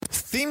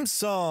theme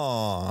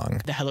song.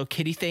 The Hello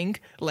Kitty thing,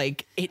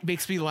 like, it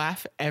makes me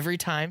laugh every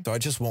time. So I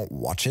just won't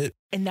watch it.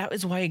 And that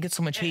is why it gets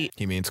so much hate.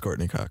 He means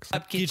Courtney Cox.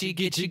 Up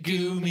gitchy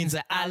goo means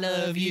that I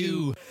love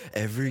you.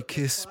 Every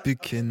kiss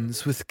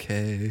begins with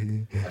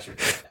K.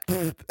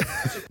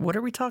 What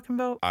are we talking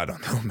about? I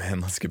don't know, man.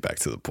 Let's get back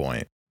to the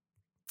point.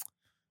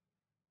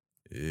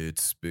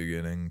 It's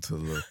beginning to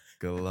look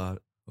a lot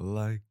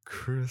like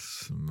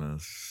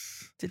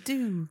Christmas. To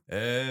do.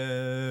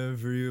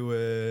 Everywhere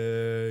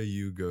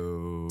you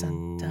go.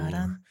 Dun, dun,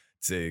 dun.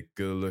 Take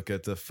a look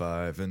at the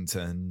 5 and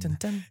 10. Dun,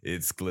 dun.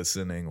 It's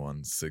glistening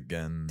once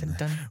again. Dun,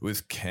 dun.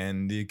 With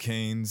candy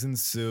canes and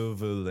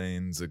silver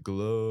lanes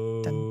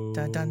aglow. Dun,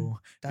 dun, dun,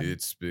 dun.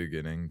 It's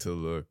beginning to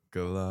look a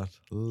lot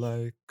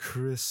like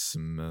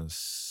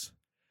Christmas.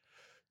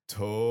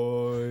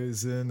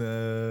 Toys in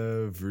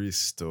every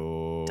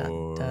store.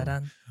 Dun, dun,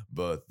 dun.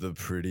 But the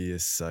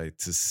prettiest sight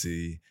to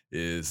see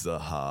is the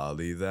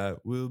holly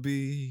that will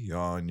be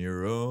on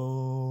your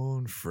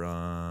own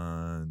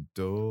front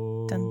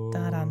door. Dun,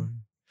 dun, dun.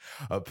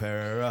 A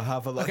pair of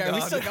Hopalong. Okay, are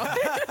we still going?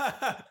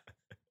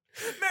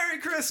 Merry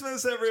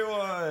Christmas,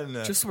 everyone.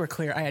 Just so we're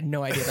clear, I had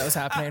no idea that was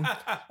happening.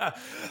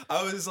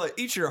 I was like,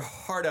 eat your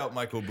heart out,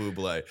 Michael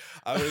Bublé.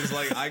 I was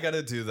like, I got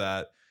to do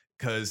that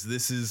because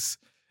this is,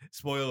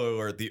 spoiler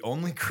alert, the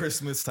only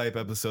Christmas type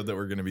episode that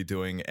we're going to be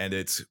doing. And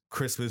it's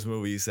Christmas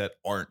movies that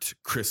aren't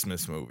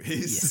Christmas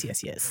movies.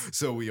 Yes.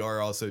 So we are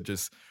also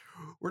just,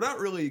 we're not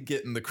really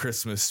getting the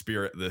Christmas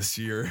spirit this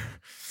year.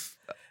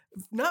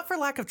 Not for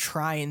lack of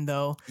trying,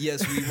 though.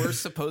 Yes, we were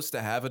supposed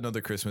to have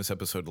another Christmas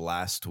episode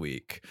last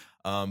week.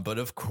 But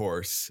of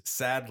course,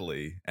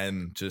 sadly,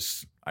 and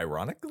just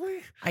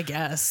ironically, I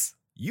guess.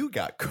 you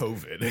got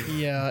COVID.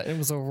 Yeah, it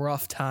was a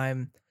rough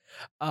time.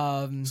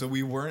 So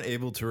we weren't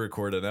able to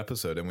record an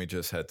episode and we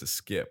just had to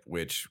skip,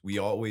 which we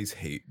always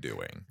hate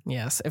doing.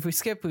 Yes, if we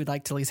skip, we'd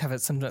like to at least have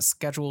it somewhat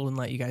scheduled and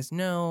let you guys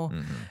know.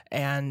 Mm-hmm.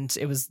 And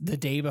it was the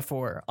day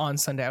before on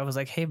Sunday. I was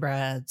like, "Hey,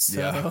 Brad, so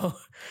Yeah.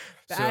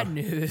 bad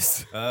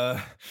news."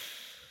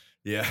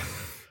 Yeah.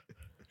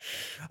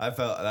 I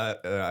felt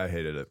that I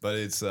hated it, but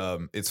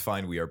it's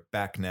fine. We are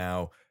back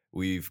now.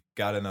 We've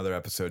got another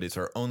episode. It's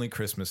our only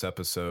Christmas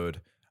episode.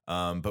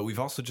 But we've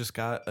also just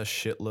got a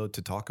shitload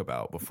to talk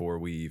about before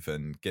we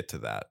even get to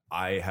that.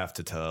 I have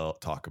to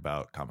talk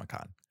about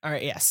Comic-Con. All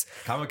right, yes.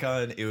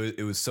 Comic-Con,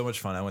 it was so much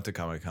fun. I went to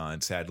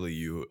Comic-Con. Sadly,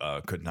 you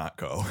could not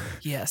go.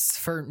 Yes,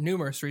 for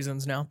numerous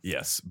reasons now.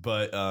 Yes,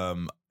 but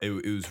it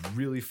was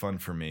really fun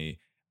for me.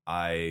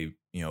 A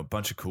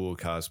bunch of cool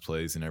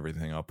cosplays and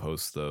everything. I'll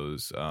post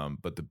those.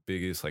 But the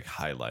biggest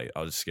highlight,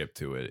 I'll just skip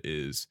to it,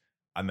 is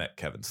I met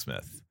Kevin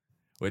Smith,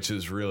 which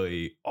is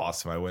really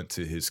awesome. I went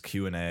to his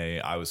Q&A.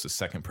 I was the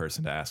second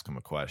person to ask him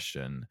a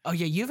question. Oh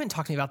yeah, you haven't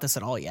talked to me about this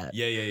at all yet.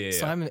 Yeah.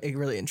 So I'm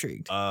really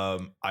intrigued.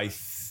 I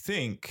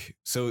think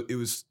so. It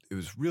was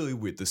really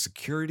weird. The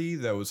security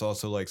that was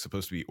also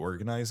supposed to be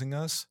organizing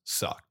us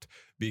sucked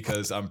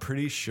because I'm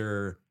pretty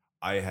sure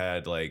I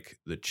had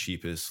the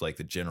cheapest,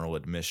 the general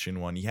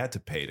admission one. You had to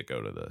pay to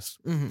go to this,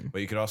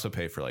 but you could also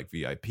pay for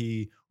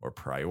VIP or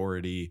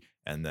priority,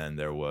 and then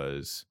there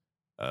was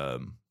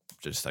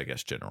just I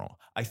guess general.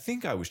 I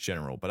think I was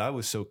general, but I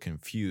was so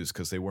confused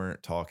because they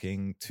weren't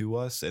talking to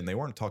us and they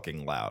weren't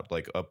talking loud.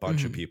 A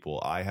bunch of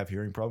people, I have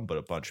hearing problem, but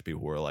a bunch of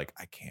people were like,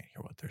 I can't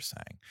hear what they're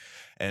saying.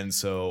 And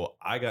so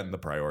I got in the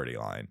priority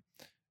line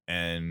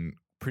and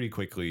pretty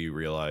quickly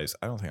realized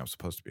I don't think I'm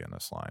supposed to be in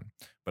this line.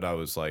 But I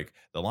was like,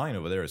 the line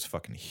over there is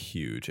fucking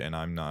huge and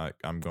I'm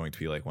going to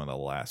be one of the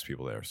last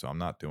people there. So I'm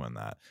not doing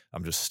that.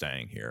 I'm just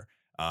staying here.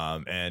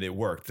 And it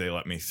worked. They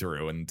let me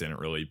through and didn't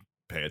really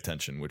pay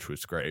attention, which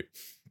was great.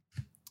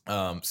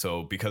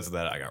 So because of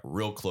that, I got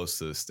real close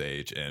to the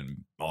stage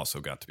and also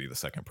got to be the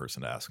second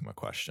person to ask him a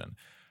question.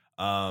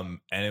 And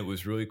it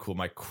was really cool.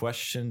 My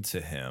question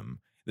to him,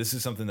 this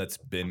is something that's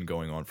been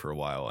going on for a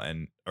while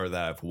or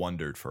that I've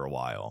wondered for a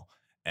while.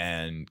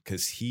 And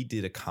because he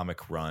did a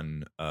comic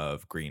run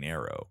of Green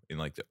Arrow in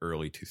the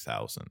early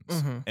 2000s.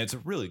 And it's a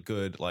really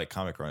good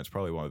comic run. It's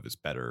probably one of his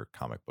better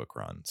comic book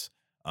runs.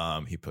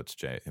 He puts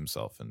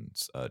himself and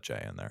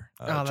Jay in there.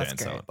 Oh, Jay that's and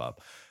great. Silent Bob.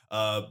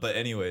 But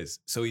anyways,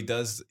 so he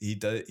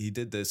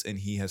did this, and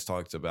he has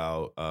talked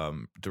about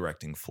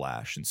directing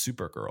Flash and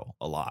Supergirl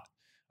a lot.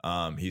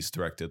 He's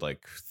directed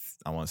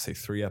I want to say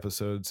 3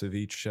 episodes of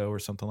each show or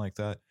something like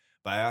that.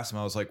 But I asked him,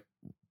 I was like,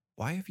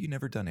 why have you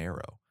never done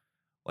Arrow?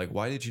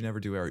 Why did you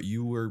never do Arrow?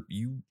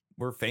 You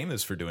were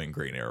famous for doing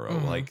Green Arrow.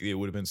 It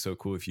would have been so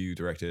cool if you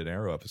directed an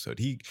Arrow episode.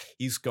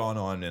 He's gone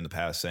on in the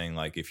past saying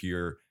if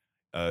you're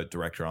a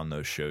director on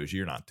those shows,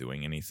 you're not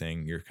doing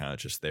anything. You're kind of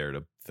just there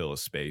to fill a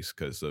space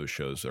because those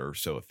shows are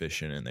so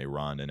efficient and they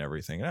run and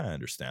everything. And I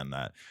understand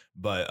that.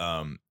 But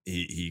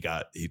he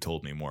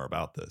told me more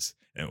about this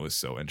and it was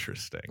so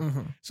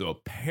interesting. So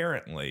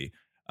apparently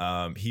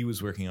he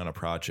was working on a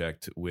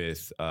project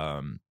with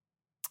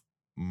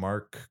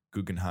Mark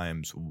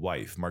Guggenheim's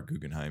wife, Mark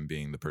Guggenheim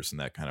being the person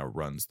that kind of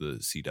runs the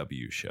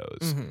CW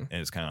shows and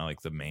it's kind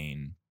of the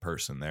main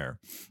person there.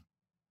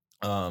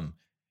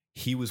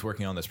 he was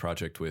working on this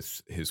project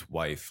with his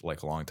wife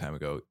like a long time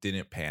ago,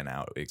 didn't pan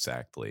out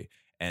exactly.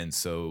 And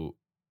so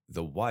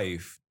the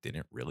wife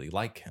didn't really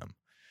like him.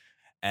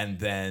 And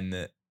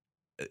then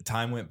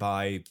time went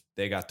by,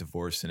 they got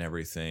divorced and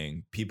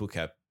everything. People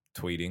kept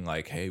tweeting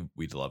like, hey,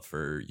 we'd love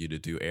for you to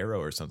do Arrow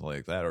or something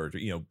like that, or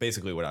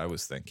basically what I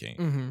was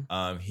thinking.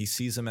 He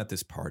sees him at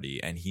this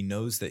party and he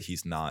knows that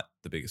he's not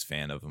the biggest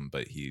fan of him,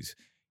 but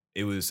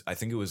I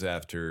think it was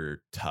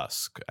after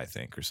Tusk, I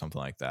think, or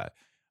something like that.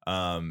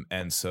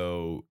 And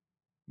so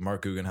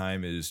Mark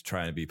Guggenheim is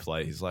trying to be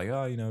polite. He's like,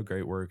 oh,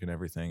 great work and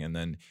everything. And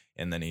then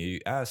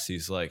he asks,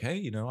 he's like,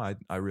 hey,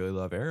 I really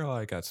love Arrow.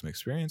 I got some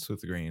experience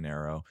with the Green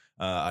Arrow.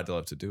 I'd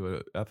love to do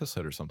an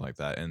episode or something like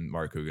that. And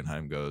Mark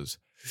Guggenheim goes,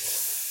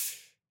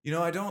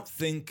 I don't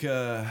think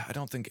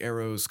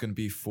Arrow's going to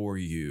be for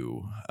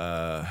you.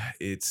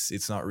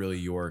 It's not really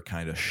your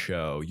kind of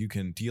show.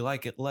 Do you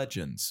like it,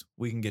 Legends?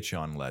 We can get you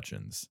on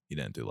Legends. He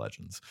didn't do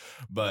Legends,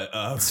 but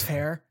it's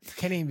fair.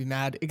 Can't even be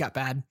mad. It got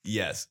bad.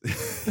 Yes.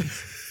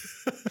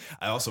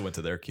 I also went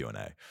to their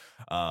Q&A,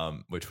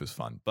 which was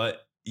fun.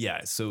 But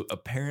yeah, so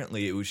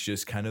apparently it was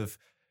just kind of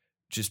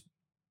just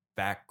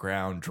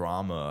background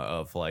drama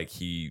of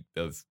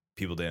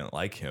people didn't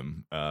like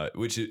him,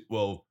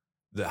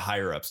 the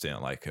higher ups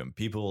didn't like him.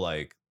 People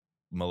like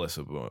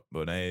Melissa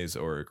Bonet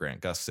or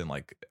Grant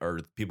Gustin, or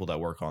people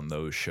that work on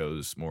those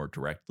shows more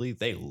directly,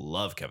 they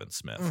love Kevin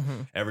Smith.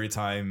 Every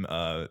time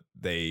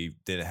they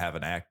didn't have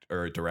an act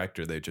or a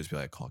director, they'd just be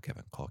like, call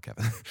Kevin.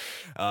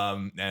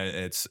 And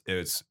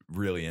it's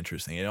really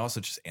interesting. And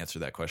also just answer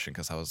that question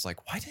because I was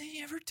like, why didn't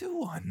he ever do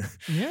one?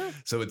 Yeah.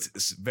 So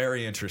it's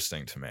very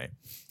interesting to me.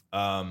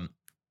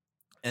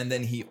 And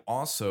then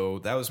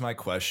that was my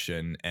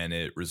question, and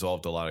it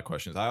resolved a lot of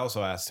questions. I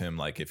also asked him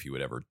like if he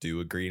would ever do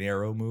a Green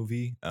Arrow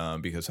movie,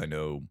 because I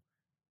know,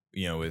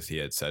 as he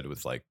had said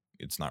with like,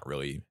 it's not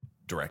really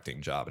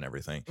directing job and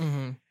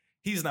everything.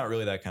 He's not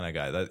really that kind of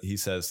guy. That he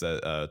says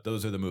that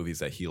those are the movies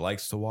that he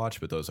likes to watch,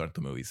 but those aren't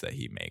the movies that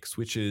he makes,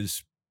 which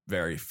is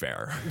very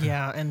fair.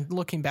 Yeah, and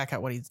looking back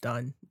at what he's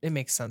done, it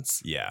makes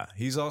sense. Yeah,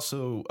 he's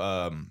also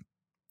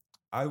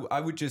I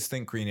would just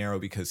think Green Arrow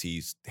because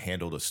he's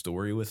handled a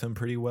story with him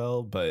pretty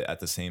well, but at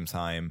the same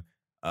time,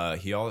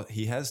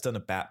 he has done a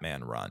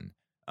Batman run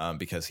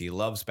because he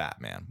loves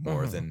Batman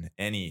more than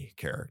any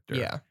character.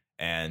 Yeah,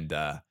 and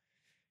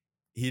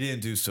he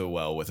didn't do so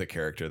well with a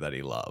character that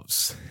he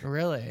loves.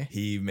 Really?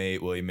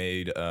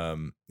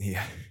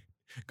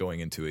 Going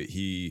into it,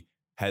 he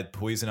had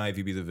Poison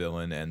Ivy be the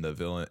villain,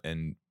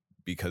 and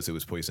because it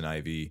was Poison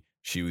Ivy,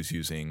 she was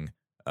using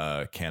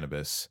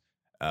cannabis.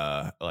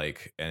 And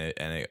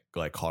it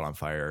like caught on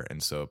fire,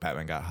 and so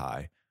Batman got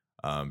high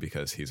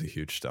because he's a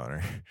huge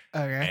stoner.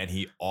 Okay. And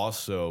he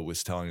also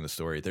was telling the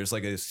story. There's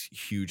like this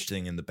huge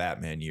thing in the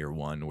Batman Year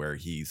One where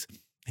he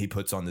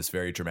puts on this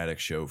very dramatic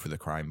show for the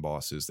crime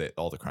bosses that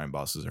all the crime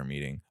bosses are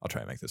meeting. I'll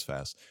try and make this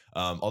fast.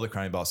 All the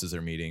crime bosses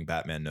are meeting.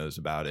 Batman knows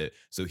about it,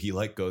 so he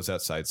like goes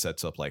outside,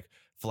 sets up like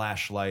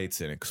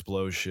flashlights and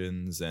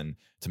explosions, and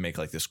to make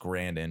like this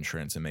grand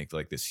entrance and make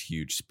like this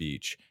huge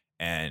speech.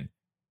 And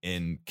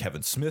in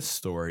Kevin Smith's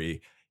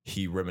story,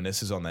 he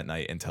reminisces on that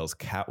night and tells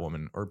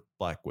Catwoman or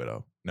Black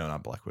Widow, no,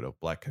 not Black Widow,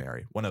 Black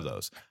Canary, one of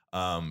those,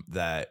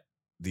 that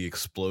the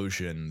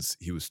explosions,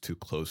 he was too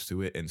close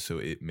to it, and so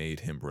it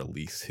made him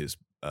release his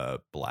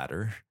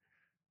bladder,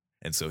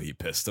 and so he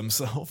pissed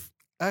himself.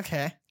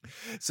 Okay.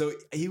 So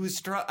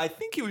I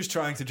think he was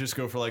trying to just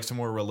go for like some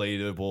more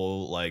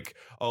relatable, like,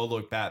 oh,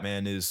 look,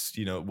 Batman is,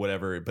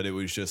 whatever, but it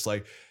was just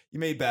like, you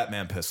made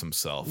Batman piss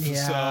himself.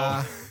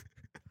 Yeah. So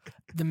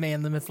the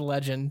man, the myth, the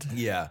legend.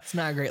 Yeah. It's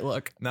not a great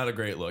look. Not a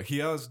great look. He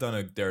has done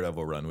a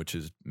Daredevil run, which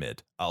is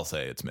mid. I'll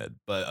say it's mid.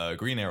 But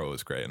Green Arrow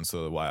is great, and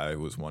so why I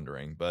was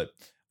wondering. But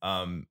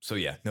so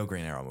yeah, no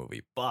Green Arrow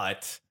movie.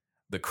 But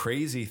the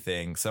crazy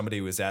thing,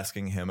 somebody was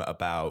asking him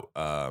about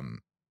I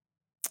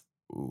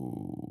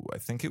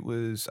think it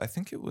was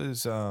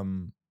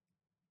the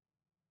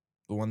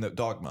one that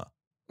Dogma.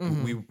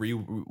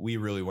 We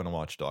really want to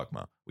watch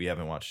Dogma. We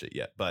haven't watched it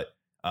yet, but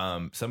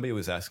somebody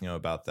was asking him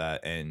about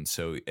that, and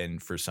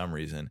for some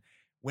reason,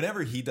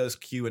 whenever he does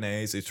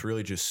Q&As, it's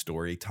really just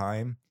story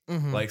time.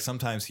 Like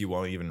sometimes he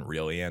won't even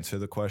really answer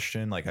the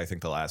question. Like I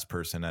think the last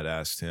person had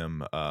asked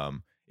him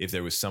if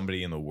there was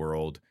somebody in the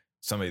world,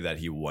 somebody that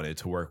he wanted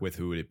to work with,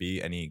 who would it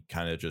be? And he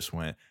kind of just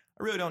went,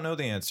 I really don't know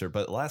the answer.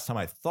 But last time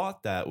I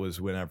thought that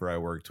was whenever I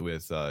worked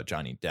with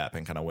Johnny Depp,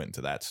 and kind of went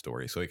into that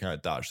story. So he kind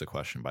of dodged the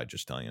question by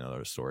just telling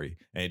another story,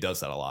 and he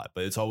does that a lot.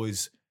 But it's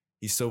always,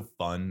 he's so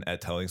fun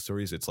at telling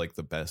stories. It's like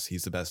the best.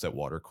 He's the best at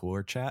water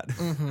cooler chat.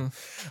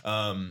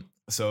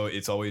 So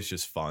it's always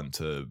just fun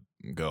to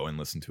go and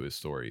listen to his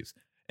stories.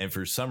 And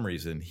for some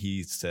reason,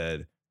 he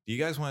said, do you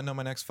guys want to know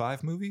my next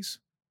 5 movies?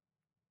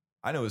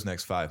 I know his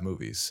next 5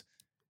 movies.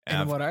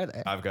 And what are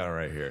they? I've got it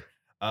right here.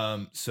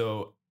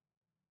 So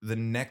the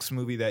next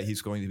movie that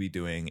he's going to be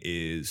doing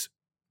is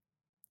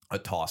a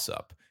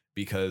toss-up,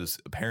 because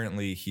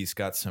apparently he's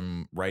got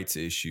some rights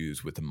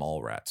issues with the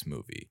Mallrats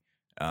movie.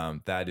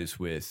 That is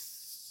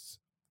with,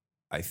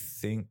 I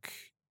think,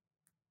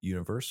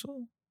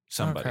 Universal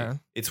Somebody. Okay.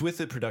 It's with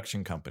a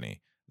production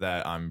company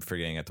that I'm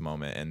forgetting at the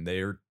moment, and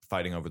they're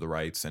fighting over the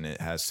rights, and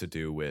it has to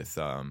do with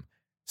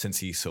since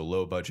he's so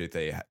low budget,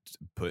 they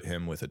put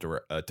him with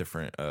a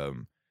different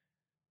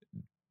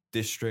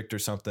district or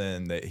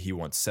something that he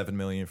wants 7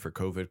 million for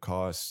COVID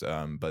costs.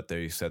 But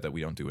they said that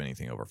we don't do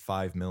anything over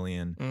 5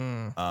 million.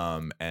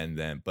 And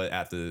then, but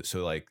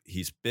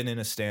he's been in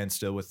a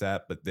standstill with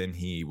that, but then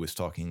he was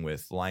talking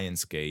with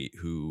Lionsgate,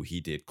 who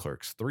he did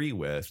Clerks 3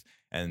 with,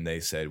 and they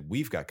said,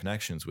 we've got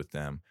connections with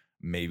them.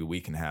 Maybe we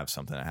can have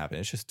something that happen.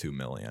 It's just 2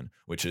 million,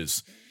 which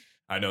is,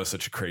 I know,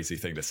 such a crazy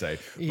thing to say,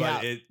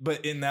 Yeah.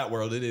 but in that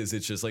world, it's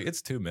just like,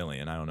 it's 2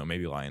 million. I don't know.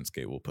 Maybe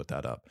Lionsgate will put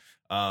that up,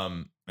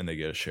 and they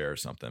get a share or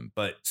something.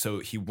 But so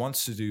he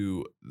wants to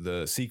do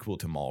the sequel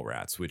to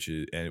Mallrats, which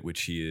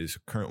he is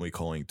currently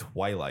calling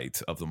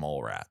Twilight of the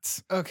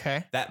Mallrats.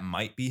 Okay. That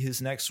might be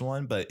his next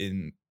one, but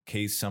in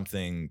case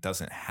something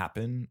doesn't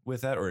happen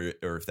with that, or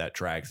if that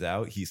drags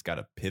out, he's got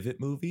a pivot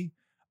movie,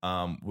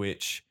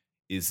 which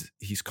is,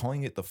 he's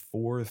calling it the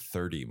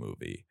 4:30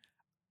 movie.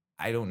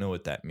 I don't know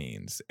what that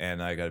means.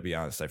 And I got to be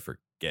honest, I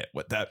forget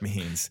what that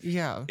means.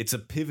 Yeah. It's a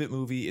pivot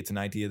movie. It's an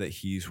idea that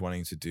he's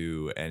wanting to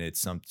do. And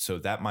so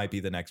that might be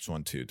the next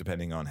one too,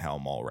 depending on how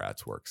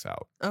Mallrats works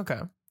out.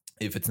 Okay.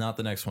 If it's not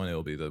the next one,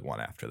 it'll be the one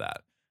after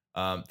that.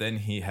 Then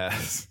he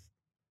has...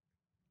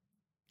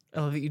 I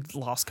love that you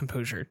lost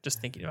composure just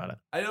thinking about it.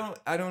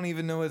 I don't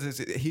even know what this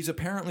is. He's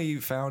apparently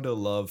found a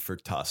love for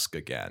Tusk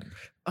again.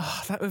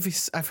 Oh, that movie,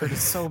 I've heard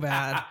is so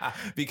bad.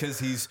 Because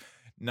he's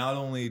not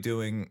only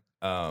doing...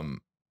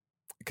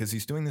 because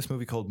he's doing this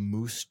movie called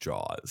Moose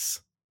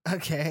Jaws.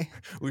 Okay.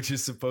 Which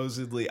is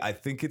supposedly, I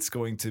think it's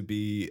going to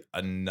be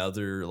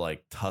another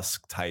like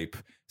Tusk type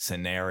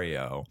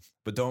scenario.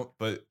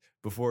 But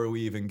before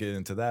we even get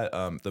into that,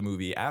 the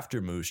movie after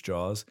Moose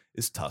Jaws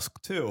is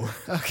Tusk 2.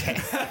 Okay.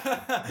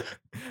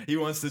 He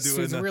wants to do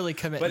so it's really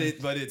committing.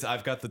 But it's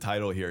I've got the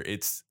title here.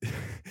 It's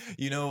have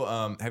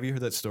you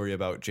heard that story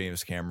about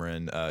James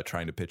Cameron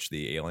trying to pitch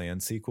the Alien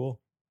sequel?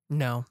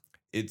 No.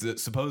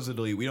 It's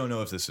supposedly, we don't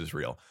know if this is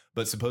real,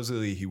 but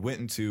supposedly he went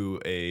into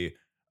the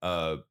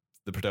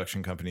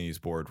production company's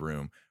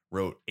boardroom,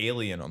 wrote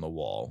Alien on the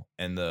wall,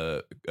 and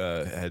the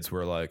heads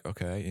were like,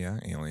 okay, yeah,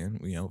 Alien,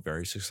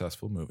 very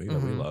successful movie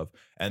that we love.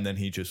 And then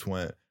he just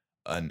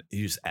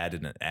he just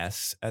added an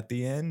S at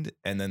the end,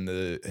 and then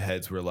the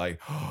heads were like,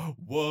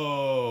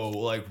 whoa,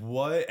 like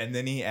what? And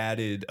then he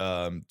added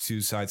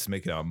 2 signs to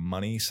make it a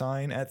money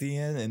sign at the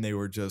end, and they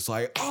were just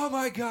like, oh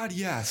my God,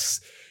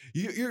 yes.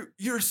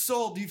 You're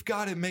sold. You've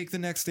got to make the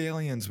next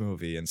Aliens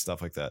movie and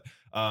stuff like that.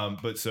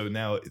 But so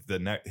now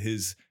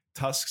his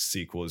Tusk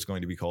sequel is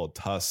going to be called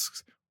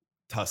Tusks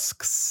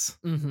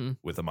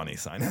with a money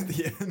sign at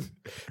the end.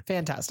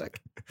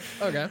 Fantastic.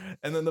 Okay.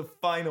 And then the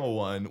final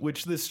one,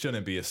 which this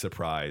shouldn't be a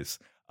surprise.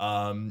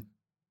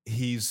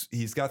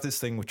 He's got this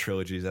thing with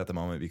trilogies at the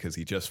moment because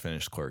he just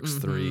finished Clerks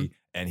 3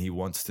 and he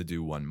wants to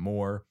do one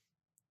more.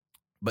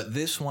 But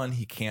this one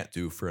he can't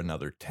do for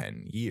another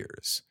 10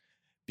 years.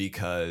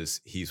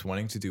 Because he's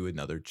wanting to do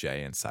another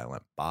Jay and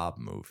Silent Bob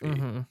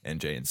movie and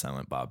Jay and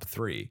Silent Bob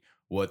 3.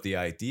 What the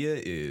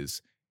idea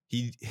is,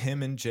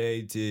 him and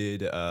Jay did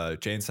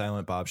Jay and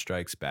Silent Bob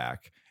Strikes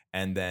Back.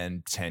 And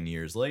then 10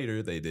 years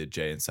later, they did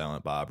Jay and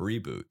Silent Bob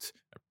Reboot,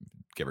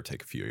 give or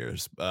take a few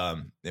years,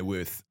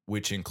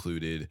 which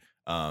included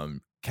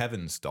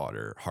Kevin's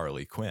daughter,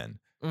 Harley Quinn.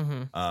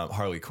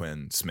 Harley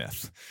Quinn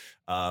Smith.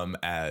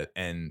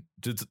 And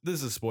this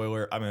is a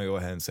spoiler. I'm going to go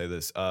ahead and say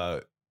this.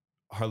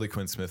 Harley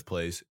Quinn Smith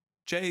plays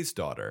Jay's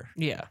daughter.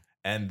 Yeah.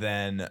 And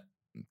then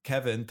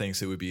Kevin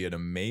thinks it would be an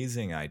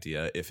amazing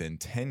idea if in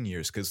 10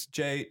 years, because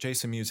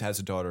Jason Mewes has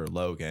a daughter,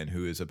 Logan,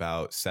 who is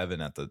about 7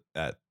 at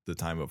the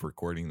time of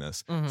recording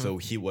this. So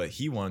what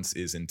he wants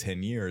is in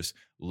 10 years,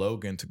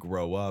 Logan to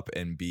grow up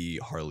and be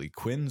Harley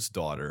Quinn's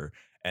daughter,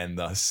 and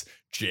thus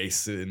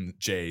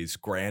Jay's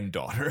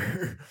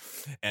granddaughter.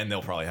 And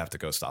they'll probably have to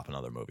go stop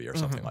another movie or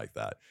something like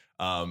that.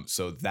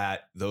 So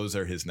those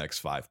are his next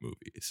 5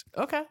 movies.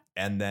 Okay.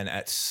 And then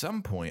at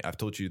some point, I've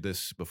told you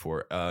this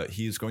before,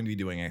 he is going to be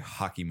doing a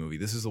hockey movie.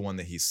 This is the one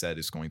that he said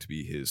is going to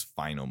be his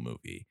final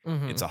movie.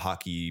 It's a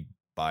hockey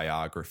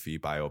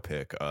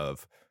biopic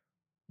of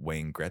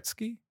Wayne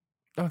Gretzky.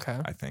 Okay.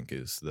 I think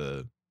is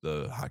the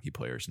hockey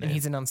player's name. And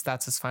he's announced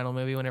that's his final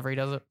movie whenever he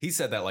does it. He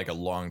said that like a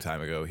long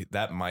time ago.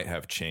 That might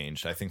have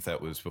changed. I think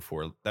that was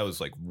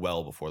like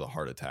well before the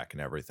heart attack and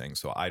everything.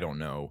 So I don't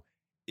know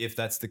if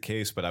that's the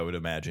case, but I would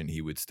imagine he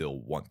would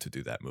still want to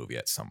do that movie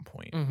at some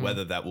point.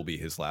 Whether that will be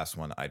his last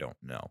one, I don't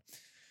know.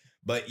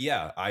 But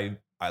yeah, I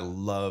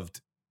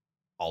loved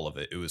all of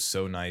it. It was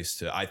so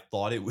nice I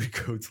thought it would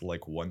go to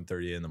like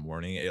 1:30 in the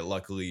morning.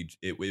 Luckily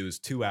it was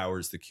 2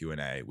 hours, the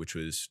Q&A, which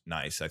was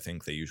nice. I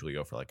think they usually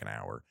go for like an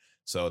hour.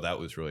 So that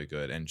was really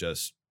good. And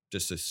just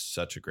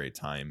such a great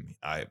time.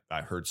 I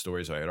heard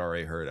stories I had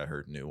already heard. I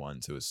heard new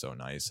ones. It was so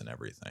nice and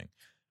everything.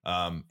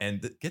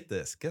 And get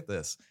this.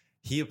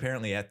 He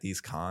apparently at these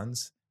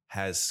cons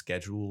has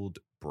scheduled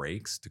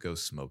breaks to go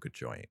smoke a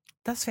joint.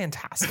 That's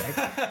fantastic.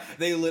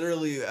 They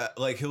literally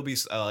like he'll be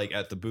like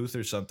at the booth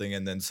or something,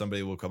 and then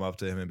somebody will come up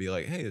to him and be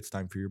like, "Hey, it's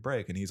time for your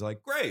break," and he's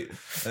like, "Great," and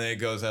then he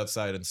goes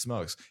outside and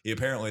smokes. He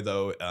apparently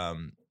though,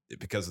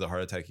 because of the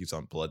heart attack, he's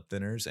on blood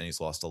thinners and he's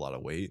lost a lot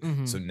of weight.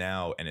 Mhm. So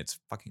now, and it's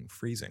fucking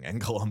freezing in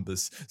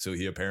Columbus. So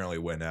he apparently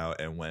went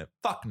out and went,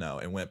 "Fuck no,"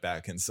 and went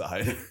back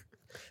inside.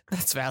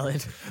 That's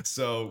valid.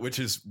 So, which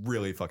is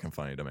really fucking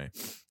funny to me.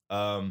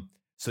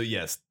 So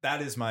yes,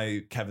 that is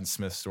my Kevin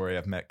Smith story.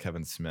 I've met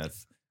Kevin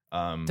Smith.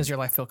 Does your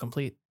life feel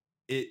complete?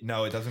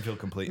 No, it doesn't feel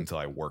complete until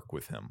I work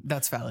with him.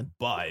 That's valid.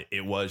 But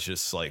it was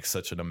just like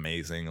such an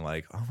amazing,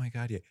 like, oh my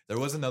God, yeah. There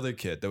was another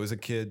kid. There was a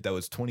kid that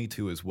was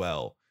 22 as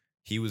well.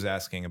 He was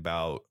asking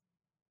about,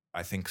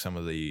 I think, some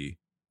of the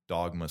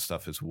dogma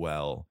stuff as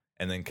well.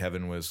 And then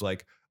Kevin was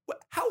like,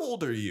 how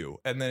old are you?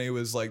 And then he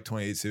was like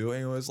 22. And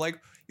he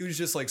was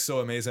just like so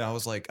amazing. I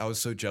was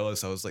so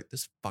jealous. I was like,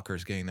 this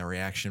fucker's getting the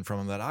reaction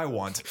from him that I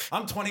want.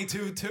 I'm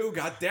 22 too.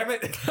 God damn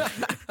it.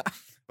 But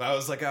I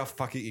was like, oh,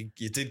 fuck it.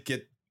 You did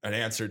get an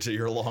answer to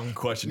your long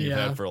question you've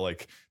had for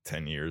like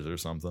 10 years or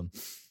something.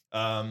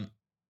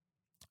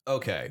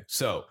 Okay.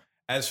 So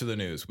as for the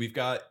news,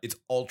 it's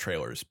all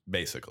trailers,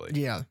 basically.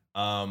 Yeah.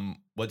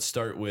 Let's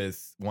start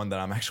with one that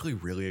I'm actually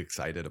really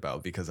excited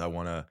about because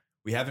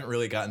we haven't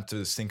really gotten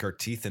to sink our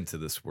teeth into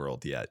this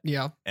world yet.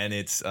 Yeah. And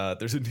it's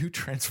there's a new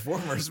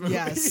Transformers movie.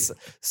 Yes.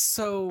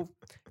 So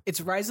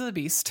it's Rise of the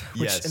Beast,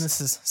 which and this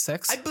is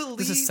 6. I believe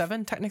this is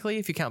 7 technically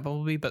if you count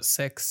Bumblebee, but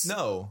 6.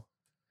 No.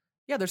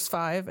 Yeah, there's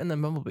 5 and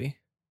then Bumblebee.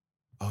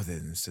 Oh,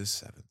 then this is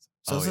 7th.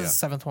 So this is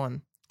the 7th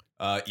one.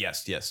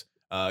 Yes.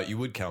 You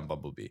would count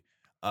Bumblebee.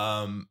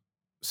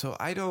 So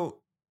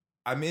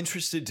I'm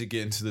interested to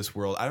get into this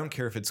world. I don't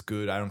care if it's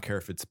good. I don't care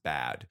if it's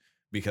bad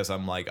because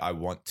I'm like, I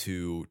want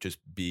to just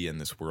be in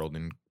this world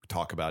and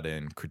talk about it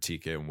and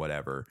critique it and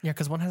whatever. Yeah,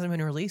 because one hasn't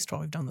been released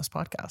while we've done this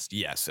podcast.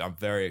 Yes, I'm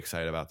very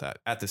excited about that.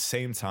 At the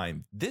same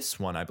time, this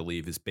one, I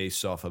believe, is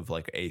based off of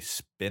like a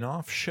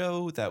spin-off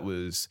show that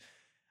was,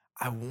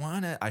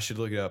 I should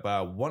look it up.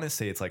 I want to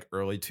say it's like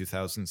early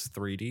 2000s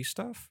 3D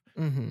stuff,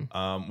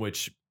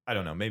 which I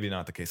don't know, maybe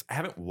not the case. I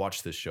haven't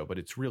watched this show, but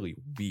it's really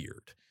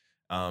weird.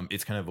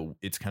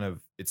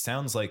 It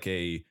sounds like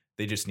they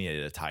just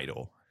needed a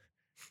title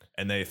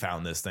and they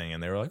found this thing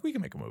and they were like, we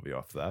can make a movie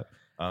off of that.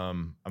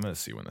 I'm going to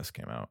see when this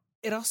came out.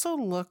 It also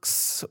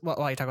looks, well,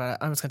 while you talk about it,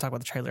 I'm just going to talk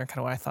about the trailer and kind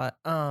of what I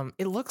thought.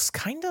 It looks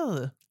kind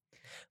of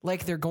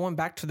like they're going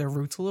back to their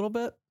roots a little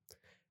bit.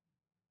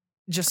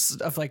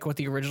 Just of like what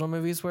the original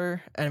movies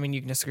were. And I mean, you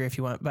can disagree if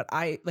you want, but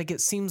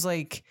it seems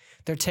like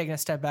they're taking a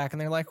step back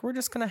and they're like, we're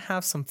just going to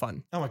have some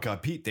fun. Oh my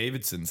God, Pete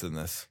Davidson's in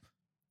this.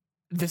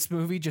 This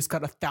movie just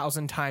got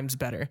 1,000 times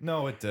better.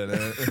 No, it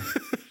didn't.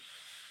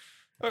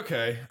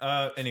 Okay.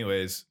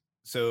 Anyways,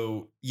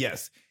 so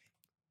yes,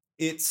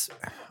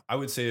 I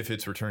would say if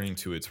it's returning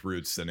to its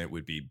roots, then it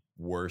would be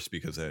worse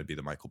because then it'd be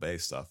the Michael Bay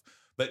stuff.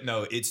 But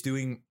no, it's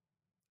doing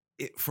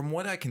it. From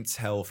what I can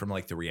tell from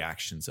like the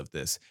reactions of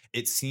this,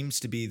 it seems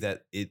to be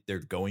that they're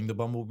going the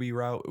Bumblebee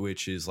route,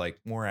 which is like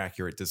more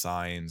accurate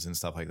designs and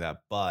stuff like that.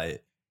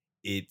 But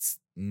it's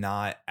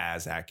not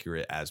as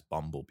accurate as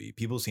Bumblebee.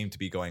 People seem to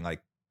be going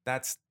like,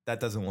 that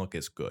doesn't look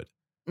as good.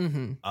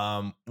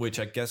 Which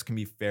I guess can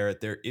be fair.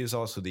 There is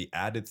also the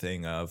added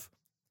thing of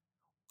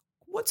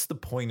what's the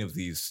point of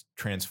these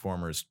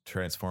Transformers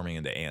transforming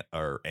into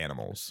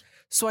animals?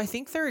 So I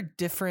think there are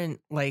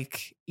different,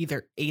 like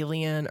either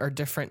alien or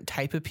different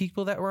type of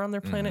people that were on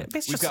their planet.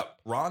 We've got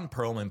Ron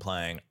Perlman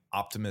playing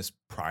Optimus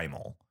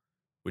Primal,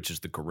 which is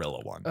the gorilla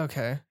one.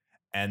 Okay.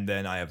 And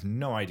then I have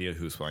no idea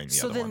who's playing the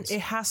other ones. So then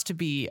it has to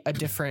be a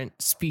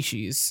different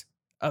species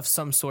of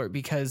some sort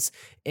because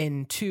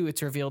in 2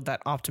 it's revealed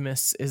that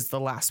Optimus is the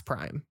last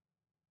Prime.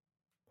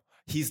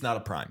 He's not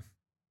a Prime.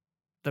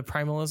 The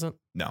Primal isn't?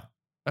 No.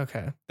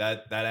 Okay.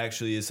 That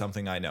actually is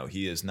something I know.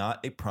 He is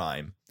not a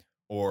Prime,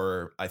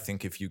 or I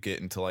think if you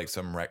get into like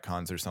some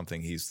retcons or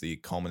something, he's the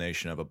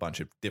culmination of a bunch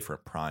of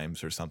different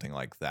primes or something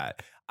like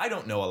that. I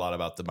don't know a lot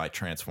about my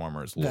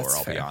Transformers lore,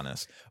 I'll be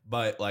honest.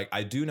 But like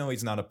I do know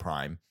he's not a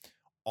Prime.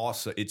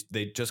 Also,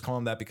 they just call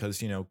him that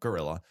because,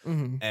 gorilla.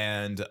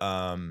 And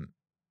I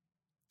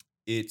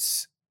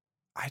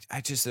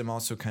just am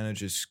also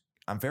kind of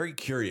I'm very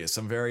curious.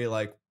 I'm very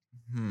like,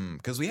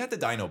 because we had the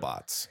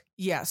Dinobots.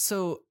 Yeah.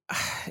 So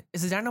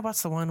is the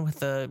Dinobots the one with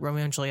the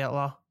Romeo and Juliet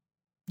law?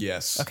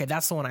 Yes. Okay.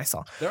 That's the one I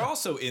saw. They're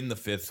also in the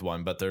 5th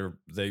one, but they're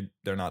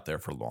not there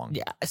for long.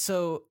 Yeah.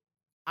 So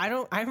I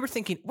remember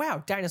thinking,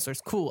 wow,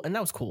 dinosaurs, cool. And that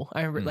was cool.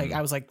 I remember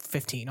I was like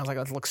 15. I was like,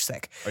 oh, it looks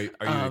sick. Are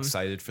you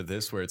excited for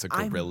this where it's a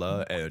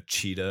gorilla and a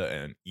cheetah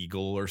and an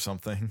eagle or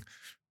something?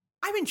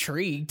 I'm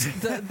intrigued.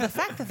 The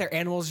fact that they're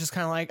animals just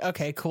kind of like,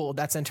 okay, cool.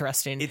 That's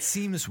interesting. It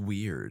seems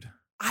weird.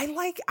 I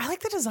like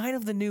the design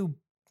of the new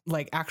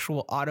like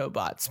actual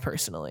Autobots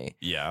personally.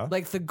 Yeah.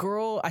 Like the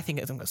girl, I'm going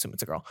to assume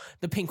it's a girl.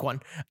 The pink one.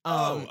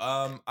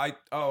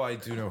 I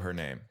do know her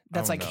name.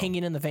 That's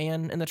hanging in the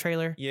van in the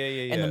trailer.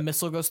 Yeah. And the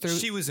missile goes through.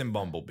 She was in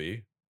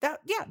Bumblebee. That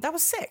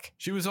was sick.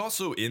 She was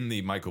also in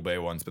the Michael Bay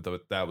ones, but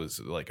that was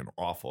like an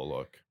awful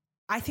look.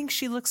 I think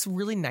she looks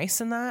really nice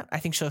in that. I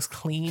think she looks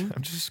clean.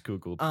 I'm just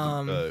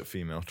Googled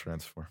female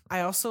Transformer.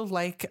 I also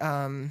like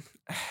I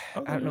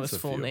don't know his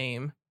full few.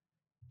 name.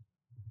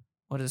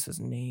 What is his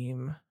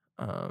name?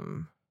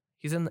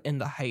 He's in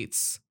the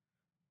Heights,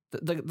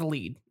 the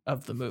lead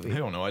of the movie. I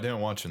don't know. I didn't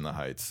watch In the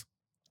Heights.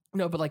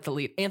 No, but like the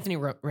lead, Anthony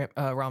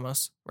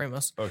Ramos.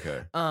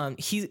 Okay.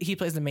 He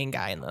plays the main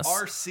guy in this.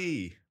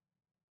 RC.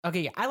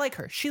 Okay, yeah, I like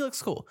her. She looks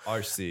cool.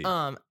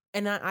 RC.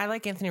 And I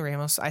like Anthony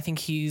Ramos. I think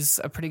he's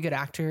a pretty good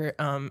actor.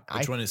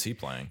 Which one is he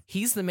playing?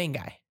 He's the main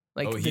guy.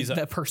 Like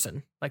the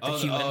person, like the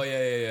human. Oh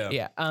yeah.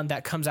 Yeah.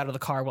 That comes out of the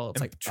car while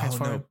it's like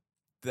transforming.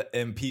 Oh, no.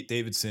 And Pete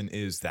Davidson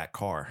is that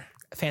car.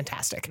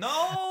 Fantastic. No.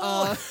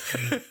 Why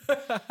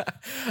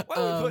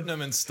are we putting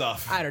him in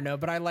stuff? I don't know,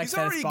 but I like He's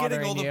that it's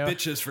bothering you. already getting all the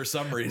bitches for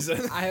some reason.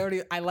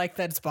 I like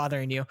that it's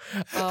bothering you.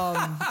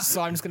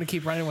 So I'm just gonna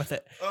keep running with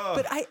it.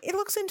 But it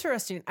looks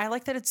interesting. I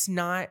like that it's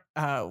not.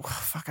 I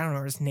don't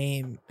know his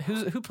name.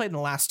 Who played in the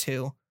last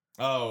two?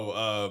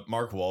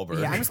 Mark Wahlberg.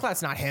 Yeah, I'm just glad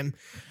it's not him.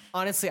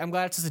 Honestly, I'm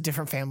glad it's just a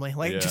different family.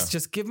 Like,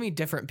 just give me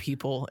different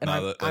people, and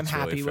I'm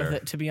happy with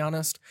it, to be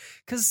honest.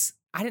 Because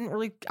I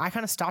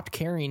kind of stopped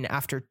caring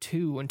after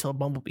 2 until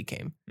Bumblebee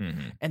came,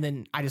 and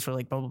then I just really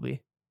like Bumblebee,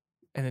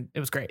 and it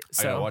was great.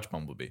 So I gotta watch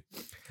Bumblebee.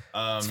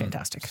 It's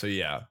fantastic. So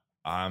yeah,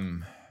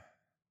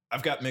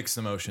 I've got mixed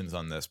emotions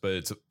on this, but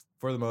it's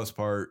for the most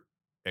part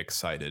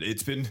excited.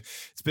 It's been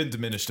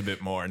diminished a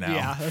bit more now.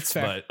 Yeah, that's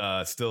fair.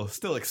 But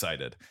still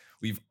excited.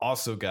 We've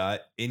also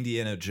got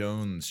Indiana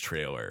Jones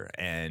trailer,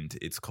 and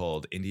it's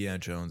called Indiana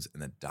Jones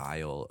and the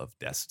Dial of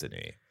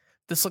Destiny.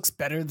 This looks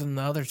better than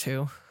the other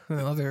two,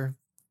 the other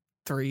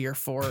 3 or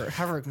 4.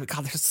 However,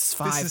 God, there's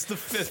 5. This is the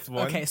 5th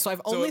one. Okay, so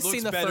I've only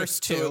seen the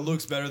first 2. So it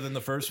looks better than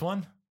the first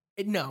one?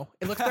 No,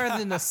 it looks better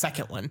than the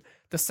second one.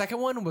 The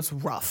second one was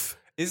rough.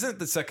 Isn't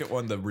the second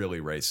one the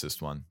really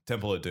racist one?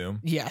 Temple of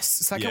Doom? Yes.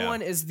 Second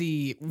one is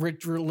the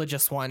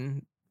religious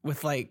one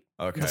with like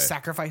the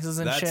sacrifices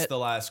and shit. That's The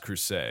Last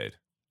Crusade.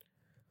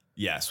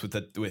 Yes,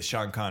 with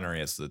Sean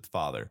Connery as the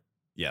father.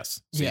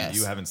 Yes. So yes.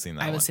 You haven't seen that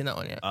one. I haven't seen that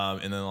one yet.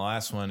 And then the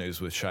last one is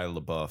with Shia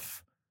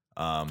LaBeouf.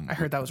 I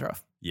heard that was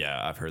rough. Yeah,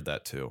 I've heard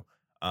that too.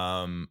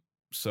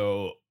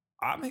 So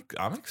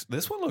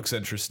this one looks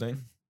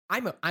interesting.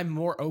 I'm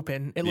more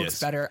open. It looks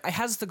better. It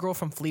has the girl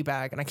from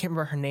Fleabag, and I can't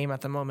remember her name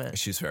at the moment.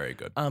 She's very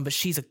good. But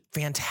she's a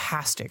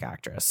fantastic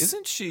actress.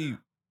 Isn't she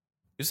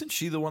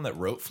the one that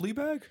wrote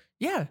Fleabag?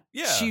 Yeah.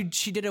 Yeah.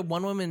 She did a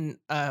one-woman,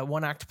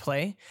 one-act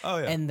play. Oh,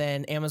 yeah. And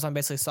then Amazon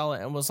basically saw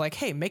it and was like,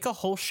 hey, make a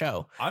whole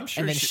show. I'm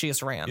sure. And then she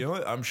just ran. You know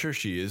what? I'm sure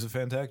she is a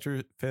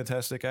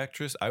fantastic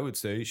actress. I would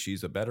say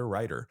she's a better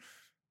writer.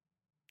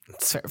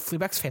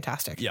 Fleabag's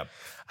fantastic. Yep.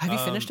 Have you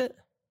finished it?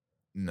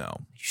 No.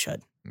 You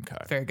should. Okay.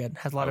 Very good.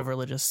 Has a lot of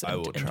religious. I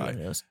will try.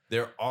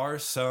 There are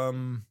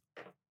some,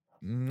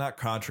 not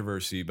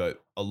controversy,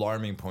 but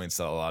alarming points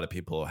that a lot of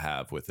people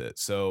have with it.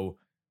 So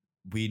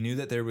we knew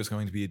that there was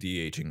going to be a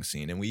de-aging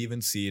scene, and we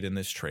even see it in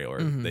this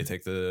trailer. Mm-hmm. They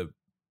take the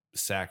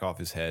sack off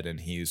his head, and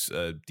he's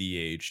a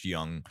de-aged,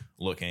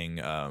 young-looking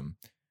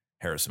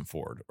Harrison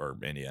Ford or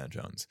Indiana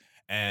Jones,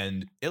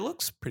 and it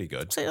looks pretty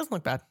good. So it doesn't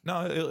look bad.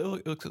 No,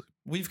 it looks.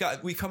 We've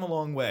come a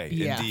long way in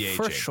de-aging,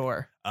 for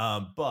sure.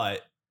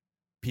 But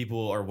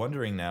people are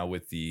wondering now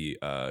with the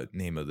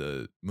name of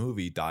the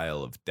movie,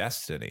 Dial of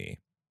Destiny,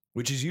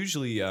 which is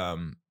usually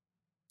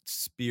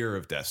Spear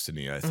of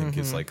Destiny, I think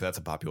is like, that's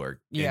a popular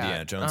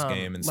Indiana Jones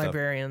game and stuff.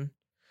 Librarian.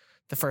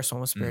 The first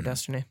one was Spear of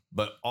Destiny.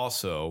 But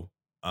also,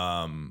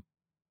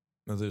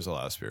 there's a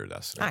lot of Spear of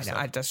Destiny. I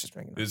know. That's just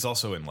making it's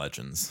also in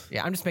Legends.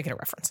 Yeah, I'm just making a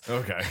reference.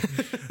 Okay.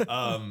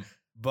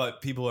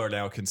 But people are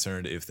now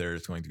concerned if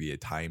there's going to be a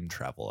time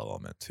travel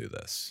element to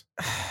this.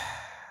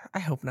 I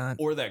hope not.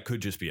 Or that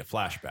could just be a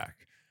flashback.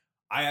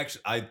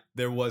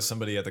 There was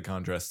somebody at the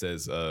con dressed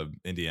as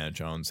Indiana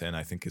Jones, and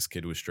I think his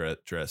kid was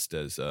dressed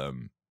as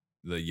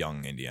the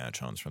young Indiana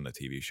Jones from the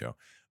TV show.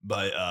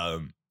 But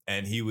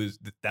and he was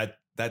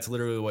that's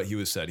literally what he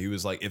was said. He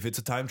was like, if it's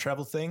a time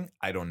travel thing,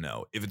 I don't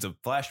know. If it's a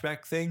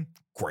flashback thing,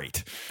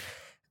 great.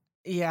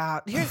 Yeah,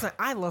 here's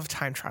I love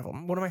time travel.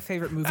 One of my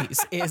favorite movies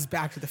is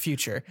Back to the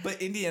Future.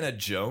 But Indiana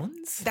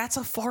Jones? That's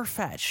a far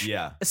fetch.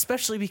 Yeah.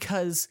 Especially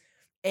because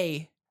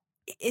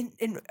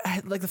in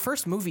like the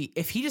first movie,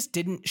 if he just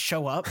didn't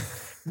show up,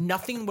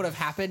 nothing would have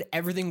happened.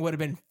 Everything would have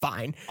been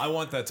fine. I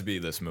want that to be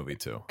this movie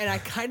too. And I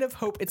kind of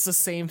hope it's the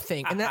same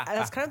thing. And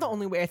that's kind of the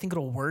only way I think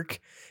it'll work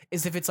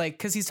is if it's like,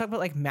 because he's talking about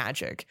like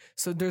magic.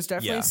 So there's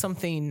definitely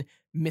something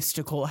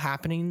mystical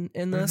happening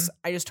in this.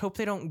 Mm-hmm. I just hope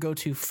they don't go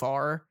too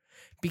far,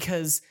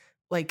 because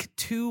like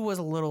 2 was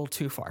a little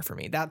too far for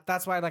me.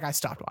 That's why like I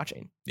stopped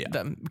watching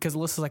them, because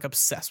Alyssa's like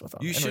obsessed with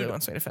them. She really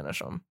wants me to finish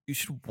them. You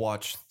should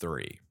watch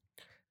 3.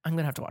 I'm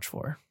gonna have to watch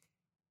 4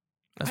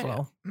 as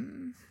well.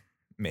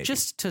 Maybe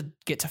just to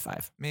get to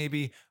 5.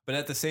 Maybe, but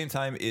at the same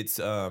time, it's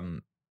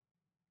 2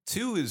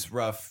 is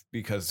rough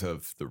because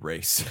of the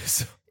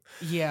race.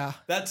 Yeah,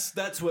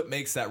 that's what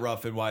makes that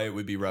rough, and why it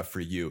would be rough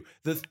for you.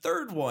 The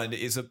third one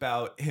is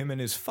about him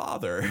and his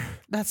father.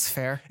 That's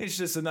fair. It's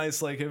just a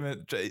nice like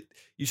him.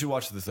 You should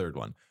watch the third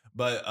one,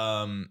 but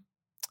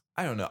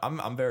I don't know.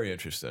 I'm very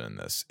interested in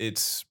this.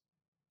 It's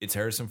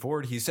Harrison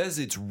Ford. He says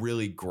it's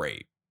really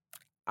great.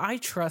 I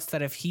trust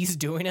that if he's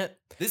doing it,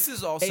 This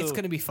is also it's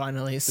going to be fun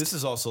at least. This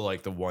is also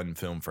like the one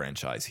film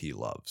franchise he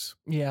loves.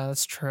 Yeah,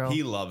 that's true.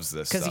 He loves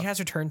this because he stuff. has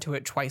returned to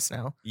it twice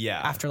now. Yeah,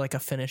 after like a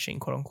finishing,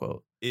 quote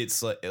unquote.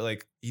 It's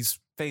like he's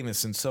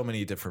famous in so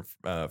many different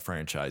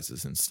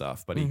franchises and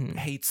stuff, but he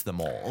hates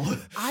them all.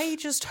 I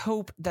just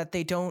hope that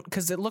they don't,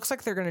 because it looks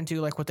like they're going to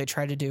do like what they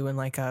tried to do in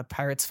like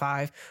Pirates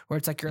 5, where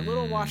it's like you're a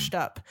little washed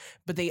up,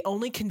 but they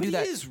only can do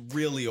that. He is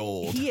really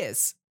old. He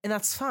is, and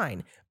that's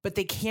fine, but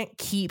they can't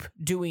keep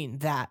doing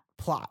that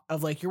plot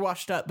of like you're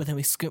washed up, but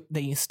then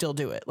then you still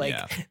do it. Like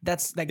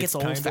that gets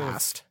old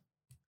fast.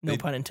 No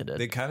pun intended.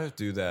 They kind of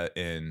do that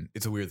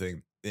it's a weird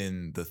thing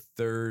in the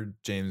third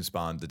James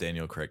Bond, the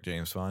Daniel Craig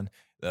James Bond,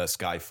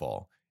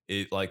 Skyfall.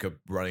 It like a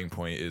running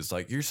point is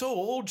like, you're so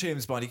old,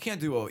 James Bond, you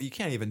can't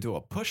even do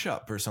a push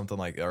up or something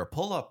like, or a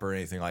pull up or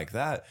anything like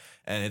that.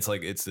 And it's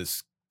like, it's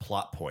this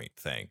plot point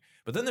thing.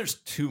 But then there's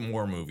 2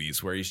 more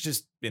movies where he's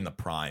just in the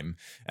prime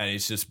and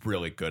he's just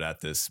really good at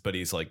this, but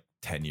he's like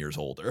 10 years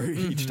older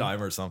each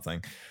time or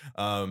something.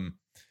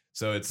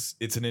 So it's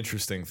an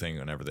interesting thing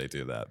whenever they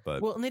do that.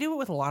 But and they do it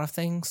with a lot of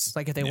things.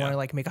 Like if they want to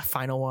like make a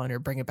final one or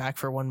bring it back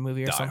for one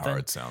movie or something. Die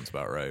Hard sounds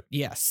about right.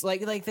 Yes,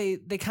 like they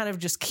kind of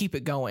just keep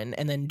it going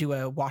and then do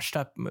a washed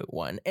up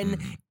one, and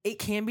it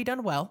can be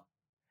done well,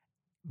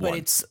 but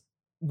it's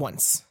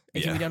once.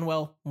 It can be done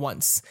well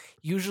once.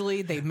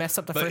 Usually they mess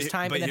up the first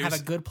time and then have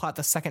a good plot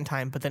the second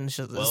time, but then it's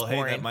just boring.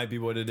 Hey, that might be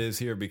what it is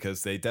here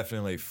because they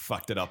definitely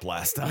fucked it up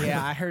last time.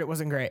 Yeah, I heard it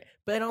wasn't great,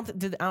 but I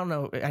don't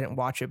know. I didn't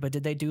watch it, but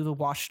did they do the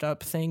washed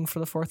up thing for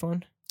the 4th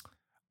one?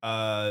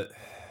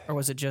 Or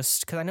was it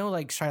just because I know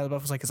like Shia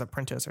LaBeouf was like his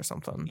apprentice or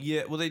something?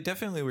 Yeah, well, they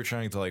definitely were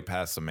trying to like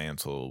pass the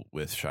mantle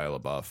with Shia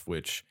LaBeouf,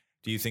 which.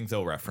 Do you think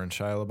they'll reference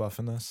Shia LaBeouf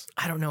in this?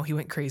 I don't know. He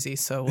went crazy,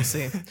 so we'll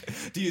see.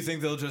 Do you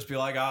think they'll just be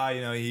like,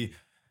 he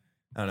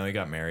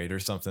got married or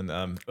something?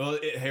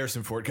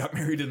 Harrison Ford got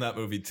married in that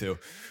movie too,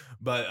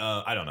 but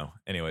I don't know.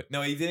 Anyway,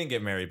 no, he didn't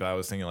get married, but I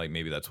was thinking like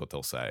maybe that's what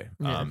they'll say.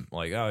 Yeah.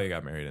 Like, he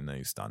got married and then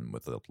he's done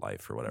with the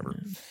life or whatever.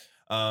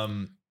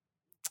 I'm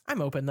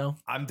open though.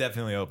 I'm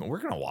definitely open. We're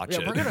gonna watch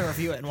it. We're gonna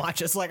review it and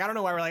watch it. So like, I don't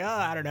know why we're like,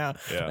 I don't know.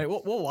 Yeah. Like,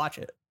 we'll watch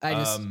it.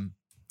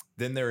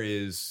 Then there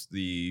is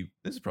this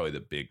is probably the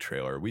big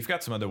trailer. We've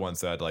got some other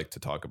ones that I'd like to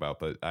talk about,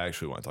 but I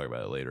actually want to talk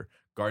about it later.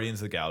 Guardians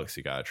of the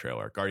Galaxy got a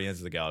trailer. Guardians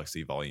of the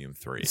Galaxy Volume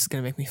 3. This is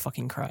going to make me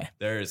fucking cry.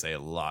 There is a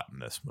lot in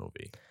this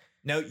movie.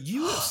 Now,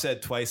 you have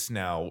said twice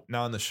now,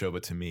 not on the show,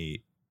 but to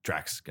me,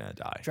 Drax is going to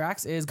die.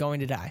 Drax is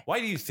going to die. Why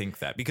do you think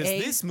that? Because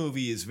this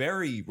movie is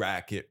very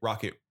rocket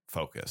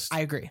focused. I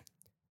agree.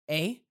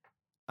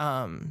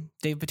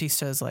 Dave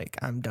Bautista is like,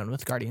 I'm done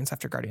with Guardians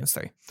after Guardians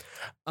 3.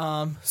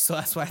 So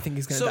that's why I think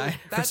he's going to die.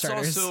 That's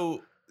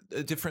also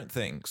a different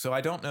thing. So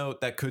I don't know.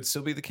 That could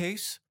still be the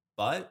case,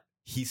 but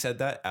he said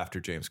that after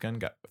James Gunn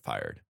got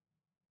fired.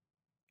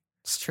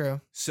 It's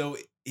true. So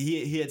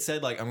he had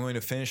said like, I'm going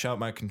to finish out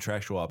my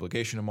contractual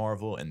obligation to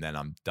Marvel and then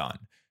I'm done.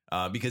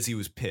 Because he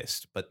was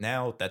pissed. But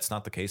now that's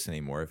not the case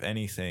anymore. If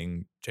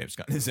anything, James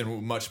Gunn is in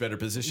a much better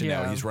position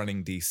now. He's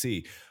running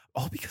DC.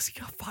 All because he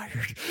got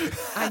fired.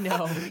 I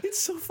know. It's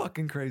so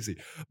fucking crazy.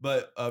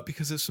 But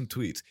because of some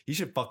tweets, he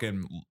should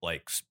fucking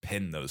like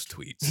pin those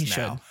tweets. He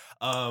should.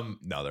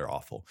 No, they're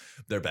awful.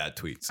 They're bad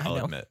tweets,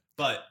 I'll admit.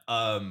 But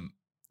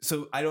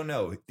so I don't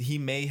know. He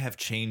may have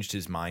changed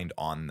his mind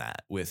on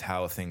that with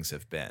how things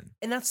have been.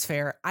 And that's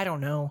fair. I don't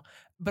know.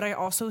 But I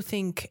also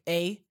think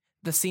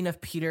the scene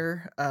of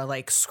Peter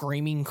like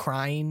screaming,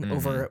 crying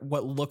over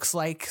what looks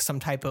like some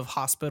type of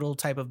hospital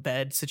type of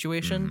bed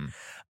situation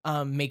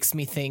makes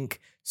me think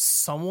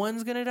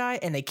someone's gonna die,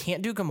 and they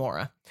can't do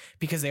Gamora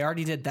because they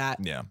already did that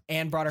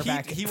and brought her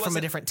back from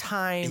a different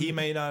time. He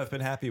may not have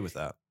been happy with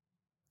that.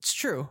 It's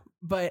true,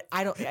 but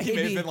I don't. He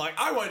may have been like,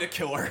 I wanted to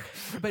kill her.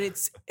 But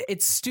it's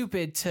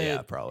stupid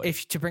to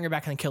to bring her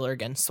back and kill her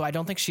again. So I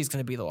don't think she's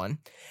going to be the one.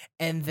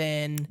 And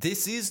then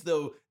this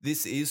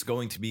is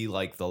going to be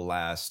like the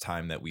last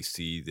time that we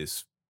see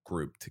this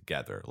group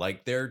together.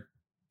 Like this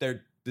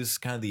is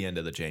kind of the end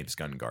of the James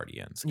Gunn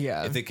Guardians.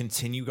 Yeah. If they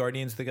continue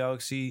Guardians of the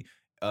Galaxy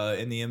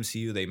in the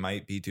MCU,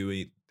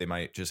 they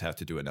might just have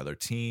to do another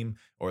team,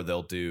 or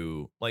they'll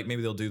do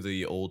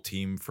the old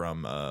team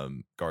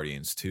from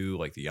Guardians 2,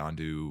 like the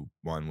Yondu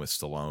one with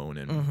Stallone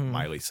and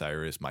Miley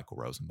Cyrus, Michael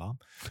Rosenbaum.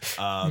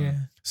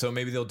 So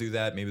maybe they'll do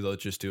that. Maybe they'll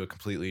just do a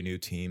completely new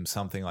team,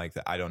 something like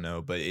that. I don't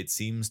know, but it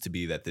seems to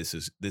be that this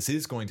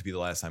is going to be the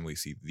last time we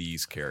see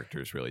these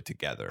characters really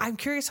together. I'm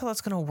curious how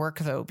that's going to work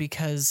though,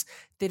 because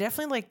they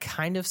definitely like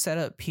kind of set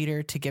up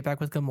Peter to get back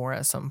with Gamora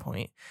at some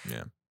point.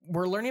 Yeah.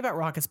 We're learning about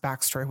Rocket's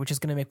backstory, which is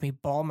going to make me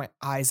bawl my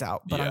eyes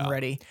out, but I'm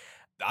ready.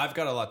 I've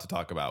got a lot to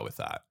talk about with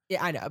that.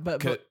 Yeah, I know.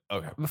 But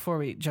okay. Before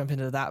we jump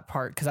into that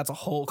part, because that's a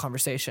whole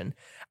conversation,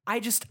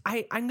 I'd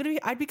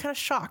be kind of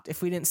shocked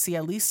if we didn't see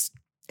at least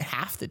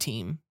half the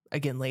team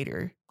again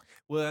later.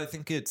 Well, I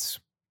think it's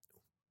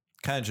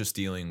kind of just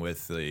dealing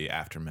with the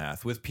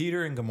aftermath. With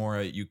Peter and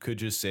Gamora, you could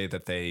just say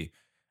that they,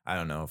 I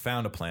don't know,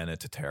 found a planet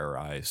to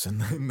terrorize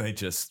and then they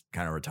just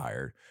kind of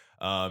retired.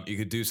 You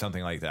could do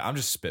something like that. I'm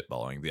just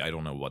spitballing. I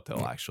don't know what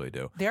they'll actually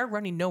do. They are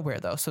running nowhere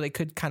though, so they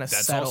could kind of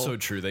That's settle. also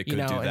true. They could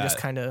do and that. just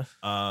kind of.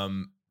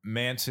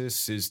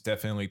 Mantis is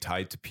definitely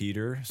tied to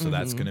Peter, so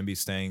that's going to be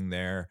staying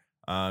there.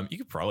 You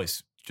could probably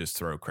just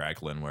throw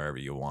Cracklin wherever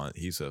you want.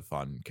 He's a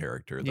fun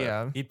character.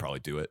 He'd probably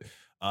do it.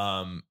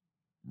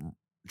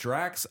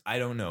 Drax, I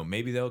don't know.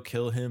 Maybe they'll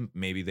kill him.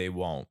 Maybe they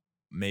won't.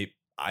 Maybe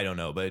I don't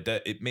know. But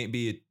it may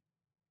be.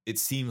 It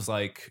seems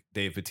like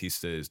Dave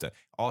Bautista is done.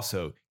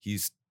 Also,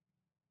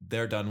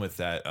 they're done with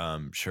that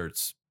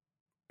shirts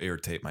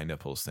irritate my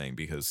nipples thing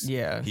because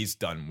he's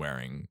done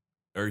wearing.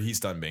 Or he's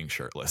done being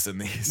shirtless in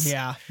these.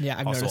 Yeah,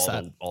 I've also, noticed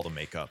that. All the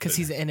makeup. Because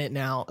he's in it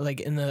now. Like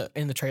in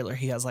the trailer,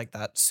 he has like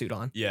that suit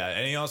on. Yeah,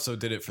 and he also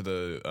did it for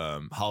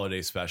the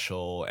holiday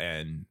special.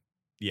 And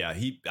yeah,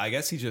 I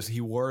guess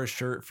he wore a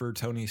shirt for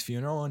Tony's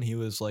funeral, and he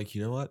was like,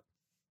 you know what?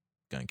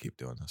 Gonna keep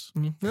doing this.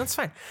 That's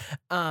fine.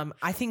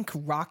 I think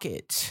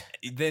Rocket.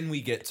 Then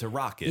we get to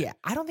Rocket. Yeah,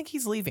 I don't think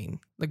he's leaving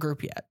the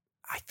group yet.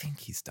 I think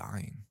he's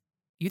dying.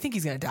 You think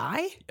he's gonna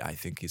die? I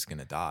think he's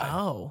gonna die.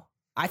 Oh,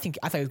 I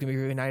thought he was gonna be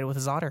reunited with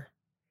his otter.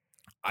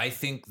 I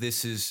think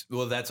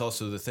that's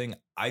also the thing.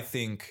 I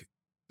think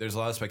there's a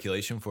lot of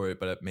speculation for it,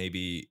 but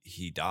maybe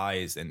he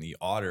dies and the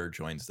otter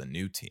joins the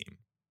new team.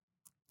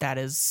 That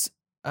is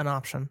an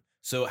option.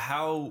 So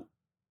how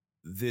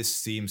this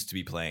seems to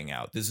be playing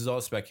out. This is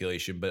all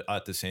speculation, but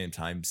at the same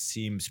time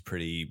seems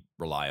pretty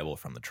reliable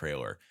from the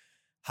trailer.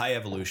 High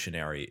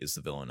Evolutionary is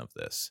the villain of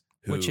this.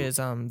 Which is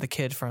the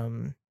kid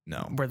from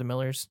We're the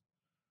Millers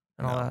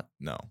and all that.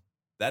 No.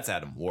 That's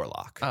Adam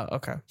Warlock. Oh,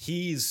 okay.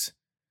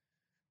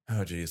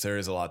 Oh, geez, there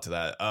is a lot to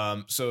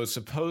that. So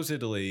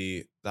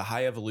supposedly the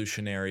High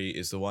Evolutionary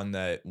is the one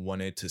that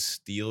wanted to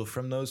steal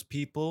from those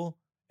people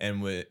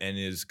and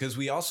is because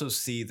we also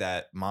see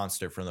that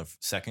monster from the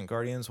second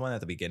Guardians one at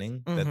the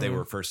beginning that they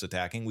were first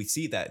attacking. We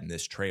see that in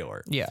this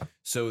trailer. Yeah.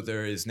 So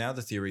there is now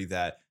the theory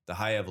that the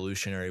High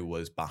Evolutionary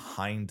was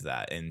behind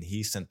that and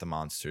he sent the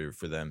monster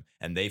for them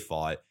and they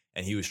fought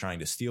and he was trying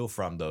to steal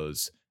from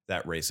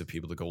that race of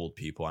people, the gold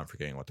people. I'm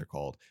forgetting what they're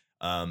called.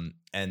 And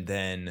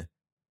then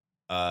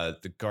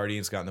the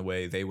Guardians got in the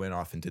way. They went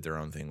off and did their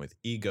own thing with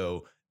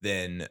Ego.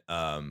 Then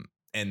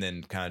and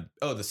then kind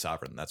of the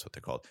Sovereign. That's what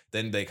they're called.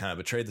 Then they kind of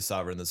betrayed the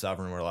Sovereign. The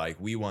Sovereign were like,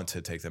 we want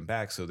to take them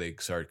back. So they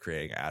started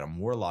creating Adam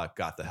Warlock.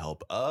 Got the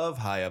help of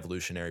High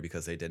Evolutionary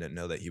because they didn't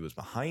know that he was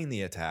behind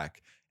the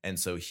attack. And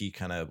so he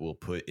kind of will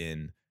put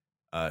in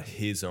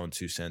his own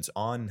 2 cents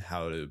on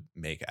how to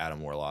make Adam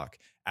Warlock.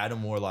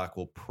 Adam Warlock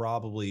will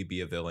probably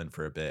be a villain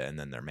for a bit, and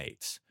then they're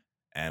mates.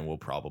 And he'll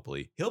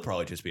probably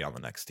just be on the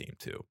next team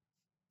too.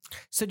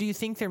 So do you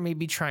think they're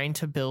maybe trying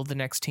to build the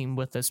next team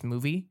with this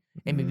movie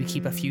and maybe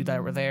keep a few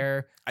that were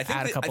there,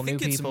 add a couple new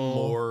people? It's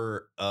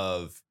more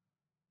of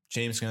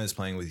James Gunn is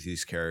playing with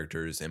these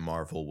characters and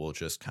Marvel will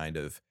just kind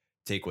of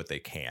take what they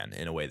can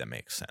in a way that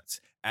makes sense.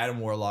 Adam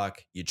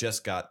Warlock, you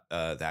just got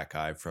that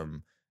guy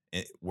from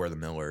We're the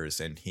Millers,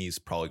 and he's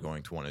probably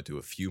going to want to do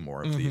a few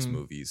more of these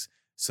movies.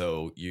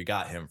 So you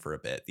got him for a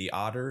bit. The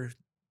Otter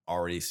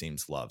already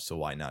seems loved, so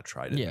why not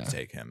try to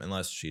take him?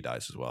 Unless she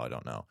dies as well, I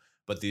don't know.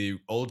 But the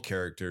old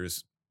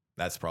characters,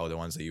 that's probably the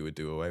ones that you would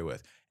do away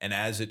with. And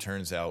as it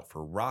turns out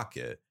for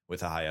Rocket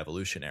with the High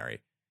Evolutionary,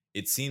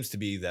 it seems to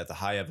be that the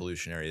High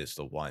Evolutionary is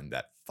the one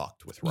that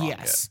fucked with Rocket.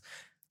 Yes.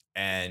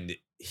 And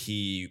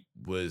he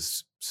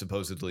was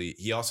supposedly,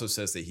 he also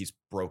says that he's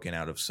broken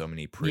out of so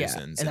many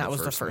prisons. And that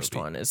was the first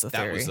one, is the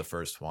theory. That was the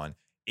first one.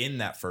 In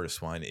that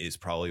first one is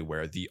probably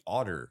where the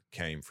otter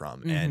came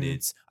from. And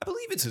I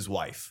believe it's his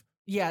wife.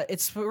 Yeah,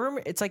 it's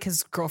like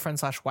his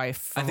girlfriend / wife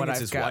from what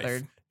I've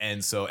gathered. Wife.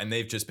 And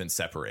they've just been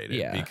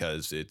separated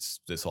because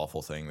it's this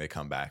awful thing. They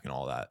come back and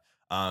all that.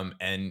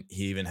 And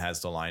he even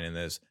has the line in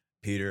this,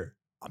 Peter,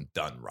 I'm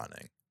done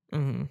running.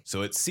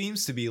 So it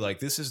seems to be like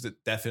this is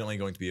definitely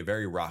going to be a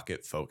very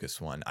Rocket focused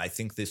one. I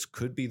think this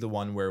could be the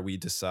one where we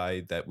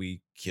decide that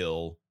we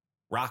kill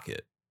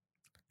Rocket.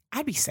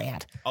 I'd be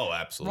sad. Oh,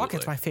 absolutely.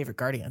 Rocket's my favorite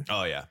Guardian.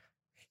 Oh, yeah.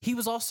 He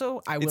was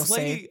also, I will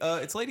say.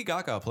 It's Lady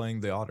Gaga playing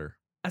the otter.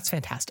 That's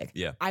fantastic.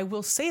 Yeah. I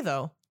will say,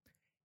 though,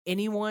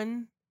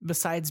 anyone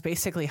besides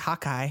basically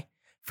Hawkeye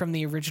from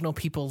the original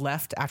people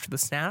left after the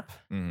snap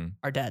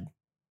are dead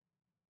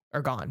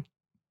or gone.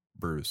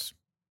 Bruce.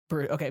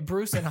 Okay,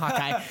 Bruce and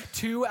Hawkeye.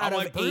 2 out of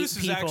 8 Bruce people. Bruce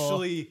is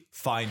actually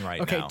fine right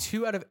now. Okay,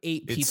 2 out of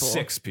 8 people. It's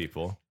 6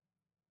 people.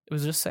 It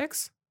was just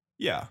 6?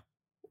 Yeah.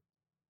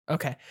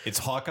 Okay. It's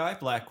Hawkeye,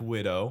 Black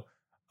Widow,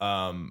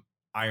 Iron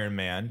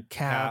Man,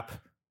 Cap,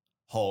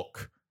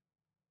 Hulk.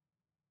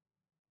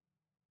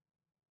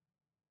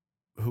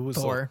 Who was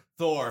Thor?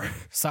 Thor.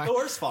 Sorry.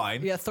 Thor's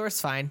fine. Yeah,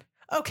 Thor's fine.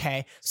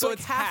 Okay, so like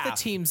half the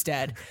team's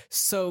dead.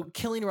 So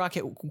killing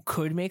Rocket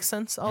could make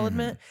sense, I'll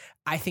admit.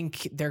 I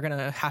think they're going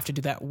to have to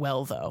do that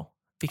well, though,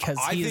 because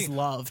he is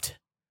loved.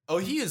 Oh,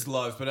 he is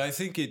loved, but I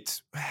think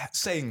it's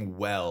saying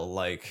well,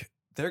 like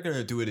they're going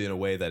to do it in a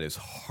way that is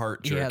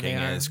heart-jerking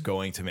and is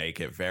going to make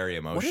it very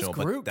emotional. What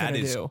is Groot but that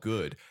is do?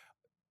 Good.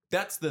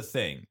 That's the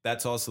thing.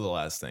 That's also the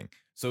last thing.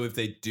 So if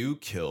they do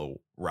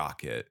kill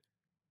Rocket,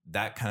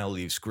 that kind of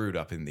leaves Groot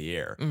up in the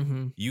air.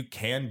 Mm-hmm. You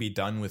can be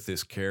done with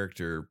this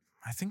character.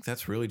 I think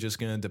that's really just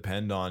going to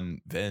depend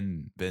on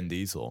Vin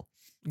Diesel.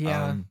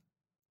 Yeah.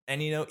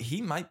 And,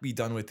 he might be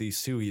done with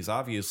these too. He's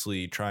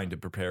obviously trying to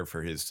prepare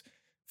for his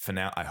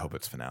finale. I hope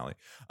it's finale.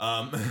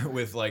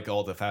 With like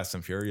all the Fast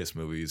and Furious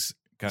movies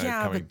kind of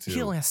coming to.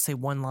 He only has to say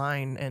one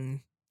line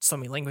in so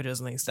many languages,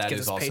 and that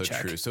is also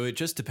true. So it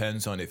just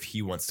depends on if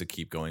he wants to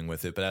keep going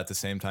with it. But at the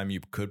same time,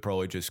 you could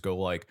probably just go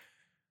like,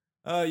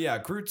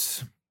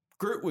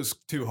 Groot was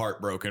too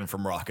heartbroken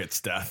from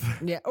Rocket's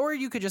death. Yeah, or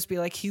you could just be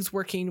like, he's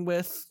working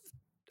with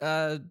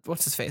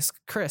what's his face?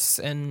 Chris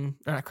and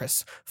not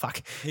Chris.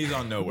 Fuck. He's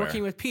on Nowhere.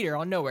 Working with Peter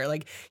on Nowhere.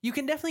 Like you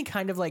can definitely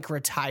kind of like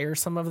retire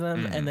some of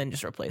them and then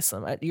just replace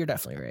them. You're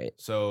definitely right.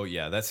 So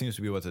yeah, that seems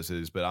to be what this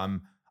is, but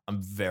I'm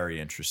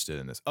very interested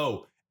in this.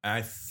 Oh, and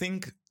I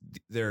think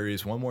there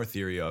is one more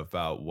theory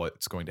about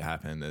what's going to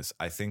happen in this.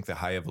 I think the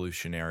High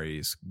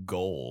Evolutionary's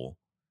goal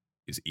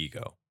is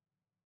Ego.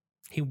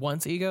 He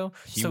wants Ego,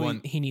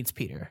 he needs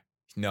Peter.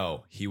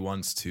 No, he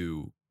wants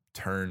to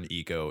turn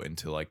Ego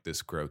into like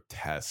this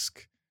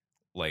grotesque,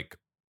 like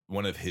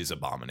one of his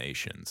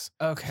abominations.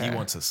 Okay. He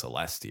wants a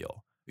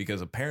Celestial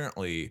because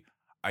apparently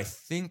I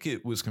think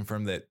it was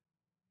confirmed that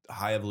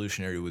High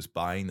Evolutionary was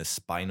buying the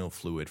spinal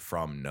fluid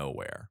from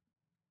Nowhere.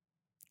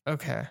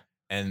 Okay.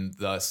 And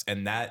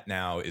that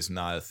now is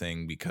not a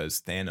thing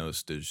because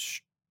Thanos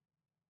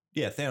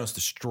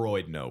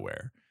destroyed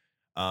Nowhere.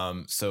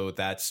 So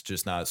that's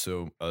just not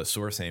a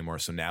source anymore.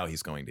 So now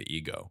he's going to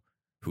Ego,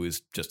 who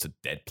is just a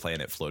dead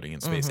planet floating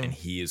in space, and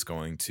he is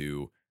going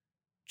to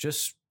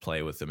just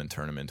play with them and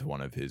turn them into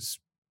one of his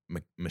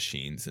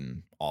machines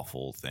and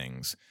awful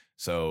things.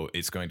 So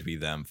it's going to be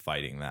them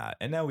fighting that.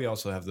 And now we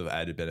also have the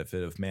added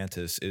benefit of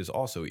Mantis is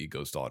also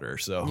Ego's daughter.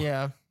 So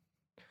yeah.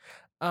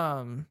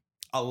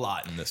 A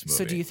lot in this movie.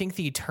 So do you think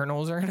the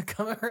Eternals are going to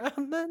come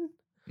around then?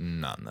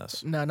 Not in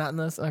this. No, not in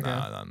this. Okay. No,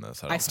 not in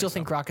this. I still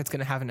think Rocket's going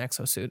to have an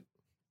exosuit.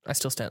 I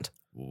still stand.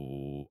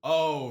 Ooh.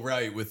 Oh,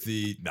 right. With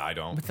the... No, I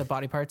don't. With the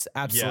body parts?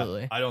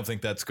 Absolutely. Yeah, I don't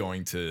think that's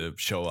going to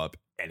show up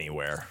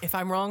anywhere. If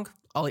I'm wrong,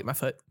 I'll eat my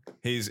foot.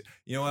 You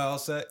know what I'll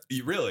say?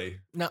 You really?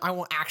 No, I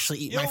won't actually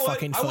eat my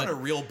fucking foot. I want a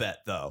real bet,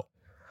 though.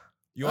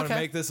 You want to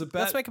make this a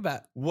bet? Let's make a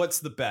bet. What's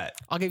the bet?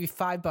 I'll give you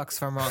 $5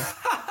 if I'm wrong.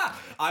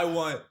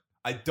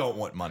 I don't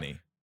want money.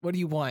 What do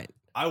you want?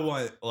 I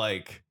want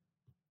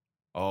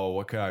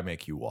what can I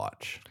make you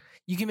watch?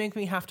 You can make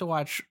me have to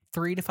watch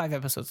 3 to 5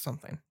 episodes of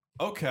something.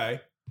 Okay.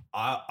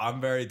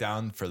 I'm very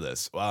down for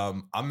this.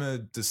 I'm going to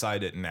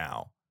decide it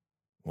now.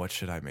 What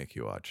should I make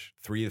you watch?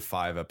 3 to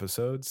 5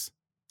 episodes?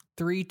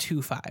 3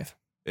 to 5.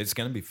 It's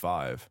going to be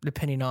 5.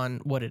 Depending on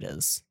what it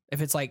is.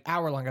 If it's like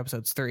hour-long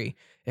episodes, 3.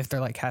 If they're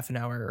like half an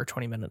hour or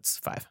 20 minutes,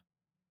 5.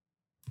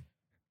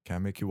 Can I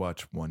make you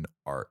watch one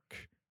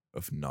arc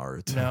of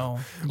Naruto? No.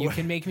 You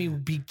can make me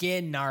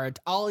begin Naruto.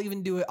 I'll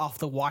even do it off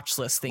the watch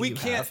list thing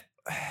have.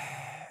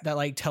 That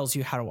like tells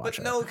you how to watch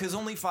it. No, because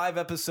only 5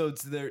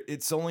 episodes there.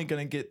 It's only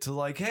gonna get to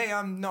like, hey,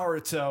 I'm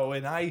Naruto,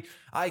 and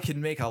I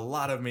can make a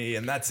lot of me,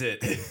 and that's it.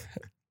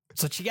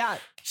 That's what you got.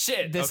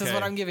 Shit. This is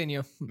what I'm giving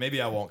you. Maybe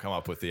I won't come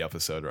up with the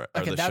episode right.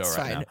 Okay, or the that's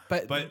show right fine. now.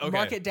 But okay.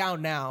 Mark it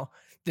down now.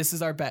 This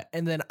is our bet,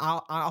 and then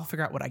I'll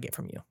figure out what I get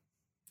from you.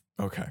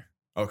 Okay.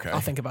 I'll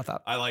think about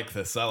that. I like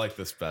this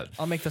bet.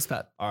 I'll make this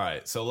bet. All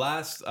right. So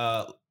last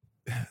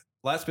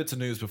bits of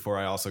news before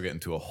I also get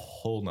into a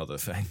whole nother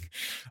thing.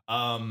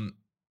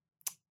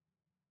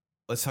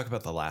 Let's talk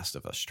about the Last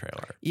of Us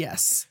trailer.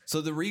 Yes.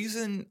 So the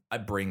reason I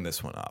bring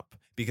this one up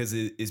because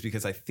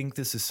I think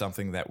this is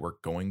something that we're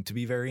going to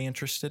be very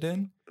interested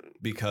in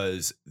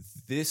because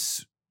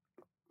it's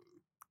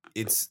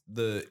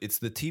the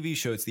TV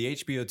show. It's the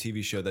HBO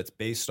TV show that's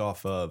based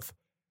off of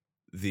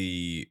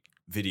the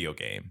video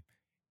game.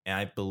 And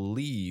I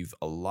believe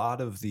a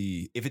lot of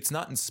if it's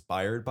not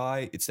inspired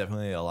by, it's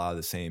definitely a lot of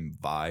the same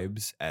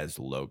vibes as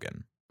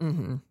Logan.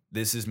 Mm-hmm.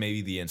 This is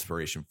maybe the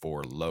inspiration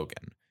for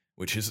Logan,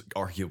 which is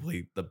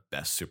arguably the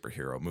best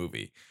superhero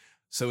movie.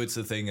 So it's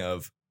a thing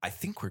of, I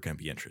think we're going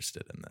to be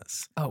interested in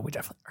this. Oh, we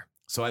definitely are.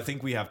 So I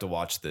think we have to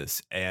watch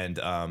this. And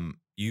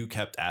you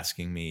kept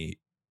asking me,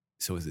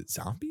 so is it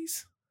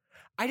zombies?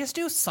 I just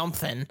knew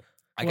something.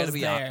 I got to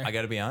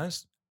be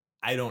honest.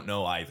 I don't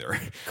know either.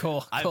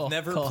 Cool. I've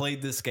never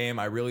played this game.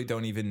 I really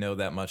don't even know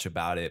that much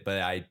about it, but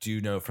I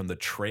do know from the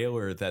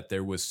trailer that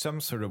there was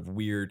some sort of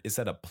weird, is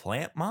that a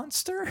plant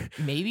monster?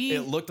 Maybe.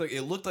 It looked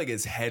like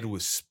his head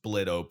was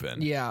split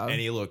open. Yeah.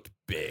 And he looked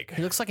big.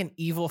 He looks like an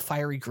evil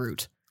fiery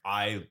Groot.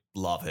 I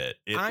love it.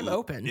 I'm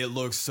open. It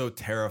looks so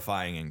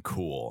terrifying and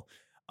cool.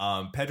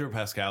 Pedro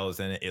Pascal is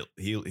in it.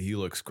 He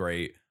looks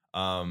great.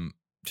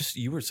 Just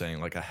you were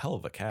saying like a hell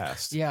of a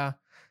cast. Yeah.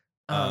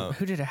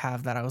 Who did it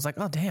have that? I was like,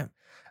 oh damn.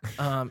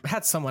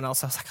 Had someone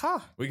else. I was like,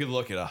 oh. We could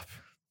look it up.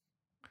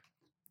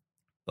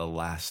 The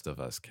Last of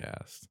Us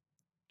cast.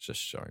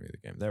 Just showing me the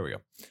game. There we go.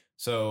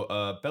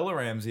 So Bella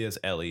Ramsey as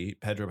Ellie,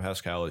 Pedro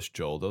Pascal as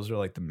Joel. Those are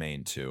like the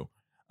main two.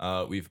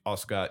 We've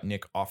also got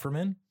Nick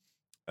Offerman.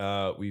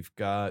 We've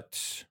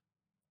got,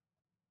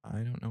 I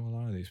don't know a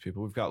lot of these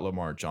people. We've got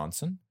Lamar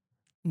Johnson.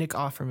 Nick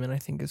Offerman, I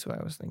think, is who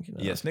I was thinking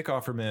of. Yes, Nick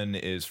Offerman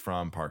is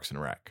from Parks and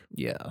Rec.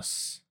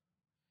 Yes.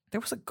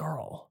 There was a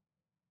girl.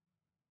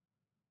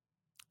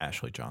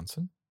 Ashley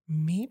Johnson?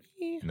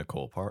 Maybe?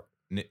 Nico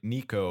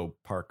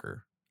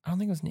Parker. I don't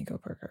think it was Nico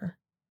Parker.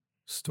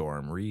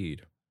 Storm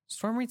Reed.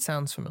 Storm Reed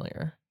sounds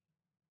familiar.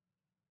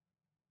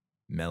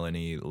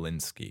 Melanie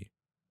Linsky.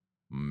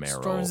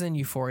 Meryl. Storm's in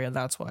Euphoria.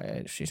 That's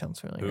why she sounds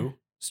familiar. Who?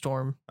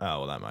 Storm. Oh,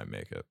 well, that might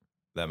make it.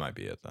 That might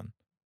be it then.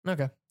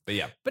 Okay. But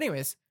yeah. But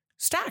anyways,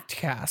 stacked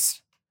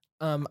cast.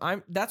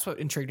 That's what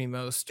intrigued me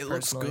most. It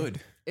personally. looks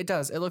good. It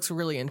does. It looks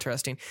really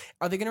interesting.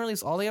 Are they going to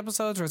release all the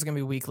episodes, or is it going to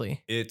be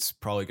weekly? It's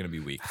probably going to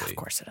be weekly. Of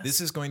course it is.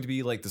 This is going to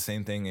be like the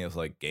same thing as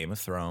like Game of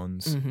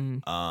Thrones.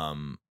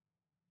 Mm-hmm.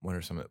 What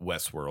are some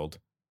Westworld?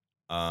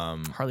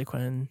 Harley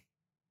Quinn.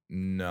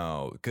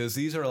 No, because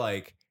these are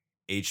like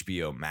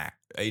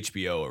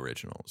HBO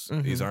originals.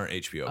 Mm-hmm. These aren't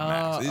HBO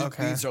Max.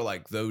 These are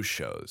like those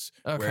shows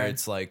where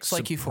it's like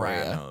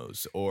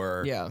Sopranos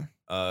or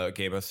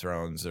Game of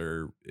Thrones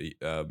or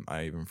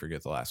I even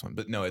forget the last one.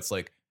 But no, it's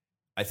like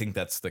I think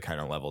that's the kind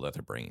of level that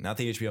they're bringing. Not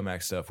the HBO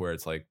Max stuff where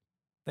it's like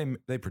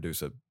they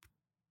produce a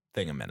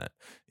thing a minute,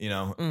 you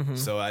know? Mm-hmm.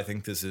 So I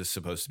think this is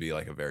supposed to be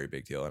like a very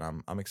big deal,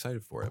 and I'm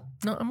excited for it.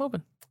 No, I'm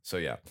open. So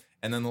yeah.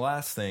 And then the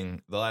last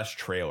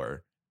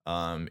trailer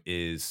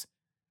is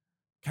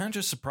kind of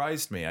just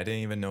surprised me. I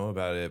didn't even know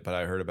about it, but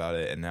I heard about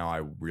it, and now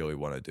I really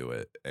want to do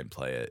it and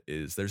play it.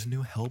 There's a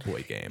new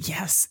Hellboy game?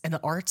 Yes, and the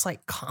art's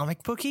like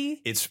comic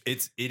booky. It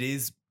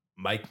is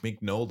Mike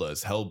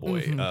Mignola's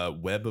Hellboy,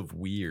 mm-hmm. Web of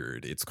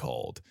Weird, it's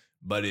called.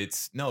 But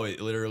it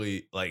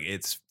literally like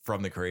it's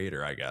from the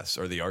creator, I guess,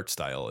 or the art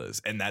style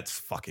is, and that's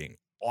fucking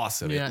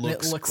awesome. Yeah, it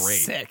looks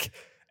great, sick.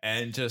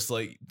 And just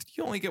like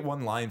you only get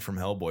one line from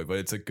Hellboy, but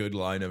it's a good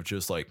line of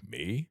just like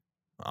me.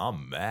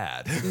 I'm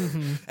mad.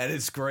 Mm-hmm. And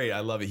it's great.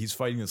 I love it. He's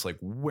fighting this like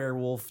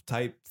werewolf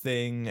type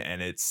thing.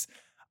 And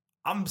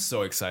I'm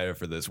so excited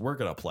for this. We're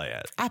going to play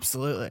it.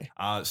 Absolutely.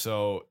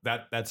 So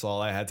that's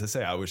all I had to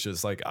say. I was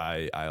just like,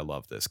 I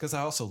love this because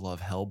I also love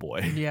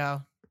Hellboy. Yeah.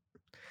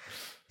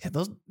 Yeah. I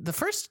love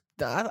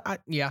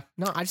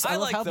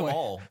like Hellboy. Them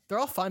all. They're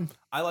all fun.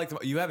 I like them.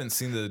 You haven't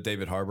seen the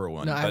David Harbour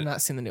one. No, I have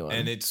not seen the new one.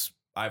 And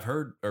I've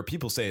heard, or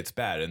people say it's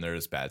bad, and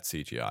there's bad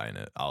CGI in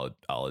it. I'll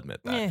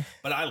admit that. Yeah.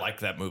 But I like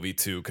that movie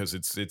too because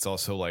it's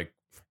also like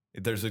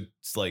there's a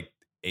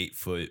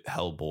 8-foot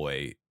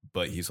Hellboy,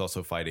 but he's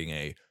also fighting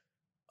a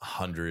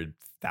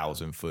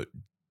 100,000-foot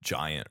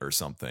giant or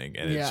something,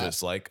 and it's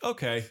just like,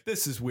 okay,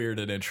 this is weird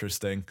and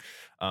interesting.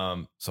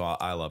 So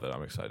I love it.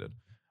 I'm excited.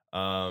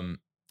 And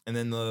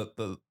then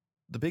the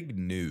big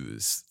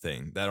news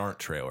thing that aren't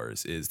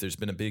trailers is there's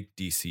been a big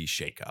DC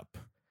shakeup.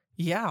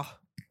 Yeah.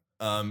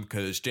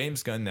 Because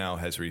James Gunn now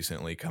has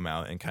recently come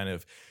out and kind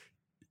of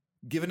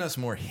given us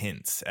more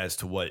hints as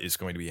to what is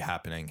going to be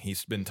happening.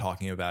 He's been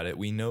talking about it.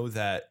 We know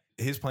that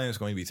his plan is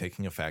going to be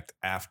taking effect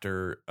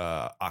after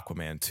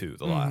Aquaman 2,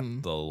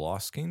 the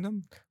Lost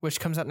Kingdom, which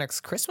comes out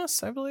next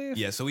Christmas, I believe.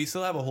 Yeah, so we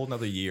still have a whole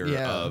nother year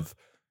of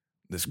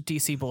this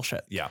DC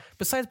bullshit. Yeah.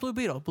 Besides Blue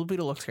Beetle. Blue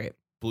Beetle looks great.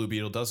 Blue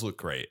Beetle does look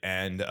great.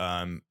 And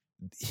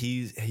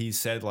he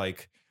said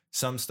like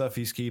some stuff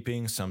he's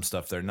keeping, some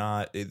stuff they're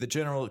not. The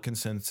general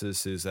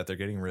consensus is that they're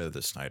getting rid of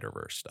the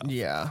Snyderverse stuff.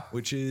 Yeah.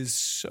 Which is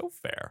so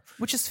fair.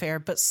 Which is fair,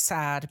 but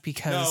sad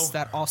because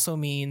that also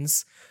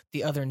means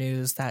the other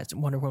news that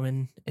Wonder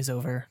Woman is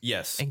over.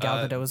 Yes. And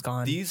Gal Gadot is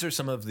gone. These are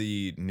some of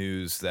the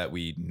news that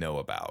we know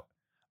about.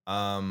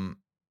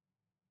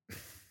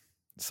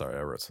 Sorry,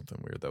 I wrote something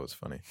weird. That was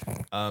funny.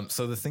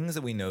 So the things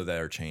that we know that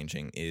are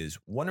changing is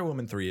Wonder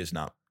Woman 3 is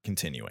not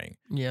continuing.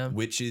 Yeah.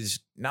 Which is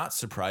not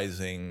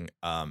surprising.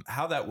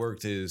 How that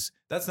worked is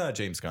that's not a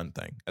James Gunn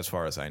thing, as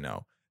far as I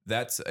know.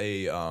 That's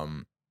a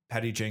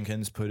Patty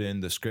Jenkins put in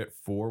the script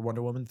for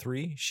Wonder Woman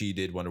 3. She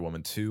did Wonder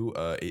Woman 2,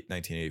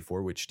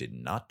 1984, which did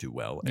not do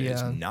well and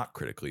is not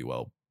critically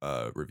well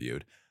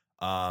reviewed.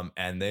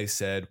 And they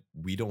said,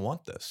 we don't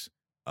want this.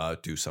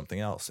 Do something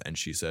else. And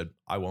she said,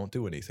 I won't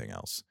do anything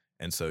else.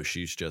 And so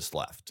she's just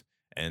left.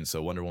 And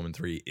so Wonder Woman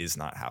 3 is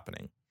not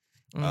happening.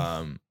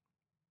 Gal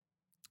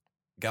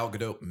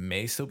Gadot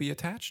may still be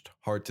attached.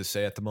 Hard to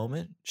say at the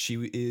moment.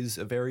 She is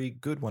a very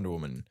good Wonder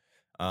Woman.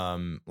 A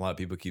lot of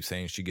people keep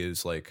saying she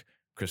gives like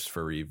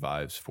Christopher Reeve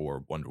vibes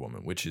for Wonder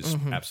Woman, which is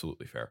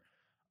absolutely fair.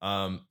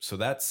 So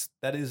that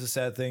is a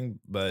sad thing,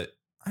 but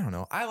I don't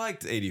know. I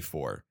liked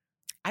 84.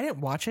 I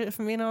didn't watch it, if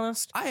I'm being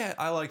honest.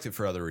 I liked it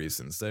for other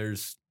reasons.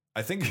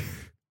 I think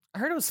I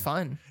heard it was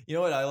fun. You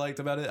know what I liked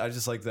about it? I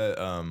just like that.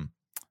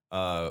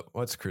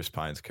 What's Chris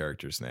Pine's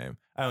character's name?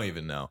 I don't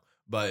even know.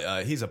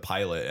 But he's a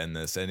pilot in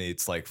this, and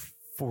it's like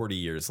 40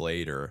 years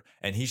later,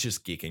 and he's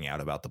just geeking out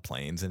about the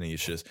planes, and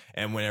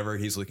whenever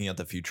he's looking at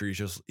the future,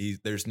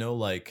 there's no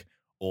like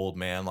old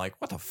man like,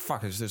 what the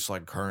fuck is this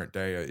like current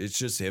day? It's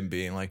just him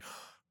being like,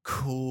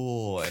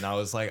 cool, and I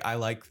was like, I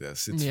like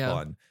this. It's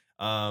fun.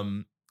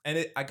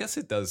 And I guess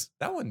it does.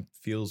 That one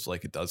feels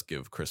like it does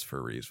give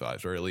Christopher Reeves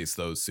vibes, or at least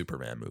those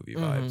Superman movie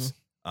vibes.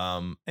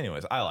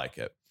 Anyways, I like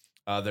it.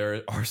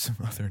 There are some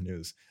other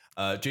news.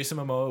 Jason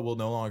Momoa will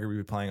no longer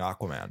be playing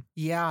Aquaman.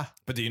 Yeah.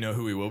 But do you know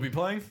who he will be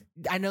playing?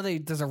 I know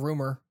there's a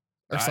rumor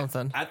or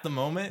something. At the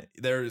moment,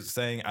 they're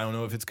saying, I don't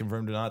know if it's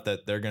confirmed or not,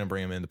 that they're going to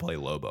bring him in to play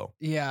Lobo.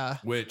 Yeah.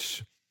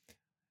 Which,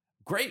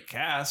 great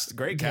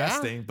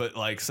casting, but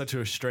like such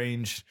a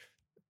strange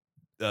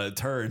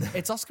turn.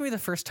 It's also going to be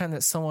the first time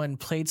that someone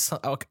played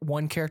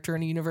one character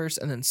in a universe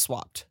and then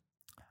swapped,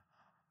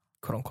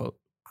 quote unquote.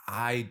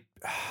 I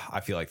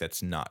feel like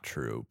that's not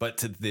true, but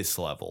to this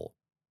level,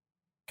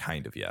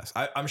 kind of yes.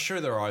 I'm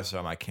sure there are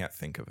some. I can't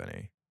think of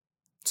any.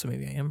 So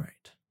maybe I am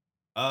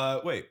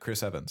right. Wait,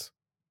 Chris Evans.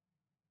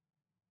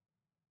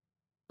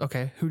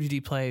 Okay, who did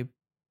he play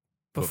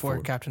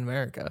before Captain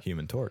America?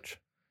 Human Torch.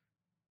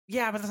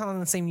 Yeah, but that's not in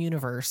the same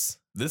universe.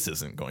 This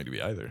isn't going to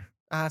be either.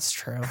 That's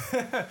true.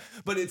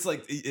 But it's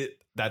like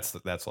that's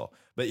all.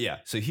 But yeah,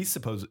 so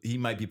he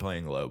might be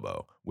playing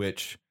Lobo,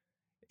 which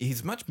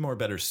he's much more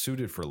better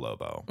suited for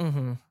Lobo.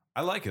 Mm-hmm.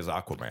 I like his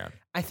Aquaman.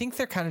 I think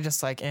they're kind of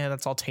just like,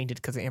 that's all tainted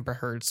because of Amber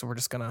Heard, so we're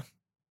just gonna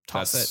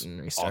toss it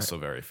and restart. Also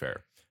very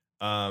fair.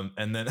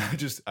 And then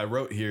I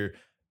wrote here,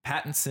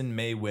 Pattinson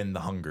may win the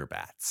Hunger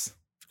Bats.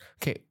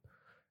 Okay.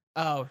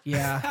 Oh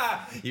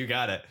yeah. You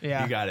got it.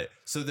 Yeah. You got it.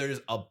 So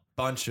there's a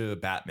bunch of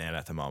Batman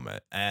at the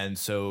moment, and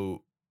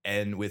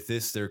with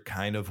this, they're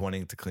kind of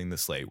wanting to clean the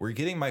slate. We're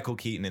getting Michael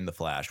Keaton in The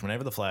Flash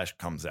whenever The Flash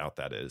comes out.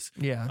 That is.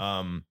 Yeah.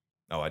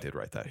 Oh, I did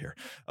write that here.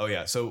 Oh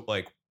yeah. So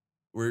like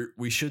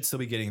we should still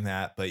be getting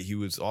that, but he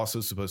was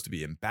also supposed to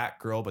be in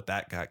Batgirl, but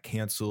that got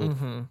canceled.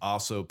 Mm-hmm.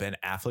 Also, Ben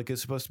Affleck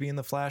is supposed to be in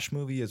the Flash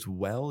movie as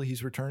well.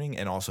 He's returning,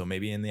 and also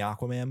maybe in the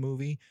Aquaman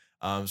movie.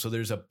 So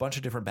there's a bunch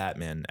of different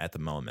Batman at the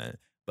moment,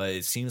 but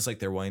it seems like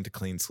they're wanting to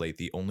clean slate.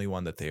 The only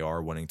one that they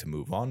are wanting to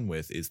move on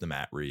with is the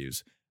Matt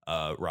Reeves,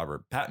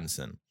 Robert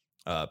Pattinson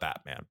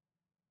Batman.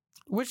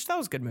 Which that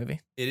was a good movie.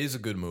 It is a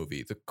good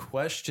movie. The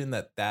question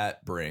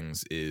that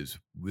brings is,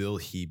 will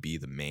he be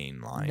the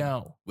main line?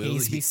 No, he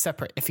needs to be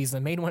separate. If he's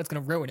the main one, it's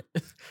going to ruin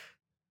it.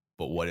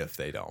 But what if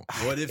they don't?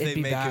 What if they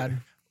make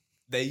bad.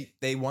 it?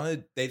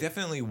 They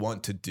definitely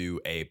want to do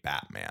a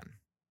Batman.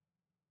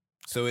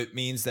 So it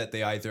means that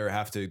they either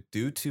have to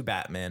do two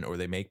Batman or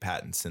they make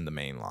Pattinson the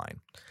main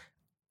line.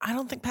 I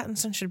don't think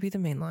Pattinson should be the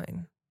main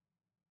line.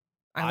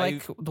 I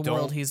like the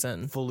world he's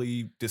in.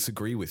 Fully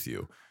disagree with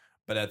you,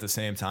 but at the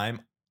same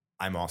time,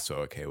 I'm also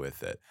okay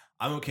with it.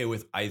 I'm okay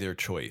with either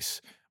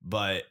choice,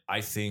 but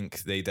I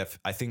think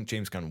I think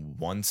James Gunn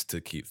wants to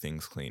keep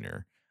things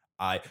cleaner.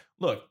 I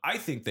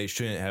think they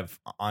shouldn't have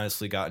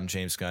honestly gotten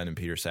James Gunn and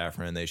Peter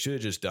Safran. They should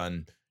have just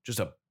done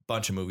just a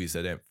bunch of movies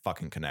that didn't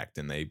fucking connect,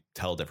 and they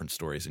tell different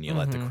stories, and you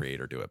let the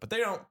creator do it. But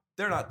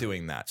they're not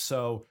doing that.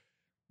 So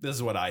this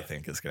is what I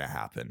think is going to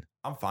happen.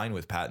 I'm fine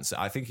with Pattinson.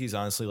 I think he's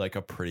honestly like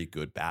a pretty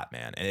good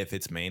Batman. And if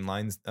it's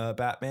mainline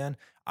Batman,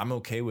 I'm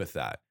okay with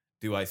that.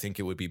 Do I think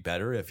it would be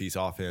better if he's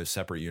off in a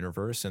separate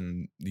universe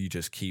and you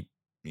just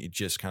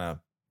kind of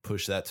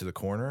push that to the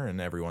corner and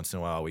every once in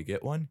a while we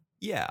get one?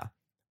 Yeah.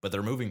 But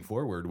they're moving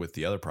forward with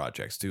the other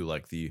projects too,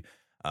 like the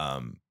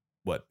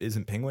what,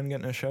 isn't Penguin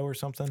getting a show or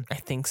something? I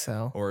think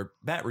so. Or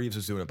Matt Reeves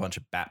was doing a bunch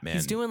of Batman.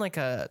 He's doing like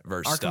a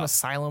Arkham stuff.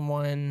 Asylum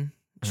one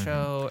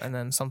show and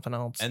then something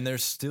else. And they're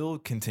still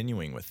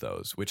continuing with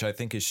those, which I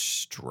think is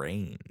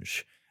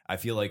strange. I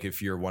feel like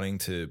if you're wanting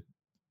to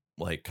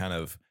like kind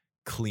of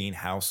clean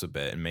house a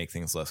bit and make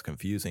things less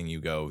confusing, you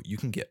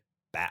can get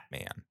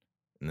Batman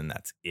and then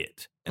that's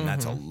it. And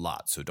that's a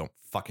lot. So don't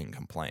fucking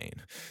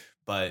complain.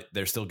 But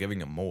they're still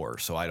giving him more.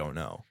 So I don't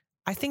know.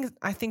 I think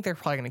they're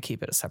probably going to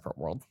keep it a separate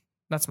world.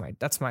 That's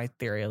my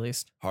theory, at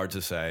least. Hard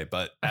to say,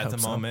 but at the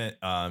moment,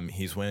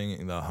 he's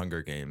winning the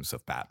Hunger Games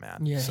of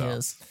Batman. Yeah, he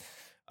is.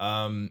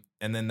 And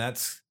then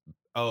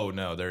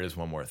there is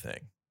one more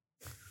thing.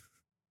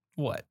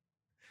 What?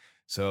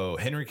 So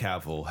Henry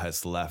Cavill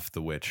has left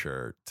The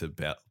Witcher to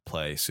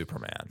play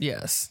Superman.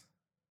 Yes.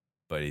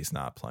 But he's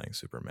not playing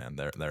Superman.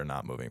 They're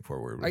not moving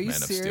forward with Man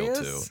of Steel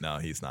 2. No,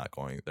 he's not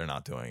going. They're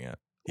not doing it.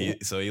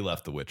 He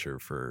left The Witcher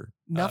for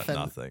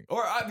nothing.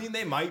 Or, I mean,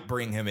 they might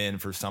bring him in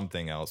for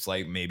something else.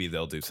 Like, maybe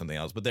they'll do something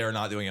else. But they're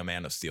not doing a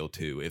Man of Steel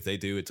 2. If they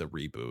do, it's a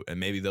reboot. And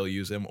maybe they'll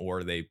use him,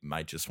 or they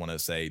might just want to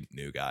say,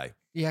 new guy.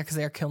 Yeah, because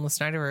they are killing the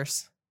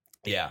Snyderverse.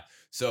 Yeah.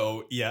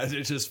 So, yeah,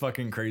 it's just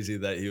fucking crazy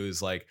that he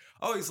was like,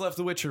 oh, he's left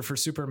The Witcher for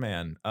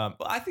Superman. But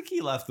I think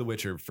he left The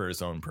Witcher for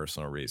his own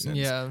personal reasons.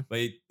 Yeah. But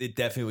it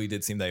definitely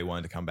did seem that he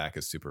wanted to come back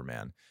as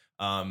Superman.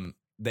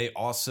 There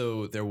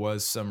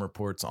was some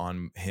reports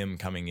on him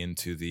coming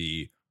into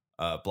the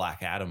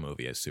Black Adam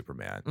movie as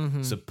Superman.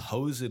 Mm-hmm.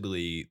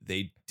 Supposedly,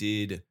 they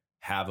did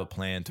have a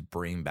plan to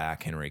bring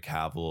back Henry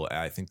Cavill. And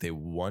I think they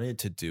wanted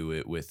to do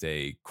it with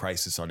a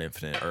Crisis on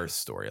Infinite Earth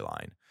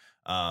storyline,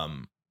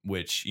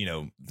 which,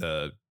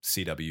 the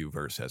CW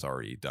verse has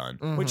already done,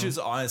 which is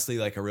honestly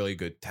like a really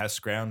good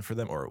test ground for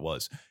them, or it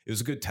was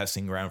a good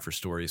testing ground for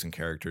stories and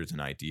characters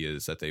and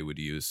ideas that they would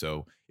use.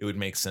 So it would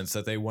make sense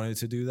that they wanted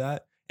to do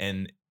that.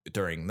 And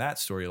during that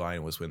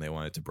storyline was when they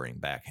wanted to bring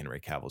back Henry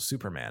Cavill's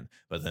Superman.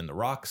 But then The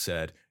Rock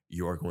said,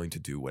 you're going to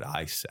do what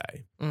I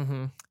say.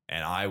 Mm-hmm.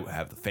 And I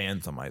have the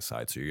fans on my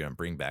side. So you're going to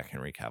bring back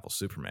Henry Cavill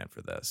Superman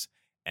for this.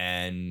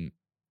 And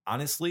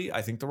honestly,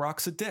 I think The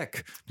Rock's a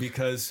dick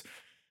because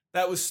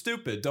that was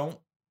stupid.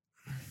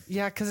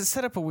 Yeah, because it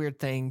set up a weird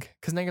thing.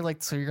 Because now you're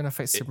like, so you're going to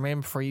fight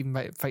Superman before you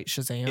even fight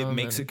Shazam. It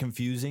makes it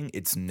confusing.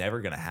 It's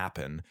never going to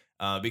happen.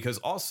 Because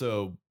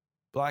also,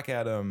 Black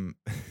Adam,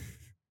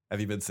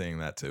 have you been seeing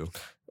that too?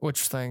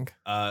 Which thing?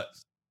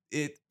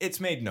 It's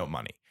made no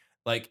money.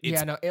 Like,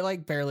 it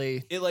like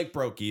barely. It like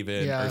broke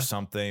even or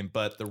something.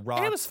 But The Rock.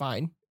 And it was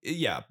fine.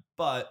 Yeah,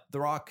 but The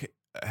Rock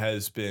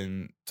has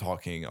been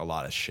talking a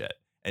lot of shit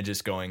and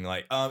just going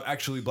like,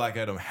 actually, Black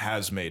Adam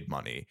has made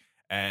money.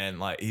 And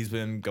like he's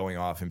been going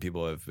off and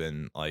people have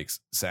been like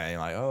saying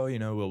like, oh,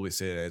 will we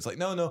see it? It's like,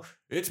 no,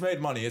 it's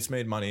made money. It's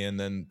made money. And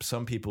then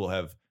some people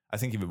have, I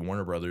think even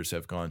Warner Brothers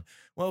have gone,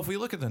 well, if we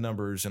look at the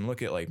numbers and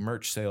look at like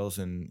merch sales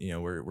and,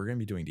 we're going to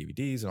be doing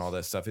DVDs and all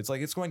that stuff, it's like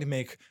it's going to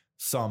make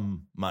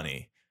some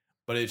money.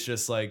 But it's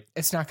just like,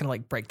 it's not going to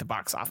like break the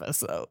box office.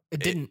 So it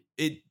didn't.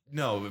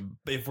 No,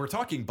 if we're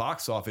talking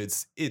box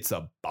office, it's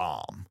a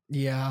bomb.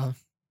 Yeah.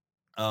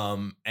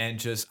 And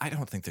just, I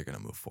don't think they're going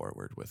to move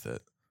forward with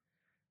it.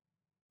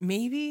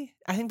 Maybe.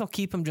 I think they'll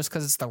keep him just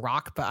because it's The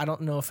Rock, but I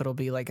don't know if it'll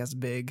be like as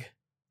big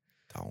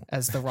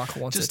as The Rock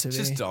wants it to be.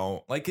 Just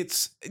don't. Like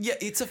it's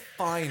a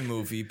fine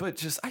movie, but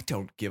just I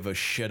don't give a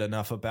shit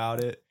enough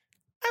about it.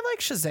 I like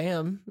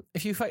Shazam.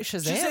 If you fight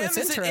Shazam it's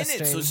interesting.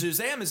 In it, so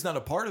Shazam is not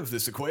a part of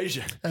this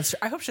equation. That's true.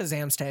 I hope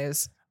Shazam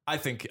stays. I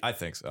think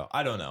so.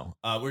 I don't know.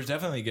 We're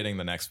definitely getting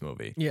the next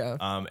movie. Yeah.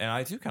 And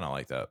I do kind of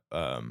like that.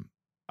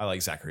 I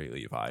like Zachary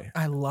Levi.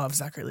 I love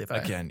Zachary Levi.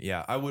 Again,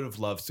 yeah, I would have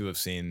loved to have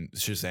seen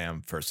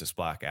Shazam versus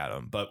Black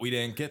Adam, but we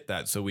didn't get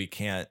that, so we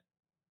can't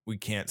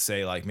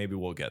say like maybe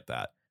we'll get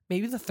that.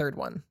 Maybe the third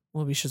one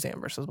will be Shazam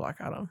versus Black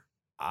Adam.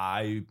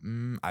 I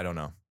don't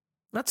know.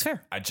 That's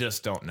fair. I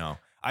just don't know.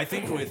 I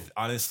think with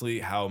honestly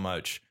how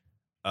much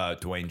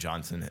Dwayne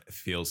Johnson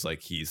feels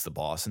like he's the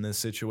boss in this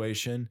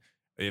situation.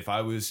 If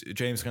I was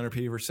James Gunn or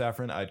Peter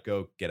Safran, I'd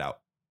go get out.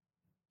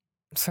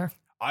 Sir,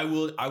 I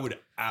would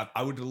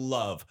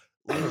love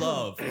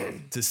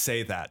to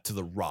say that to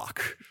The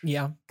Rock.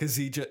 Yeah, because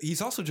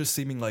he's also just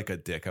seeming like a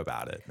dick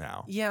about it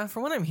now. Yeah,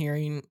 from what I'm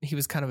hearing, he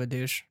was kind of a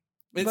douche.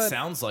 It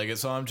sounds like it,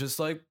 so I'm just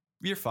like,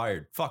 you're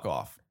fired. Fuck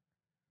off.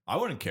 I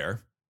wouldn't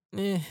care.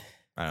 I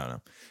don't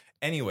know.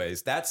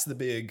 Anyways, that's the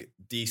big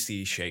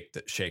DC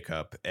shake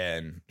up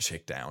and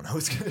shakedown. I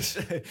was gonna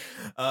say.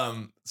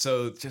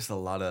 So just a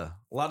lot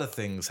of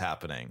things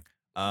happening.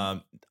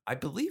 I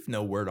believe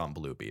no word on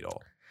Blue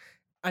Beetle.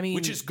 I mean,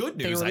 which is good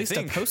news. They released I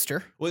think a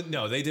poster. Well,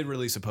 no, they did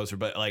release a poster,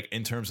 but like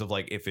in terms of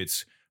like if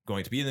it's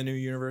going to be in the new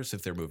universe,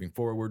 if they're moving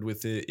forward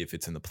with it, if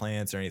it's in the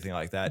plans or anything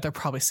like that, they're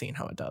probably seeing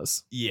how it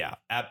does. Yeah,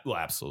 well,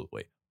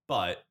 absolutely.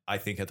 But I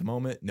think at the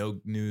moment, no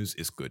news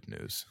is good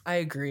news. I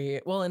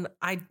agree. Well, and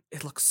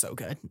it looks so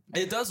good.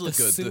 It does look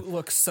good. The suit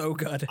looks so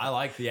good. I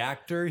like the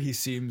actor. He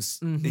seems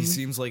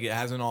like it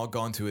hasn't all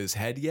gone to his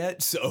head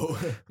yet. So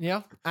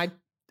yeah,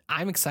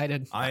 I'm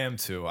excited. I am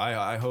too.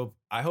 I hope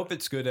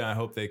it's good, and I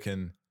hope they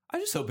can. I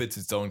just hope it's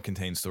its own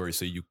contained story,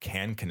 so you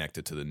can connect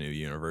it to the new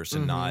universe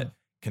and not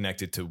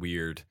connect it to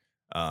weird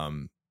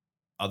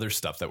other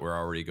stuff that we're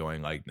already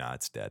going like, nah,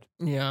 it's dead.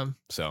 Yeah.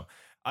 So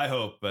I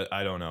hope, but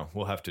I don't know.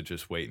 We'll have to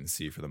just wait and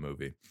see for the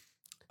movie.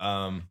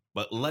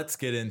 But let's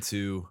get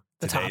into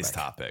today's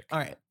topic. All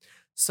right.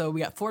 So we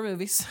got 4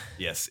 movies.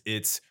 Yes,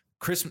 it's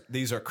Christmas.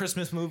 These are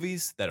Christmas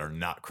movies that are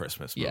not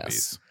Christmas movies.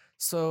 Yes.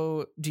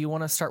 So do you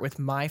want to start with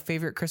my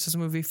favorite Christmas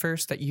movie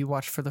first that you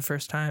watched for the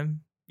first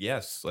time?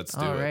 Yes, let's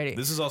do it.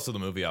 This is also the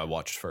movie I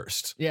watched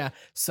first. Yeah.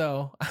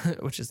 So,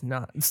 which is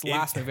not, it's the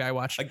last movie I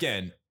watched.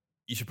 Again,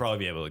 you should probably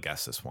be able to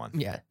guess this one.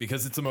 Yeah.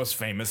 Because it's the most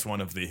famous one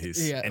of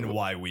these and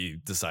why we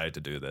decided to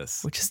do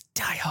this. Which is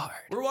Die Hard.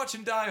 We're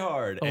watching Die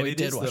Hard. Oh, we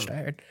did watch Die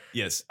Hard.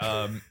 Yes.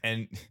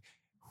 And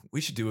we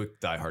should do a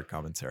Die Hard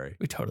commentary.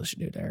 We totally should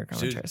do a Die Hard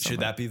commentary.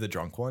 Should that be the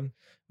drunk one?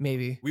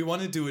 Maybe. We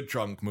want to do a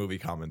drunk movie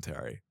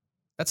commentary.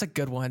 That's a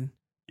good one.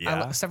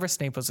 Yeah. Severus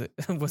Snape was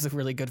a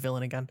really good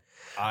villain again.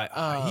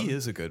 He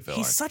is a good villain.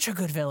 He's such a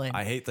good villain.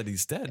 I hate that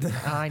he's dead.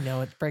 I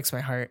know, it breaks my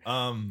heart.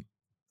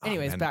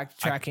 Anyways,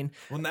 backtracking.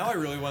 Well, now I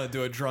really want to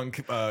do a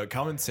drunk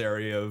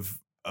commentary of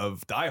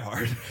Die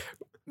Hard.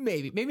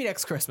 Maybe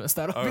next Christmas.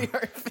 That'll be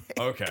our thing.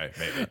 Okay,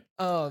 maybe.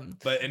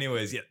 But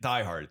anyways, yeah,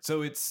 Die Hard.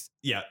 So it's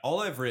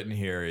all I've written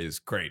here is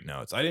great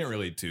notes. I didn't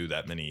really do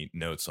that many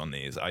notes on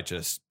these.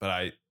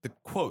 The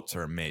quotes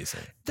are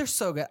amazing. They're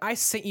so good. I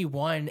sent you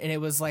one, and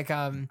it was like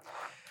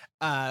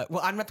well,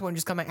 I'm not the one who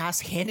just got my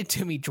ass handed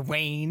to me,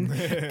 Dwayne.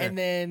 And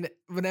then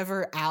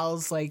whenever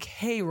Al's like,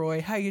 "Hey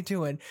Roy, how you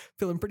doing?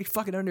 Feeling pretty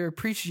fucking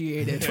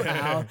underappreciated."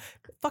 Al,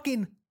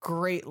 fucking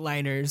great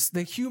liners.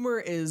 The humor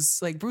is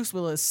like Bruce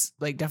Willis,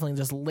 like definitely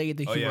just laid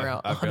the humor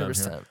out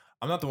 100%.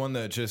 I'm not the one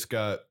that just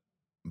got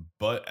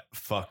butt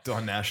fucked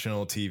on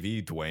national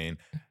TV, Dwayne.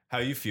 How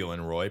you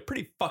feeling, Roy?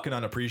 Pretty fucking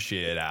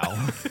unappreciated,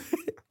 Al.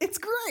 It's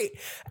great.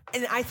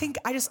 And I think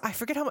I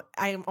forget how much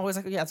I'm always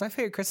like, yeah, it's my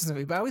favorite Christmas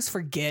movie, but I always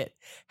forget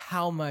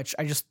how much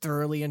I just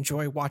thoroughly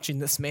enjoy watching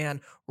this man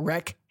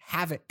wreck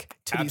havoc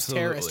to these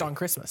terrorists on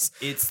Christmas.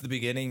 It's the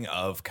beginning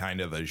of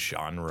kind of a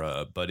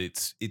genre, but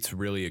it's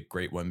really a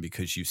great one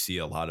because you see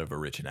a lot of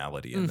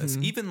originality in this.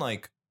 Even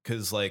like,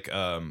 because like,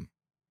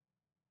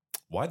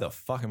 why the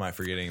fuck am I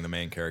forgetting the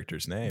main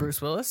character's name?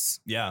 Bruce Willis?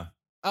 Yeah.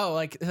 Oh,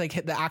 like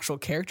the actual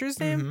character's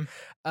name?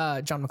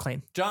 John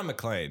McClane. John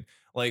McClane.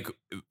 Like,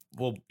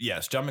 well,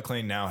 yes, John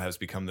McClane now has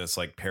become this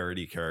like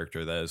parody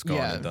character that has gone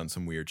and done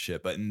some weird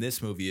shit. But in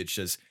this movie, it's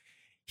just,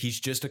 he's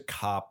just a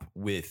cop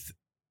with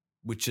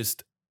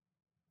just,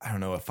 I don't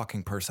know, a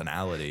fucking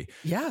personality.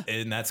 Yeah.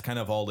 And that's kind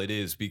of all it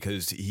is,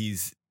 because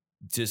he's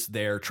just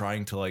there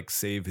trying to like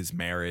save his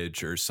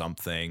marriage or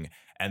something.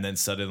 And then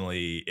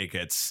suddenly it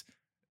gets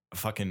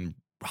fucking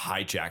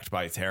hijacked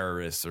by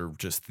terrorists or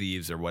just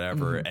thieves or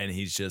whatever. And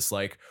he's just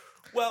like,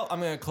 well, I'm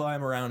going to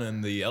climb around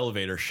in the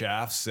elevator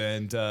shafts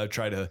and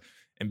try to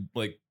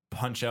like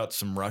punch out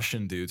some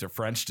Russian dudes or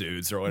French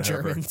dudes or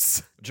whatever.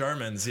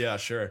 Germans. Yeah,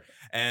 sure.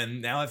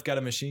 And now I've got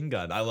a machine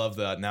gun. I love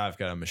that. Now I've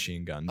got a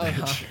machine gun.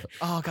 Bitch.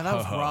 Oh, God, that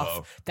was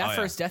rough. That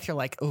first death, you're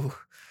like, ooh.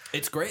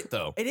 It's great,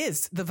 though. It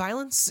is. The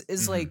violence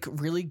is like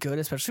really good,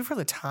 especially for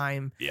the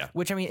time. Yeah.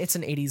 Which, I mean, it's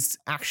an 80s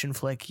action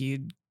flick.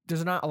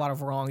 There's not a lot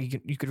of wrong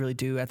you could really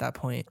do at that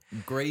point.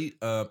 Great.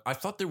 I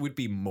thought there would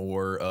be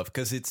more of,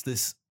 because it's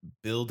this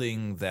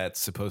building that's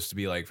supposed to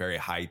be like very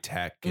high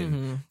tech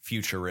and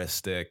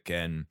futuristic,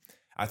 and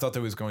I thought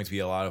there was going to be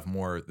a lot of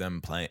more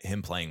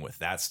him playing with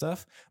that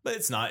stuff, but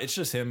it's not. It's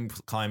just him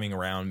climbing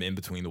around in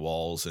between the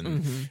walls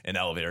and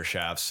elevator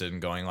shafts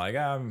and going like,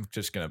 I'm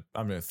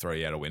gonna throw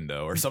you out a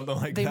window or something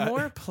like that. They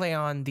more play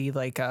on the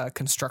like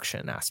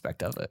construction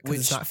aspect of it, because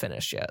it's not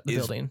finished yet. The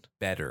building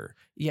better.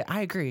 Yeah,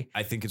 I agree.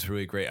 I think it's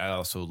really great. I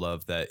also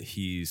love that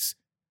he's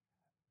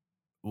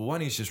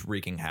just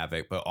wreaking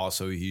havoc, but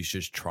also he's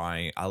just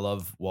trying. I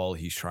love while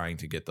he's trying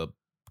to get the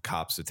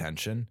cops'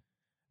 attention.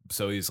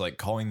 So he's like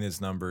calling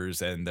these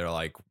numbers and they're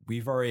like,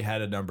 we've already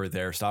had a number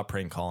there. Stop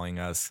prank calling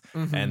us.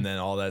 And then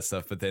all that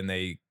stuff. But then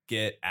they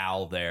get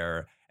Al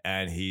there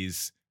and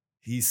he's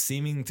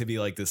seeming to be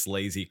like this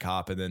lazy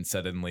cop. And then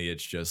suddenly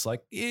it's just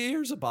like,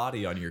 here's a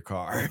body on your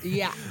car.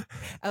 Yeah.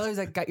 Al's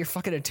like, got your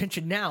fucking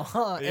attention now,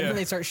 huh? And then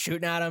they start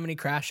shooting at him and he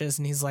crashes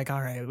and he's like,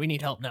 all right, we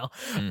need help now.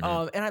 And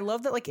I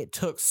love that like it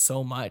took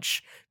so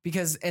much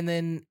because, and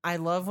then I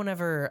love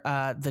whenever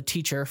the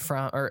teacher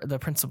or the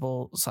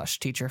principal /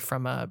 teacher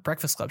from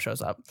Breakfast Club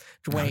shows up,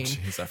 Dwayne.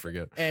 Oh, jeez, I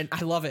forget. And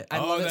I love it. I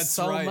love it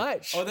so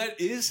much. Oh, that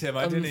is him.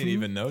 I didn't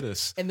even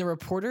notice. And the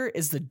reporter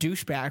is the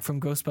douchebag from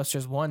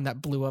Ghostbusters 1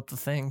 that blew up the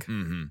thing.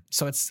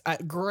 So it's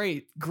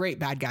great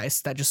bad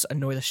guys that just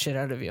annoy the shit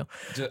out of you.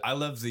 I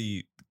love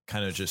the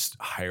kind of just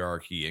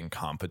hierarchy and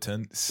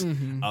competence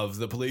of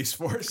the police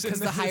force. Because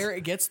the higher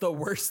it gets, the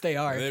worse they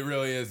are. It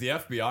really is. The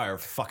FBI are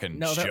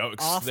fucking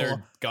jokes. Awful.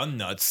 They're gun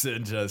nuts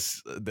and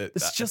just.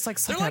 It's just like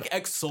they're like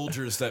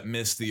ex-soldiers that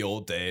miss the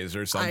old days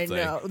or something. I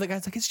know. The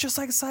guy's like, it's just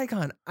like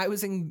Saigon. I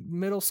was in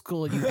middle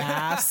school, you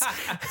ass.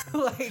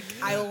 Like,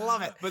 I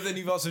love it. But then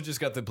you've also just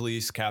got the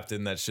police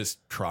captain that's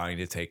just trying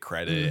to take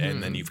credit.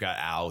 And then you've got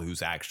Al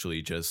who's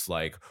actually just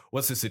like,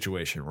 what's the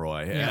situation,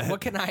 Roy? Yeah,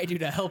 what can I do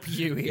to help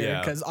you here?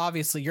 Because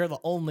obviously you're the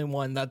only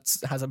one that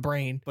has a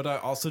brain. But I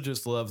also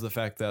just love the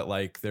fact that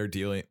like they're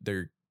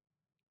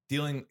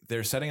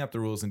setting up the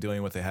rules and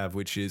dealing with what they have,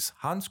 which is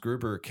Hans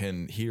Gruber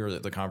can hear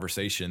the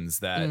conversations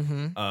that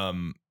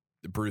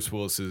Bruce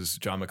Willis's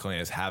John McClane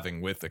is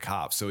having with the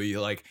cops. So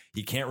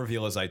he can't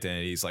reveal his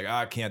identity. He's like,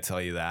 I can't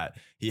tell you that.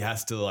 He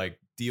has to like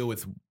deal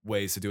with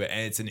ways to do it.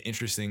 And it's an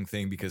interesting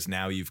thing because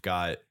now you've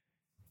got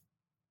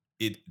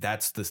it.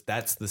 That's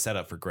the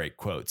setup for great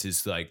quotes,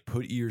 is like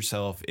put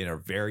yourself in a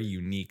very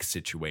unique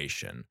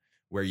situation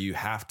where you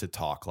have to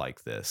talk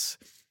like this.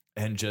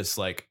 And just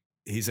like,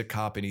 he's a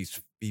cop and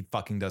he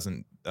fucking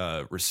doesn't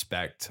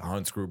respect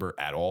Hans Gruber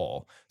at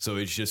all. So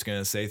he's just going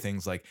to say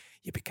things like,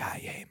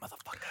 yippee-ki-yay,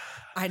 motherfucker.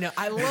 I know.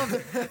 I love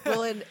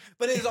it.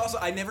 But it's also,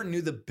 I never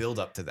knew the build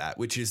up to that,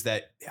 which is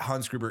that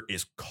Hans Gruber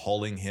is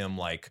calling him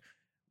like,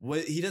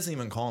 what he doesn't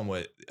even call him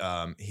what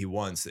he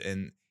wants.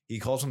 And he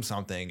calls him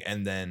something.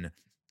 And then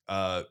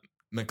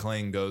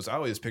McClane goes, I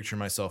always picture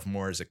myself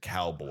more as a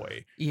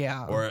cowboy.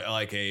 Yeah. Or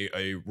like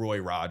a Roy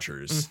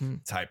Rogers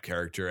type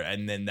character.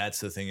 And then that's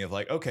the thing of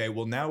like, okay,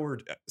 well now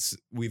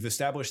we've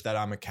established that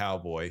I'm a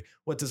cowboy.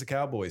 What does a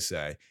cowboy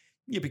say?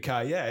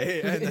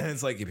 Yippee-ki-yay. And then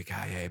it's like,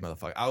 yippee-ki-yay,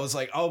 motherfucker. I was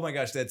like, oh my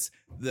gosh, that's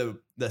the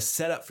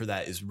setup for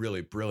that is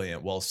really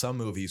brilliant. Well, some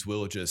movies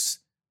will just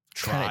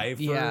try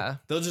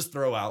they'll just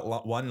throw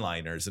out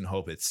one-liners and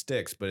hope it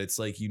sticks. But it's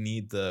like, you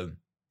need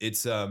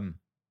it's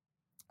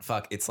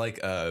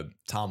like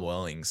Tom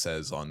Welling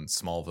says on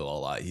Smallville a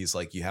lot. He's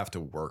like, you have to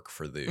work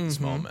for these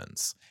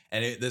moments.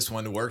 And this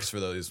one works for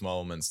those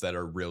moments that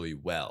are really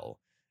well.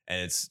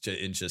 And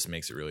it just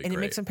makes it really great. And it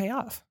makes them pay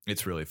off.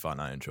 It's really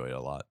fun. I enjoy it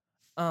a lot.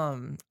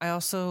 I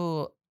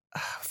also...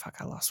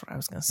 I lost what I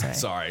was going to say.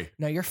 Sorry.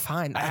 No, you're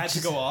fine. I had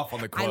to go off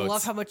on the quotes. I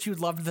love how much you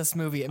loved this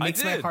movie. It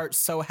makes my heart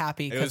so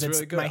happy because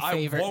it's really my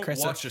favorite. I won't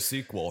watch a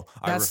sequel.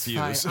 That's I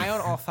refuse. Fine. I own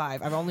all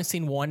 5. I've only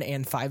seen 1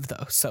 and 5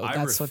 though, so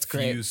that's what's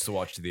great. I refuse to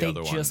watch the other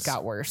ones. They just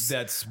got worse.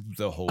 That's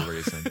the whole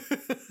reason.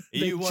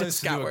 You want just us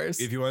to got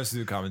worse. if you want us to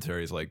do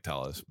commentaries, like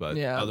tell us. But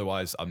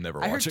otherwise, I'm never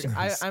watching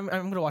this. I'm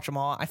gonna watch them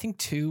all. I think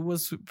 2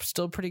 was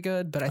still pretty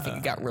good, but I think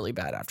it got really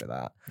bad after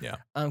that. Yeah.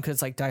 Because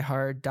it's like Die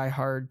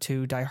Hard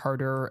 2, Die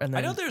Harder, and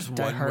then I know there's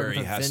Die one Hard where he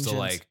with has to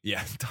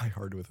Vengeance. Die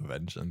Hard with a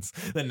Vengeance.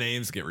 The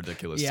names get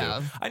ridiculous Yeah.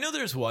 too. I know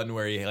there's one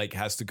where he like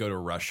has to go to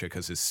Russia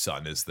because his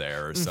son is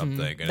there or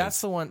something. And That's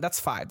the one. That's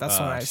 5. That's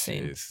the one I've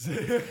seen.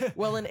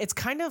 Well, and it's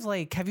kind of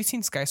like, have you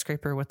seen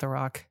Skyscraper with The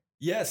Rock?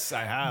 Yes,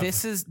 I have.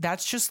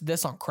 That's just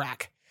this on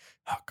crack.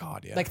 Oh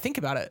God, yeah. Like, think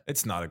about it.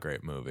 It's not a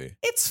great movie.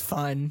 It's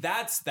fun.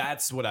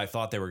 That's what I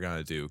thought they were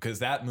gonna do, because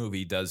that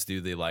movie does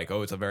do the like,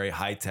 oh, it's a very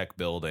high tech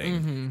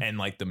building and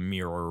like the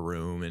mirror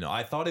room, and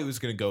I thought it was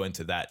gonna go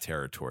into that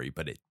territory,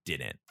 but it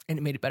didn't. And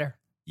it made it better.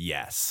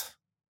 Yes.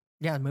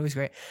 Yeah, the movie's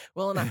great.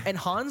 Well, and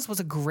Hans was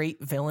a great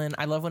villain.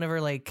 I love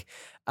whenever like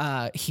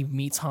he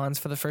meets Hans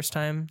for the first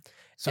time.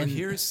 So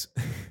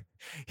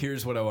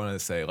here's what I wanted to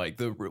say.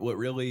 Like what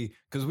really,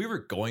 because we were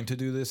going to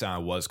do this and I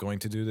was going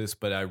to do this,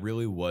 but I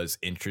really was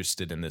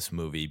interested in this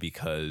movie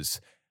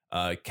because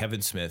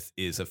Kevin Smith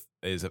is a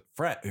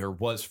friend, or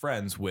was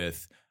friends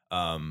with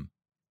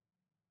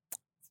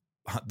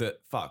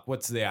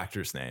what's the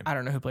actor's name? I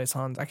don't know who plays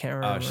Hans. I can't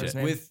remember his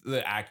name. With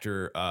the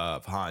actor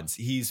of Hans.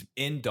 He's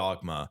in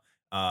Dogma.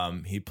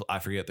 I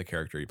forget the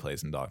character he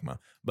plays in Dogma,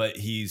 but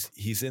he's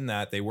in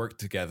that. They work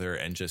together,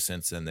 and just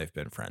since then they've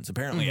been friends.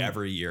 Apparently,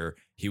 every year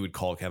he would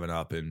call Kevin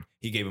up, and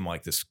he gave him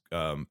like this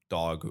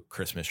dog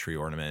Christmas tree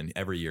ornament.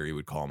 Every year he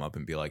would call him up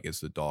and be like,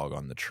 "Is the dog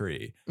on the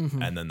tree?"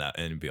 And then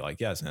and be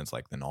like, "Yes," and it's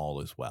like, "Then all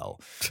is well,"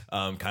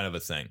 kind of a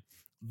thing.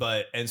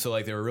 And so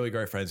like they were really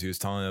great friends. He was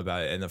telling him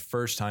about it, and the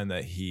first time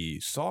that he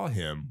saw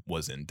him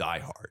was in Die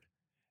Hard.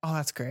 Oh,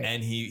 that's great.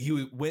 And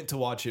he went to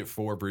watch it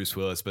for Bruce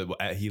Willis,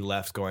 but he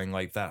left going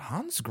like, that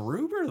Hans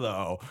Gruber,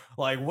 though,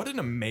 like what an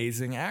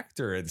amazing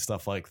actor and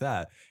stuff like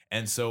that.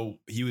 And so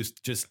he was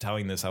just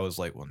telling this. I was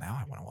like, well, now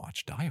I want to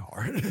watch Die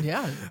Hard.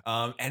 Yeah.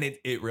 And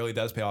it really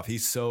does pay off.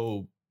 He's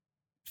so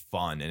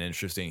fun and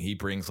interesting. He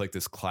brings like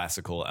this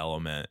classical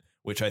element,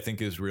 which I think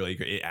is really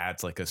great. It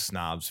adds like a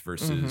snobs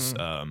versus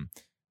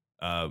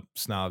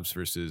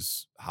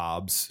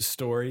Hobbs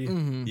story.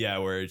 Yeah,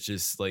 where it's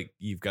just like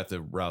you've got the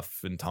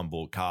rough and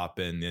tumble cop,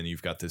 and then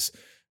you've got this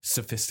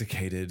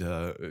sophisticated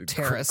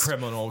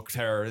criminal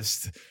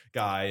terrorist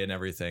guy and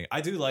everything. I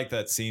do like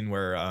that scene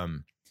where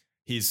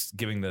he's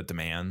giving the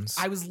demands.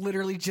 I was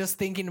literally just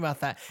thinking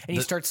about that, and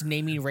he starts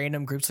naming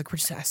random groups. Like,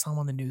 I saw him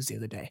on the news the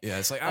other day. Yeah,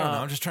 it's like, I don't know,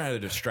 I'm just trying to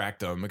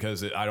distract him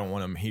because I don't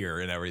want him here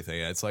and everything.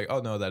 And it's like,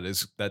 oh no,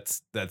 that's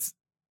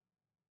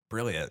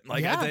brilliant.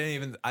 Like, yeah.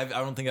 I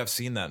don't think I've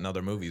seen that in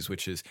other movies,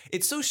 which is,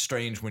 it's so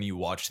strange when you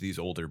watch these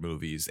older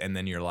movies and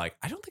then you're like,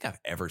 I don't think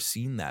I've ever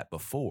seen that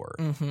before.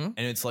 And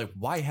it's like,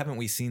 why haven't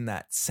we seen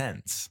that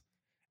since?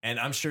 And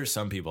I'm sure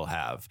some people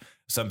have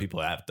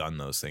done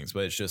those things,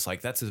 but it's just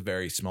like, that's a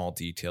very small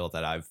detail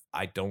that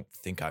I don't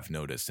think I've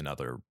noticed in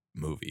other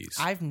movies.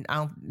 I'm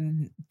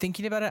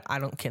thinking about it.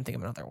 Can't think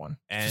of another one,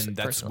 and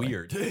that's personally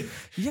weird.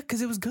 Yeah,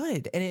 because it was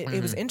good and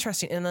it was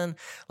interesting. And then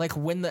like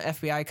when the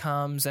FBI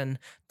comes and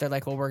they're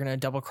like, well, we're gonna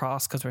double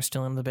cross because we're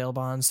stealing the bail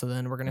bonds, so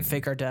then we're gonna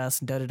fake our deaths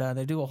and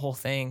They do a whole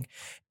thing,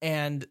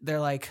 and they're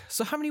like,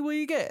 so how many will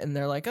you get? And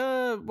they're like,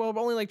 well,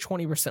 only like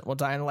 20% will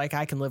die, and like,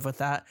 I can live with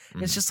that.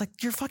 And it's just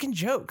like, you're fucking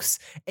jokes,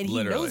 and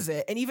he knows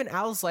it. And even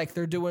Al's like,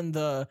 they're doing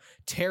the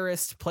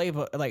terrorist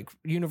playbook, like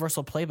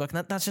universal playbook,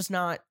 and that's just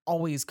not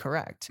always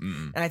correct.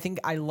 And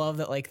I love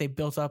that like they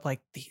built up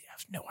like they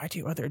have no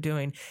idea what they're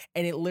doing,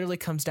 and it literally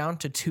comes down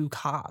to 2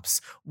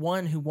 cops,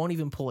 one who won't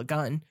even pull a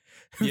gun,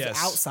 who's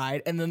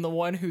outside, and then the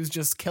one who's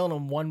just killing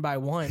them one by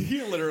one.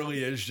 He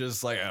literally is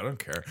just like, I don't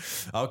care,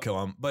 I'll kill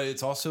him. But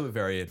it's also a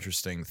very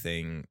interesting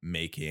thing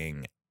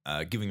giving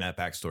that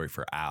backstory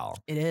for Al.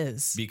 It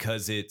is,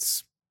 because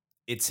it's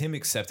him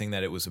accepting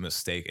that it was a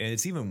mistake, and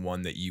it's even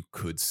one that you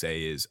could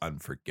say is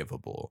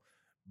unforgivable.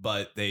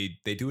 But they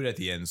do it at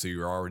the end, so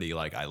you're already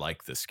like, I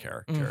like this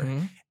character.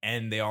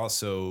 And they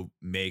also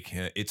make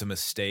him, it's a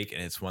mistake,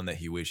 and it's one that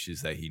he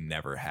wishes that he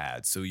never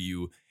had. So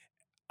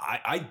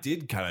I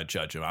did kind of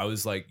judge him. I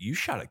was like, you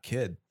shot a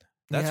kid.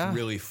 That's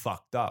really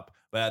fucked up.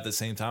 But at the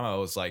same time, I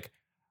was like,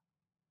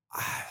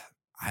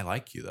 I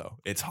like you though.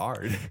 It's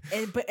hard.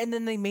 And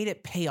then they made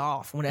it pay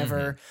off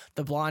whenever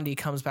the blondie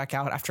comes back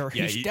out after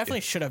he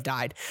definitely should have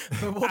died.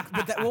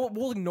 But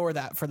we'll ignore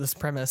that for this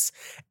premise.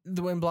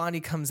 When Blondie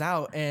comes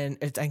out, and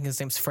I think his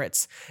name's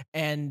Fritz,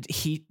 and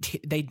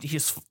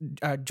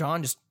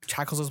John just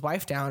tackles his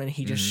wife down and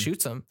he just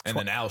shoots him. And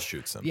then Al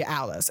shoots him. Yeah,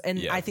 Al does.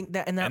 And I think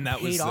that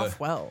paid off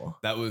well.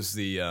 That was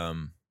the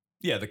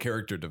the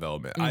character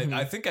development.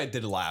 I think I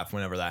did laugh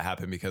whenever that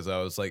happened, because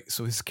I was like,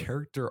 so his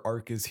character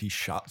arc is he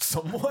shot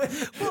someone?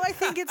 Well, I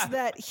think it's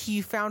that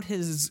he found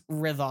his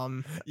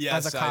rhythm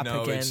as a cop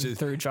again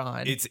through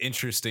John. It's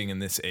interesting in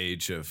this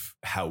age of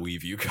how we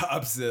view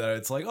cops that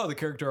it's like, oh, the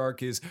character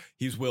arc is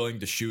he's willing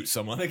to shoot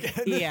someone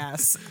again.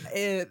 Yes.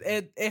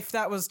 If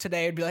that was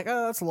today, it'd be like,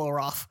 oh, that's a little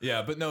rough.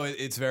 Yeah, but no,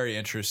 it's very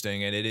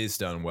interesting, and it is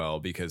done well,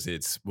 because he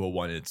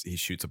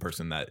shoots a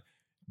person that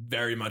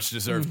very much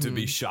deserve to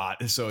be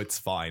shot, so it's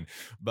fine.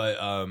 But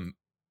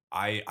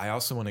I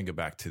also want to go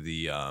back to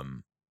the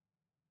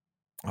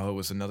it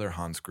was another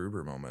Hans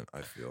Gruber moment,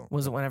 I feel.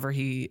 Was it whenever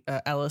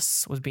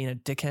Ellis was being a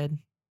dickhead?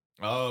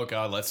 Oh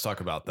God, let's talk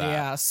about that.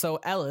 Yeah, so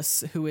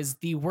Ellis, who is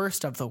the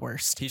worst of the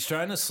worst, he's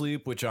trying to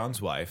sleep with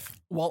John's wife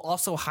while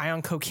also high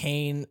on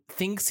cocaine,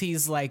 thinks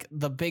he's like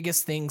the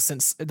best thing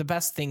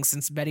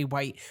since Betty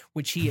White,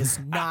 which he is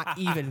not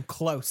even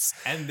close.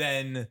 And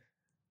then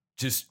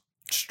just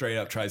straight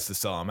up tries to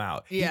sell him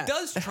out. Yeah. He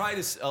does try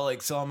to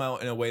sell him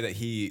out in a way that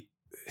he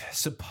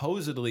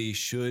supposedly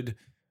should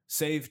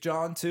save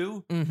John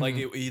too. Like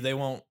they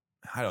won't.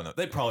 I don't know.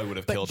 They probably would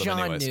have killed him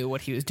anyways. John knew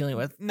what he was dealing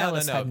with. No,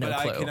 Ellis had no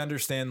but clue. I can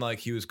understand like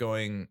he was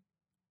going.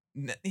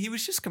 He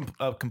was just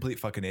a complete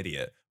fucking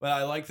idiot. But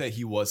I like that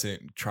he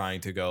wasn't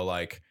trying to go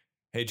like,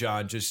 "Hey,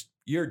 John, just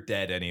you're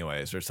dead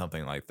anyways," or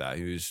something like that.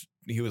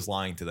 He was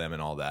lying to them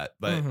and all that.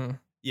 But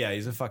yeah,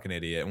 he's a fucking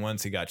idiot. And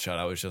once he got shot,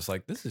 I was just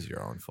like, this is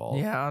your own fault.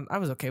 Yeah, I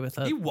was okay with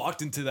it. He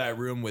walked into that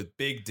room with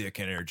big dick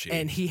energy.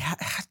 And he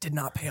did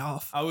not pay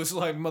off. I was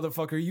like,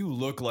 motherfucker, you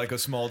look like a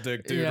small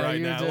dick dude right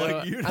now. Do.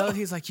 Like, you know?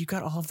 He's like, you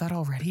got all of that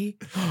already?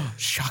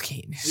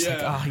 Shocking. He's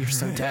like, oh, you're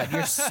so dead.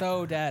 You're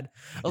so dead.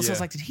 Also, I was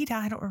like, did he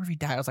die? I don't remember if he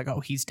died. I was like, oh,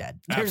 he's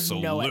dead. There's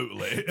Absolutely.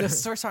 No way. The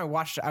first time I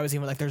watched it, I was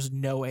even like, there's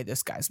no way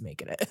this guy's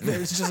making it.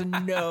 There's just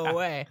no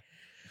way.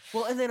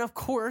 Well, and then of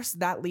course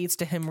that leads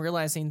to him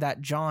realizing that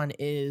John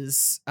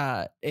is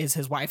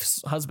his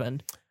wife's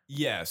husband.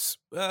 Yes.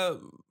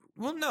 Well,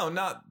 no,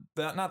 not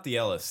the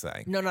Ellis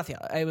thing. No, not the.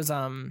 It was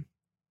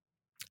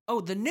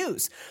the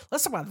news.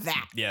 Let's talk about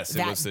that. Yes,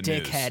 that it was the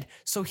dickhead. news.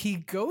 So he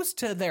goes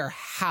to their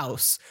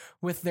house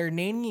with their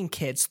nanny and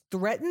kids,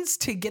 threatens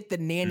to get the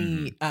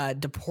nanny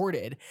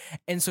deported,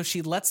 and so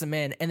she lets him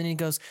in. And then he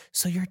goes,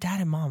 "So your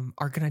dad and mom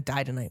are gonna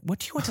die tonight. What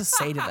do you want to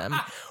say to them?"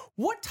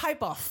 What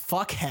type of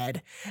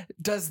fuckhead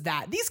does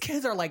that? These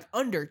kids are like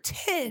under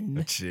 10.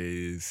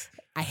 Jeez.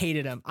 I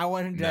hated him. I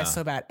wanted to die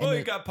so bad. And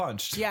he got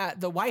punched. Yeah,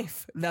 the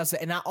wife. And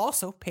that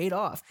also paid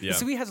off. Yeah.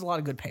 So he has a lot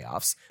of good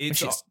payoffs. She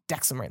just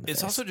decks him right in the face.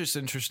 It's also just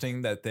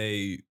interesting that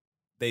they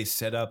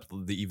set up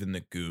even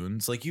the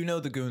goons. Like,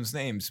 the goons'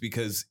 names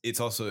because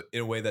it's also in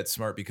a way that's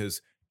smart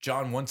because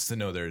John wants to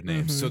know their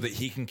names so that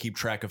he can keep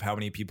track of how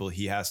many people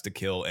he has to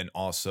kill and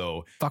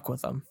also fuck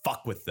with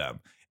them.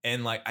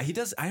 And like he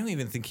does. I don't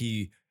even think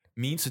he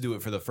means to do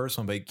it for the first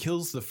one, but he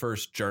kills the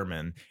first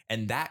German,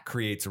 and that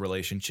creates a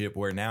relationship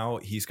where now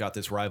he's got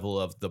this rival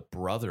of the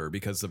brother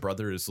because the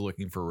brother is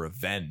looking for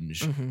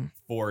revenge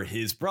for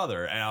his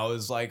brother. And I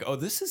was like, oh,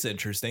 this is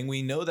interesting.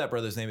 We know that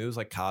brother's name. It was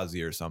like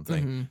Kazi or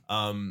something.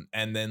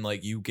 And then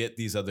like you get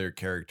these other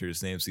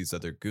characters' names, these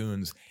other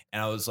goons,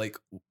 and I was like,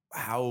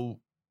 how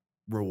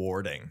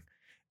rewarding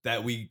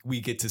that we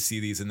get to see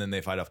these and then they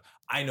fight off.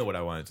 I know what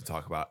I wanted to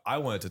talk about. I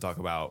wanted to talk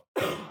about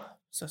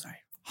so sorry.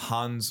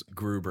 Hans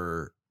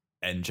Gruber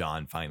and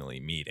John finally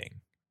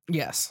meeting.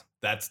 Yes.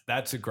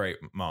 That's a great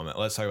moment.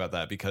 Let's talk about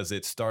that because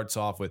it starts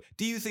off with,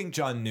 do you think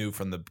John knew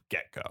from the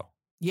get-go?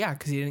 Yeah,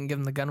 because he didn't give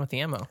him the gun with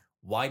the ammo.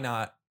 Why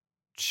not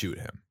shoot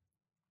him?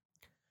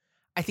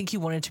 I think he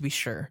wanted to be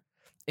sure.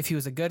 If he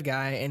was a good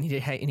guy and he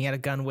had a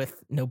gun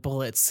with no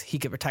bullets, he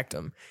could protect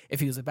him.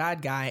 If he was a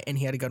bad guy and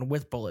he had a gun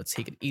with bullets,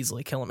 he could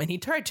easily kill him. And he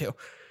tried to.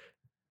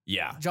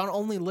 Yeah. John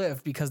only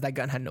lived because that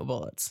gun had no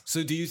bullets.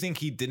 So do you think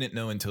he didn't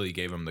know until he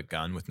gave him the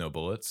gun with no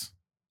bullets?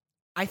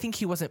 I think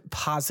he wasn't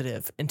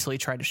positive until he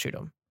tried to shoot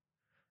him.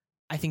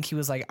 I think he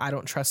was like, I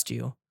don't trust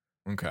you.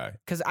 Okay.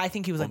 Because I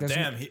think he was like,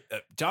 damn,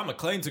 John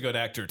McClane's a good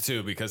actor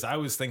too, because I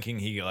was thinking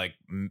he like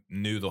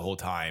knew the whole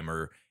time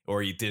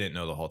or he didn't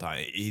know the whole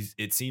time.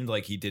 It seemed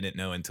like he didn't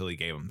know until he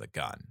gave him the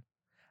gun.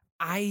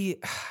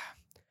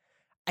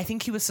 I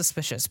think he was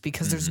suspicious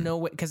because there's no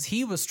way, because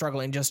he was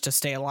struggling just to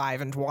stay alive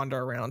and wander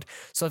around.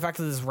 So the fact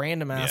that this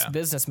random ass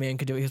businessman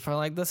could do it, he's probably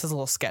like, this is a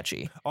little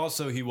sketchy.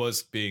 Also, he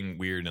was being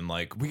weird and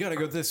like, we got to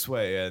go this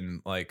way.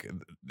 And like,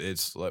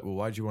 it's like, well,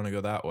 why'd you want to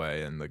go that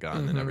way? And the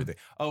gun and everything.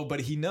 Oh, but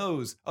he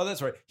knows. Oh,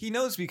 that's right. He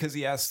knows because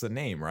he asked the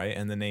name, right?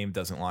 And the name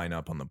doesn't line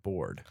up on the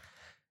board.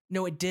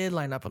 No, it did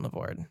line up on the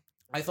board.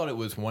 I thought it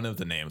was one of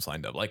the names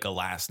lined up, like a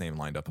last name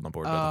lined up on the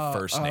board, but the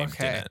first name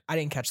didn't. I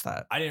didn't catch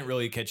that. I didn't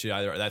really catch it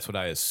either. That's what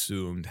I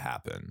assumed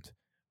happened.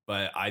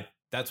 But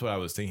that's what I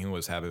was thinking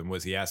was happening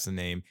was he asked the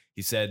name.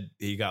 He said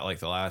he got like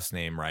the last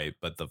name right,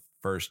 but the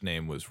first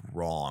name was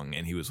wrong.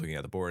 And he was looking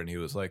at the board and he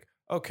was like,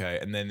 okay.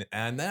 And then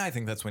I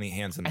think that's when he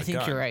hands him the gun. I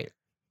think you're right.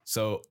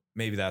 So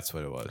maybe that's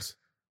what it was.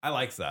 I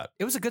liked that.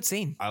 It was a good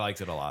scene. I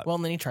liked it a lot. Well,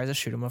 and then he tries to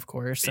shoot him, of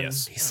course. And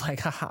he's like,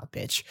 haha,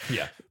 bitch.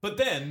 Yeah. But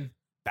then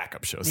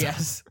backup shows up.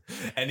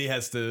 And he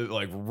has to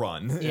like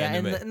run. Yeah,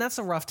 and that's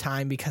a rough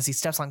time because he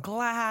steps on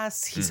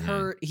glass. He's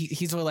hurt.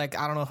 He's really like,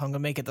 I don't know if I'm gonna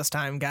make it this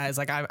time, guys.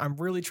 Like I'm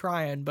really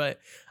trying,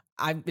 but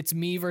it's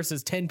me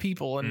versus 10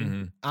 people,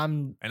 and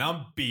I'm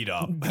beat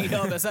up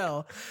as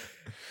hell.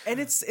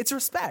 And it's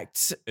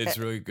respect. It's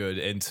really good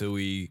until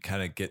we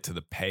kind of get to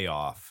the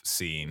payoff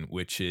scene,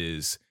 which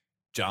is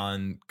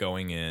John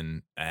going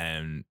in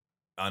and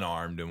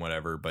unarmed and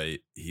whatever, but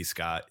he's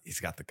got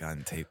the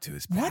gun taped to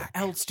his back. What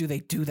else do they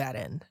do that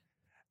in?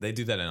 They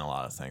do that in a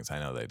lot of things. I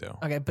know they do.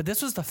 Okay, but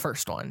this was the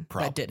first one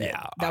that did it.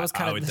 Yeah, That was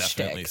kind I of would the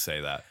definitely shtick.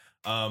 say that.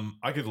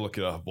 I could look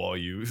it up while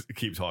you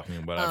keep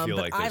talking, but I feel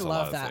but like there's I a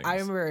love lot that. of I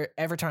things. remember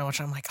every time I watch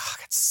it, I'm like, oh,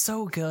 it's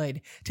so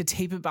good to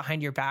tape it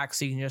behind your back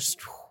so you can just.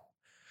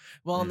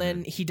 Well, and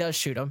then he does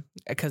shoot him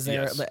because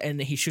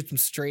and he shoots him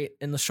straight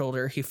in the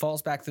shoulder. He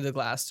falls back through the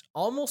glass,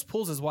 almost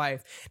pulls his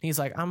wife, and he's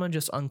like, "I'm gonna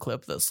just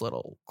unclip this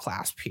little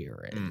clasp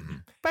here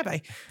and bye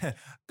bye,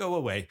 Go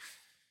away."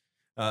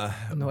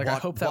 And like, I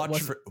hope that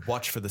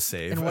watch for the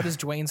save. And what does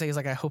Dwayne say? He's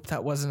like, I hope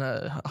that wasn't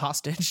a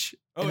hostage.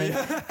 Oh, and then,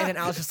 yeah. And then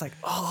Al's just like,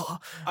 oh.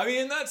 I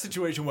mean, in that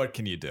situation, what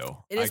can you do?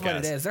 It is what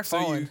it is. They're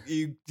falling. So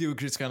you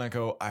just kind of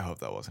go, I hope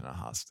that wasn't a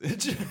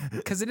hostage.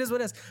 Because it is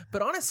what it is.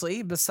 But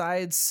honestly,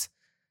 besides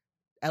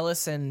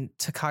Ellis and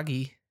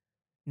Takagi,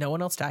 no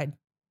one else died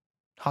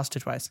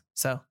hostage-wise.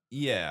 So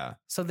yeah.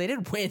 So they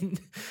did win,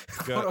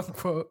 quote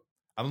unquote.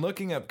 I'm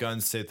looking up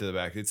guns taped to the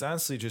back. It's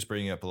honestly just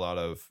bringing up a lot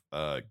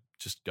of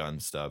just gun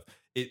stuff.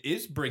 It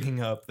is bringing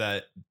up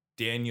that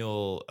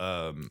Daniel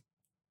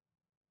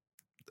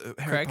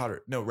Harry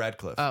Potter. No,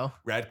 Radcliffe. Oh.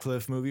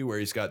 Radcliffe movie where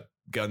he's got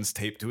guns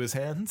taped to his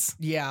hands.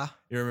 Yeah.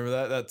 You remember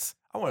that?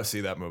 I want to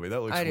see that movie.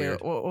 That looks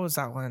weird. What was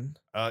that one?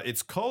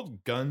 It's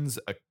called Guns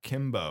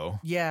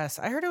Akimbo. Yes,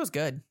 I heard it was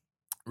good.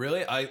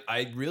 Really?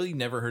 I really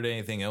never heard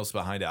anything else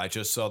behind it. I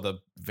just saw the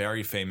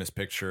very famous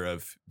picture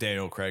of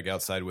Daniel Craig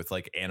outside with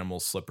like animal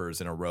slippers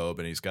and a robe,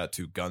 and he's got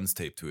 2 guns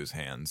taped to his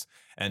hands,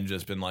 and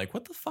just been like,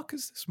 what the fuck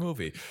is this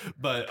movie?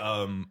 But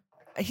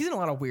he's in a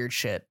lot of weird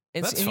shit.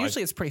 And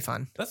usually it's pretty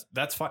fun.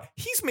 That's fine.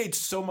 He's made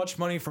so much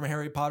money from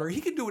Harry Potter.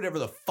 He can do whatever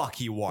the fuck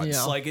he wants.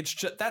 Yeah. Like it's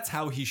just, that's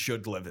how he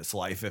should live his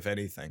life, if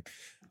anything.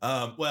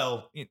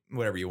 Well,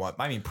 whatever you want.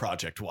 I mean,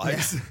 project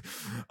wise.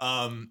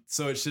 Yeah.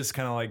 So it's just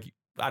kind of like,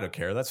 I don't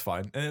care. That's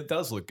fine. And it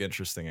does look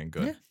interesting and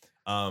good.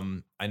 Yeah.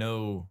 I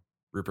know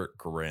Rupert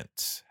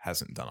Grint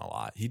hasn't done a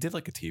lot. He did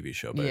like a TV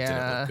show, but it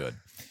didn't look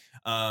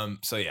good.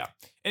 So yeah.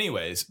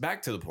 Anyways,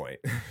 back to the point.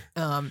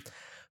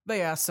 But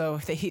yeah, so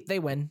they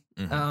win.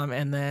 Mm-hmm.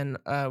 And then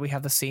we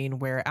have the scene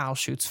where Al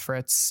shoots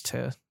Fritz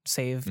to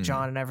save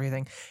John and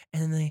everything.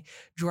 And then they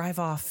drive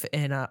off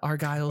in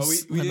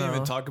Argyle's we didn't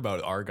even talk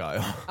about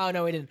Argyle. Oh,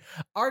 no, we didn't.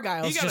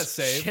 Argyle's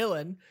just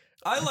chilling.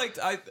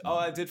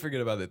 I did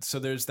forget about it. So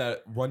there's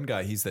that one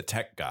guy, he's the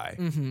tech guy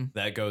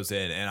that goes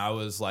in, and I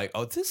was like,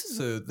 oh, this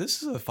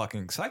is a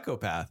fucking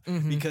psychopath,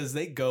 because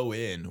they go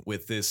in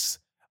with this.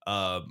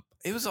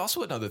 It was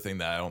also another thing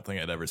that I don't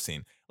think I'd ever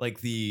seen,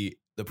 like the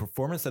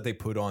performance that they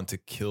put on to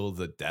kill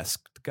the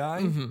desk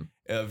guy,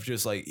 of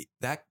just like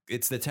that.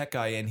 It's the tech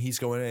guy, and he's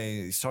going in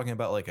and he's talking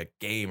about like a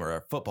game or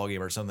a football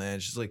game or something, and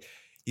it's just like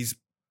he's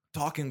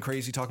talking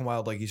crazy, talking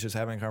wild, like he's just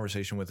having a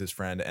conversation with his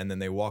friend, and then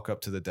they walk up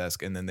to the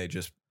desk and then they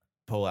just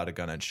pull out a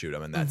gun and shoot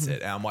him, and that's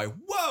it. And I'm like,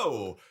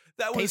 whoa,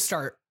 they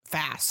start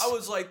fast. I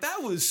was like,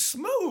 that was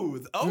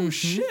smooth. Oh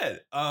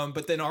shit.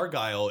 But then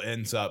Argyle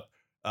ends up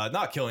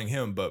not killing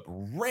him, but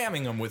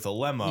ramming him with a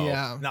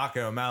limo,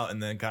 knocking him out,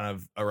 and then kind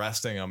of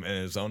arresting him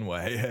in his own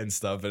way and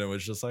stuff. And it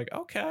was just like,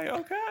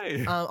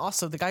 okay.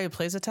 Also, the guy who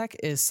plays the tech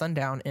is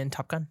Sundown in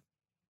Top Gun.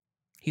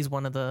 He's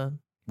one of the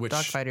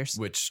dogfighters.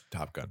 Which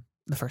Top Gun?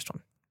 The first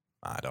one.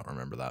 I don't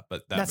remember that,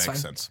 but that's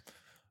makes sense.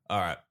 All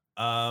right.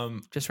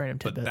 Just random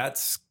tidbit. But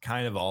that's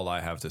kind of all I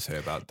have to say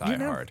about Die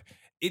Hard.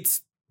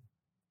 It's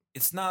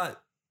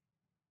not.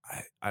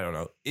 I don't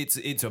know.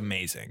 It's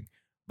amazing,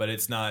 but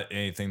it's not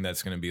anything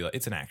that's going to be like.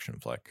 It's an action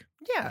flick.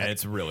 Yeah, and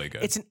it's really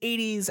good. It's an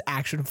 80s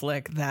action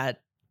flick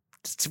that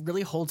just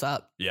really holds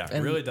up. Yeah,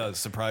 it really does.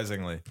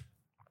 Surprisingly,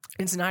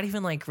 it's not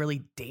even like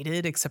really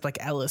dated, except like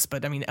Ellis.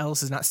 But I mean,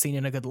 Ellis is not seen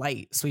in a good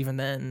light. So even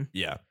then,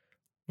 yeah.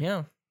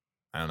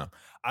 I don't know.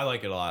 I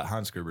like it a lot.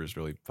 Hans Gruber is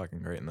really fucking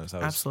great in this.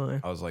 Absolutely.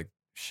 I was like,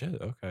 shit.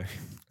 Okay. All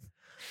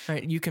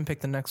right, you can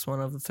pick the next one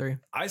of the 3.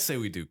 I say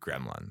we do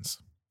Gremlins.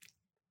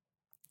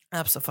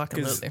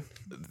 Absolutely.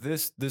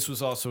 This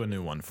was also a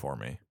new one for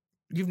me.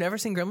 You've never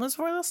seen Gremlins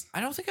before this?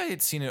 I don't think I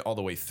had seen it all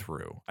the way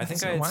through. I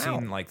think I had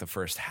seen like the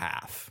first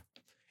half,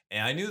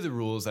 and I knew the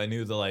rules. I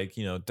knew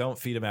the don't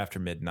feed them after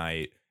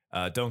midnight,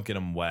 don't get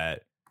them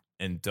wet,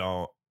 and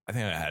don't. I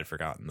think I had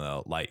forgotten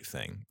the light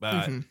thing,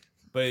 but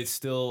it's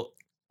still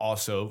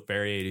also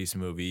very 80s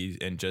movie,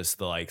 and just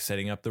the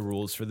setting up the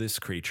rules for this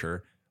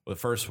creature. Well, the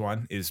first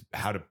one is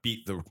how to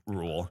beat the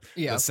rule.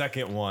 Yeah. The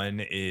second one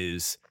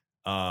is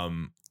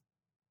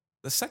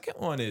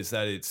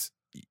that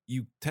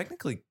you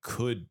technically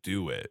could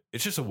do it.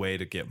 It's just a way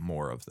to get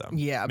more of them.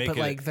 Yeah, but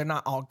they're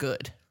not all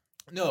good.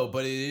 No,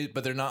 but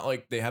they're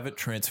not they haven't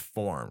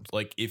transformed.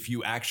 Like if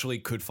you actually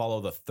could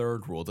follow the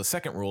third rule, the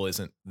second rule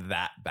isn't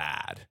that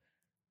bad.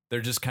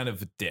 They're just kind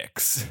of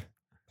dicks.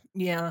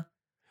 Yeah.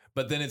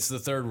 But then it's the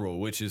third rule,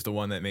 which is the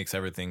one that makes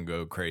everything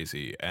go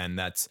crazy. And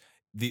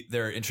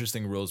they're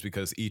interesting rules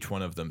because each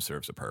one of them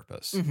serves a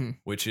purpose,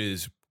 which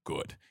is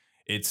good.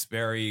 It's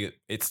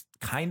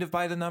kind of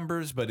by the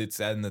numbers, but it's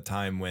in the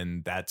time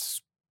when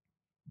that's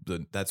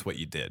what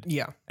you did.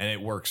 Yeah. And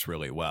it works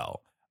really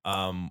well.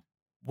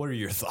 What are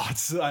your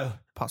thoughts?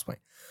 Pause point.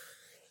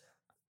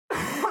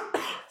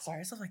 Sorry,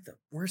 I still have the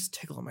worst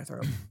tickle in my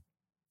throat.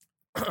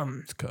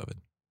 It's COVID.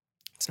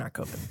 It's not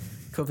COVID.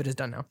 COVID is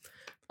done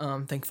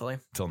now. Thankfully.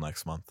 Till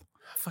next month.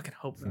 I fucking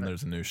hope And that.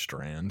 there's a new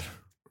strand.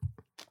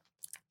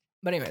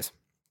 But anyways.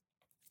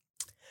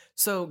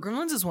 So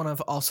Gremlins is one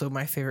of also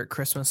my favorite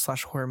Christmas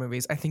 / horror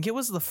movies. I think it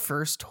was the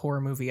first horror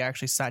movie I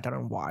actually sat down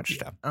and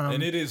watched. Yeah.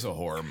 And it is a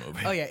horror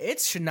movie. Oh yeah, it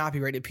should not be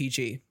rated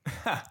PG.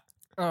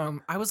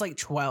 I was like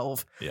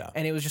 12. Yeah.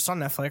 And it was just on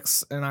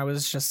Netflix, and I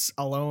was just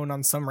alone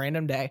on some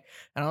random day,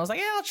 and I was like,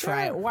 yeah, I'll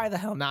try it. Why the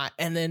hell not?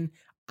 And then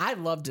I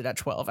loved it at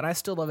 12, and I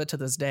still love it to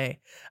this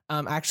day.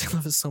 I actually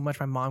love it so much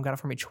my mom got it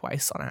for me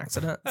twice on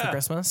accident for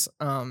Christmas.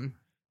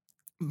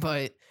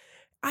 But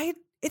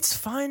it's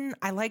fun.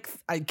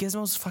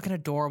 Gizmo's fucking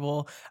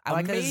adorable. I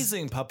like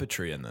amazing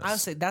puppetry in this. I would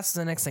say that's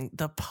the next thing.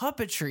 The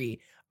puppetry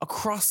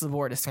across the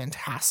board is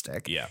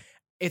fantastic. Yeah.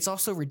 It's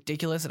also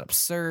ridiculous and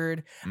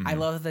absurd. Mm-hmm. I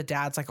love that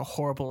dad's like a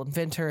horrible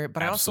inventor,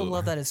 but I also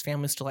love that his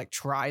family still like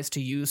tries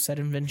to use said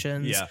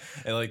inventions. Yeah.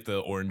 I like the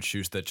orange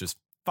juice that just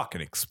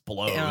fucking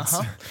explodes.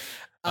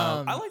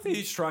 Uh-huh. I like that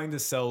he's trying to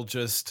sell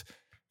just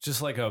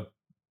like a,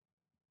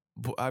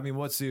 I mean,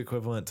 what's the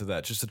equivalent to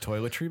that? Just a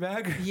toiletry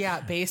bag? Yeah,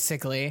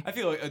 basically. I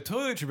feel like a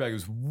toiletry bag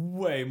is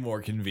way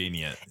more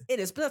convenient. It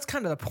is, but that's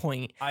kind of the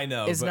point. I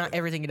know. Is not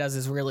everything he does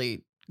is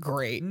really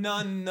great.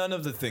 None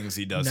of the things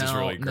he does is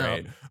really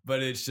great.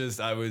 But it's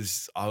just I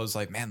was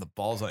like, man, the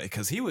balls on it,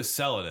 because he was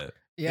selling it.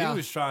 Yeah. He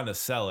was trying to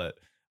sell it.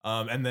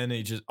 And then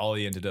all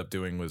he ended up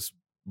doing was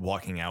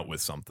walking out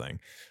with something.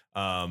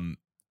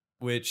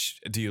 Which,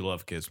 do you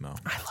love Gizmo?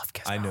 I love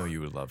Gizmo. I know you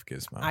would love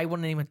Gizmo. I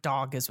want to name a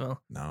dog Gizmo.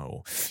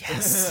 No.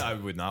 Yes. I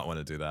would not want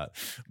to do that.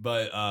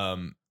 But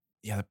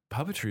yeah, the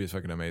puppetry is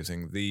fucking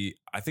amazing.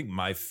 I think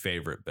my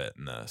favorite bit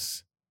in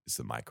this is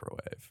the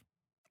microwave.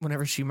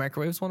 Whenever she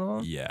microwaves one of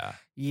them? Yeah.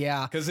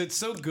 Yeah. Because it's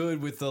so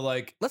good with the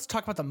like. Let's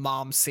talk about the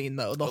mom scene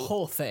though. The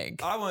whole thing.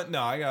 I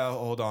gotta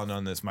hold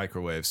on this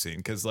microwave scene,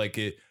 because like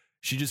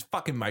she just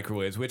fucking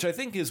microwaves, which I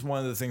think is one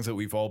of the things that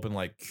we've all been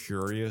like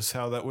curious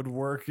how that would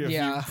work if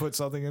you put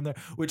something in there,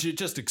 which it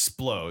just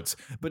explodes.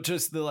 But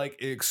just the like,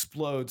 it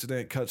explodes and then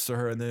it cuts to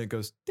her and then it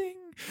goes ding.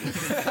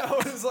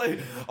 That was like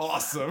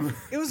awesome.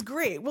 It was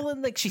great. Well,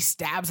 and like she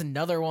stabs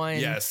another one.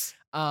 Yes.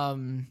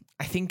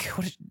 I think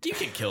you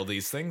can kill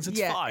these things.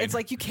 It's fine. It's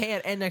like you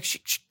can't, and like she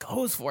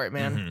goes for it,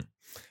 man.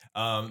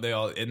 Mm-hmm.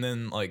 And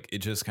then like it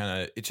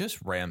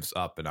just ramps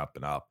up and up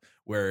and up,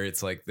 where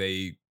it's like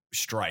they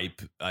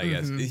Stripe, I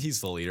guess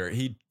he's the leader.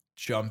 He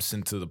jumps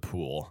into the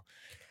pool,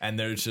 and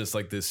there's just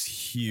like this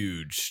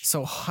huge.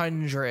 So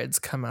hundreds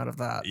come out of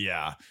that.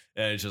 Yeah,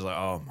 and it's just like,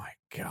 oh my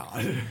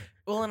god.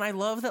 Well, and I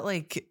love that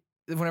like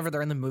whenever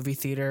they're in the movie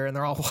theater and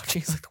they're all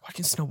watching, it's like they're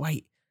watching Snow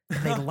White.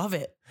 And they love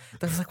it.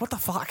 They're just like, what the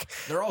fuck?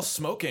 They're all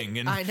smoking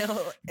and I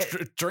know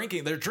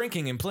drinking. They're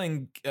drinking and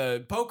playing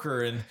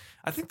poker, and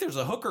I think there's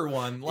a hooker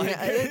one. Like,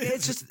 yeah,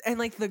 it's just, and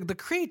like the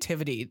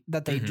creativity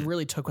that they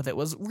really took with it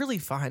was really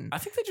fun. I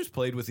think they just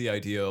played with the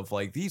idea of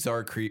like, these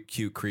are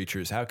cute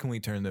creatures. How can we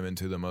turn them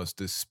into the most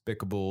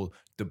despicable,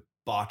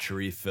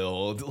 debauchery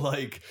filled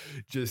like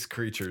just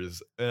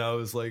creatures? And I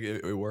was like,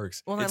 it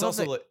works. Well, it's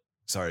also like,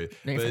 sorry,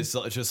 but it's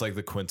just like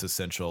the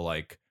quintessential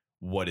like,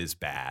 what is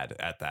bad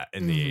at that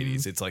in the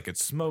 80s. It's like,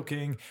 it's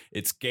smoking,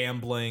 it's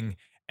gambling,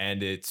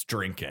 and it's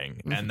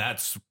drinking, and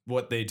that's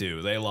what they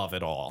do. They love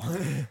it all.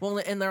 Well,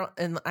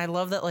 and I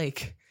love that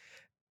like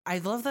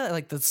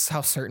that's how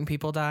certain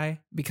people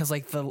die, because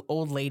like the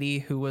old lady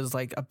who was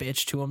like a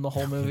bitch to him the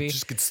whole movie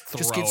just gets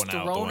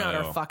thrown out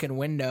her fucking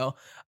window.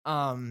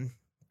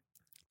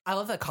 I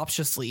love that cops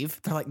just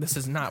leave. They're like, this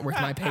is not worth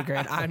my pay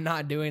grade. I'm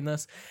not doing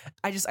this.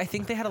 I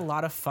think they had a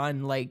lot of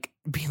fun, like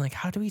being like,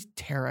 how do we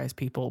terrorize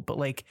people? But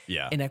like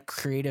in a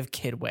creative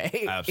kid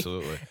way.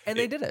 Absolutely. And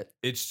they did it.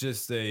 It's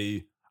just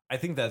I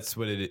think that's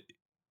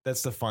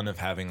that's the fun of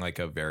having like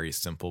a very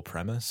simple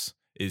premise,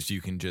 is you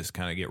can just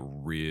kind of get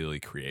really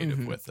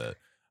creative with it.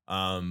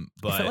 But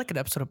it felt like an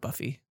episode of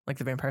Buffy, like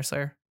the Vampire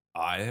Slayer.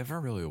 I never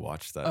really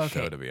watched that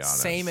show, to be honest.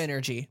 Same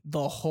energy,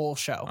 the whole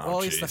show. Well,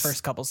 at least the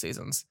first couple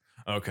seasons.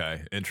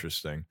 Okay,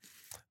 interesting.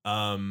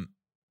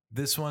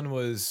 This one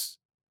was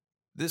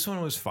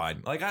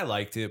fine. Like, I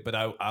liked it, but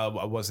I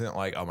wasn't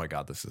like, oh my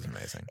god, this is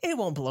amazing. It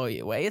won't blow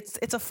you away.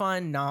 It's a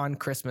fun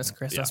non-Christmas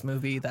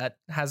movie that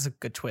has a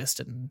good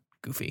twist and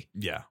goofy.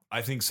 Yeah,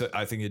 I think so.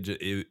 I think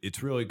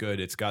it's really good.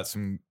 It's got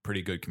some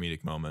pretty good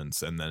comedic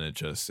moments, and then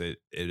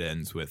it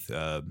ends with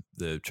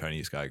the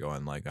Chinese guy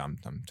going like, I'm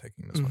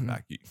taking this one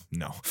back.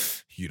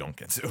 You don't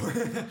get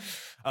to.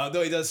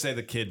 Though he does say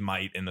the kid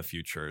might in the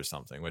future or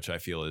something, which I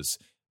feel is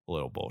a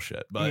little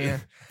bullshit.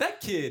 But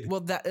that kid.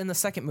 Well, that in the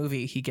second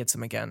movie he gets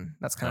him again.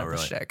 That's kind of the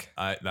shtick.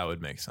 That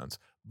would make sense.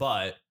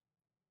 But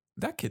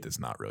that kid does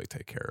not really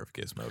take care of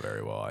Gizmo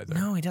very well either.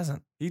 No, he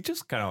doesn't. He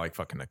just kind of like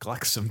fucking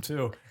neglects him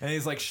too. And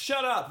he's like,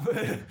 shut up.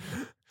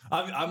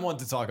 I'm one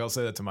to talk. I'll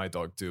say that to my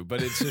dog too.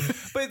 But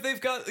it's but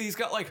he's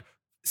got like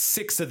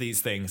 6 of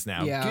these things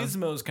now. Yeah.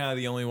 Gizmo's kind of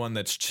the only one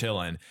that's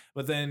chilling.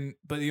 But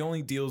he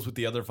only deals with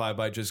the other 5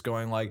 by just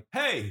going like,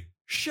 hey,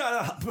 shut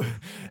up.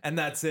 And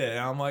that's it. And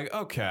I'm like,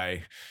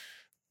 okay.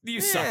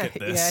 You suck at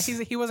this.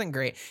 Yeah, he wasn't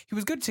great. He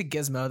was good to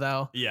Gizmo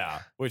though. Yeah,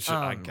 which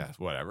I guess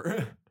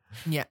whatever.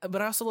 Yeah,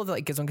 but I also love that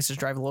like Gizmo gets to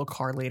drive a little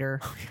car later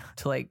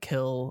to like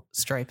kill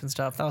Stripe and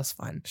stuff. That was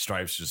fun.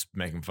 Stripe's just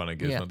making fun of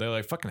Gizmo. Yeah. They're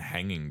like fucking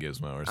hanging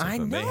Gizmo or I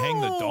something. know. They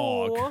hang the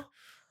dog.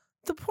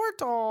 The poor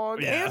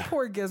dog Yeah. and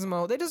poor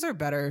Gizmo. They deserve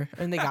better,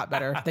 and they got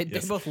better. They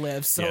Yes. both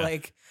live. So Yeah.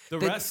 like The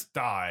they- rest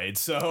died.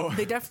 So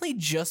they definitely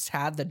just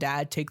had the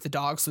dad take the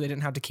dog, so they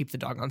didn't have to keep the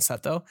dog on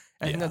set though.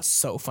 I think Yeah. that's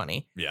so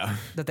funny yeah.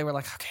 that they were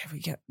like, okay, we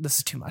get this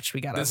is too much. We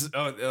gotta. This is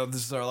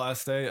this is our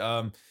last day.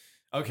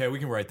 Okay, we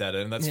can write that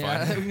in. That's we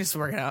fine. can just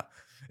work it out.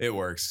 It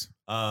works.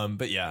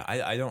 But yeah,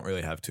 I don't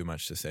really have too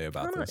much to say I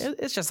about don't know, this.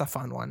 it's just a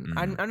fun one.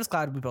 Mhm. I'm just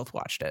glad we both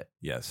watched it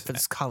Yes. for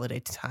this holiday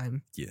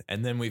time. Yeah.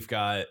 And then we've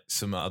got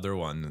some other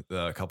one,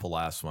 a couple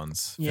last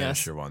ones, Yes.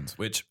 finisher ones,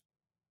 which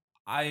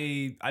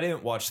I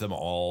didn't watch them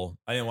all.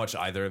 I didn't watch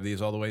either of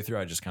these all the way through.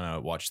 I just kind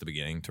of watched the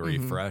beginning to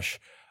Mhm. refresh.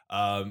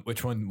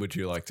 Which one would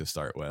you like to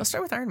start with? Let's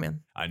start with Iron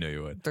Man I know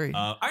you would. 3.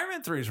 Iron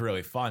Man 3 is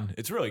really fun.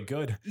 It's really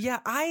good. Yeah,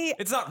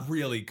 It's not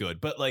really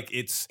good, but like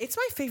it's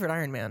my favorite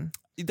Iron Man.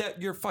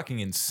 that you're fucking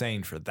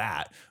insane for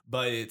that.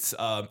 But it's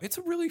a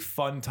really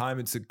fun time.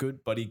 It's a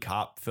good buddy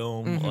cop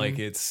film. Mhm. Like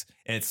it's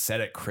set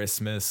at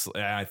Christmas.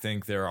 And I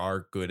think there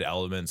are good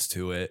elements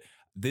to it.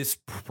 This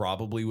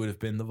probably would have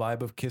been the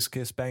vibe of Kiss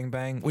Kiss Bang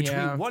Bang, which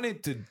Yeah. we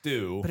wanted to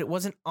do, But it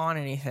wasn't on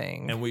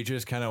anything. and we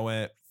just kind of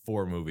went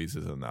 4 movies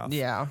is enough.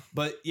 Yeah.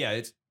 But yeah,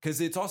 it's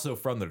because it's also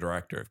from the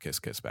director of Kiss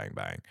Kiss Bang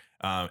Bang,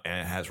 and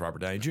it has Robert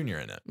Downey Jr.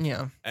 in it.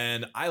 Yeah.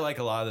 And I like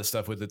a lot of the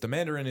stuff with it. The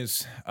Mandarin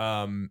is,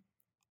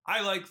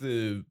 I like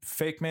the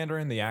fake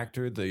Mandarin, the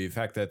actor. The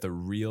fact that the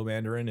real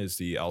Mandarin is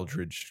the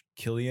Eldridge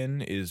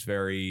Killian is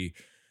very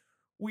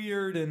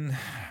weird, and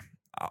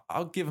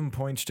I'll give him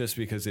points just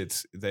because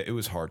it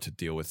was hard to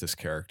deal with this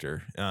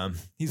character.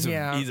 He's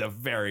a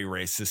very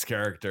racist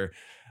character.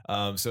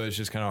 So it's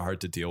just kind of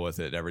hard to deal with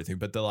it and everything.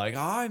 But they're like,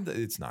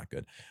 it's not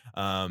good.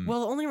 Well,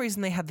 the only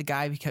reason they had the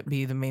guy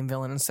be the main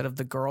villain instead of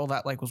the girl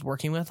that like was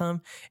working with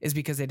him is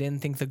because they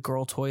didn't think the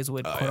girl toys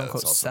would Oh, quote yeah,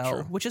 unquote that's also sell,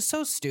 true. which is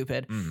so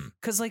stupid. Mhm.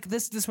 Because like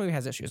this movie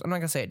has issues. I'm not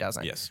gonna say it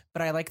doesn't. Yes.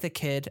 But I like the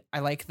kid. I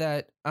like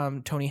that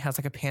Tony has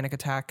like a panic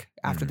attack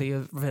after the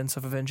events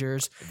of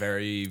Avengers.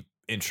 Very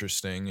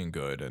interesting and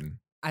good. And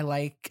I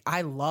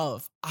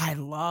love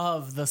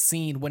the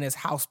scene when his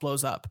house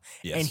blows up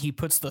yes, and he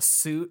puts the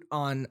suit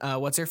on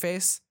what's her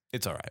face.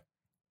 it's all right.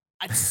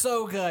 It's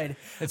so good.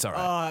 It's all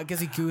right.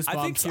 Gives you goosebumps.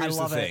 I think here's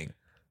love the it. thing.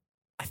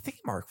 I think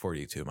Mark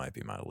 42 might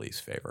be my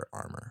least favorite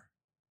armor.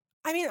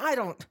 I mean, I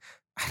don't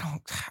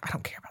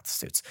care about the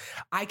suits.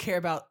 I care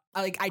about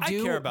I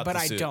do, care about but the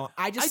I suit. don't.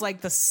 I just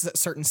like the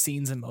certain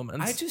scenes and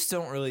moments. I just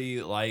don't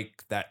really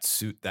like that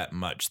suit that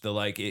much.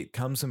 It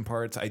comes in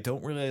parts. I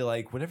don't really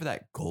like whatever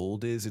that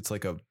gold is. It's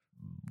like a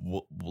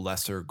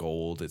lesser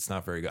gold. It's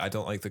not very good. I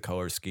don't like the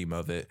color scheme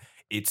of it.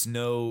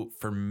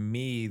 For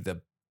me,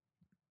 the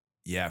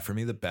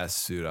best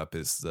suit up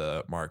is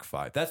the Mark V.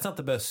 That's not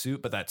the best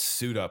suit, but that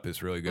suit up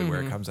is really good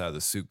where it Mhm. comes out of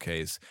the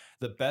suitcase.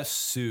 The best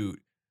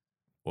suit,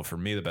 well, for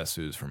me, the best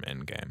suit is from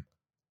Endgame.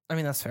 I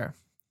mean, that's fair.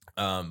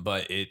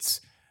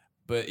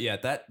 But yeah,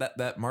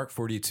 that Mark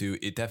 42,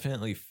 it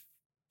definitely,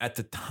 at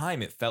the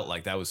time, it felt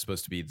like that was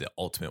supposed to be the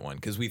ultimate one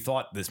because we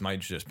thought this might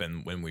just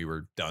been when we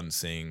were done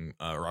seeing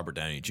Robert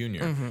Downey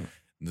Jr.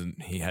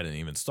 Mhm. He hadn't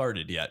even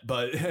started yet,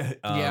 but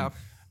Yeah.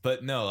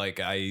 But no, like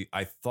I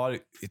thought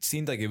it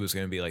seemed like it was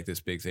going to be like this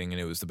big thing, and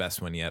it was the best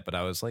one yet. But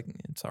I was like,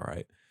 it's all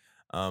right.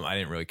 I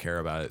didn't really care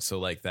about it. So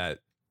like that.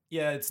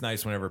 Yeah, it's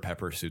nice whenever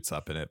Pepper suits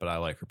up in it, but I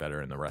like her better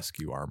in the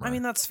rescue armor. I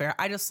mean, that's fair.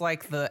 I just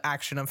like the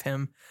action of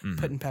him Mhm.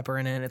 putting Pepper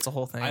in it. It's a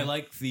whole thing. I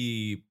like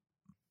the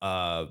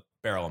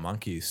Barrel of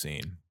Monkeys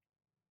scene.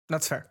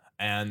 That's fair.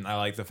 And I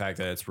like the fact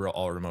that it's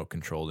all remote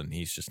controlled and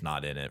he's just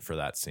not in it for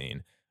that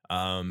scene.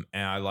 And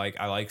I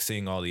like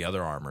seeing all the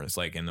other armors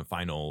like in the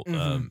final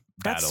battle.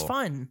 That's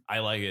fun. I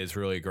like it. It's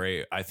really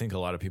great. I think a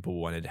lot of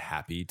people wanted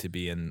Happy to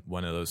be in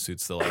one of those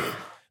suits.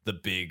 The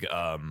big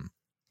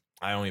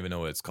I don't even know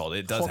what it's called.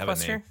 It does have a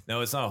name.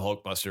 No, it's not a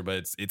Hulkbuster,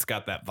 but it's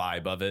got that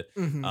vibe of it.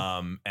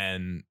 Mhm.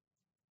 And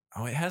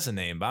it has a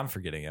name, but I'm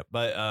forgetting it.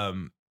 But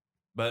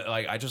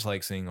like I just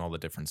like seeing all the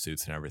different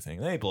suits and everything.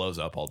 And then he blows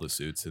up all the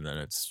suits, and then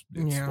it's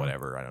Yeah.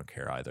 whatever. I don't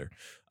care either.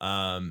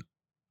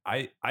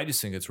 I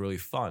just think it's really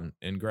fun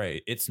and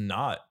great. It's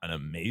not an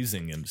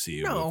amazing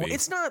MCU movie.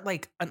 It's not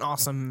like an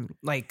awesome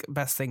like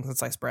best thing since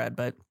sliced bread,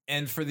 but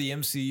And for the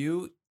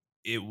MCU,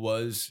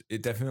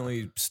 it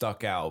definitely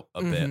stuck out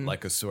a bit Mhm.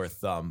 like a sore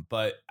thumb.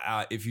 But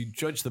if you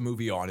judge the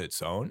movie on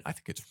its own, I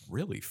think it's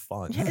really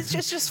fun. yeah, it's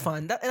just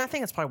fun. And I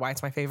think that's probably why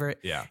it's my favorite.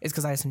 Yeah, Is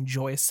because I just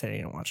enjoy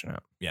sitting and watching it.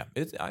 yeah.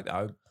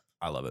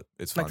 I love it.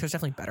 It's fun. Like there's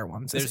definitely better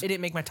ones. There's- It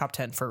didn't make my top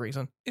 10 for a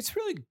reason. It's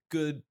really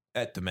good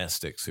at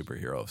domestic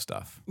superhero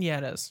stuff Yeah,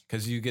 it is.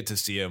 because you get to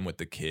see him with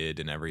the kid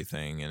and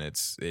everything, and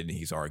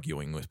he's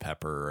arguing with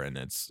Pepper, and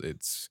it's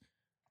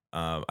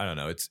I don't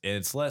know.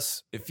 It's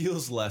less. It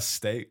feels less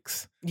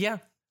stakes. Yeah.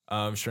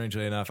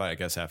 Strangely enough, I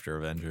guess after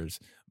Avengers.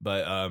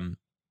 But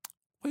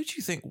what did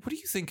you think? What do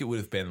you think it would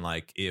have been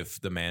like if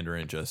the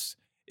Mandarin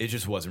it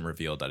just wasn't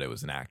revealed that it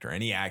was an actor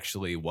and he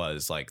actually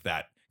was like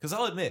that? Because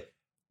I'll admit,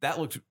 that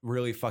looked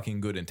really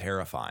fucking good and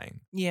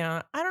terrifying.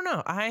 Yeah, I don't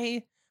know.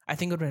 I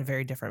think it would have been a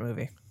very different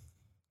movie.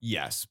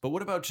 Yes, but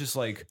what about just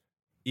like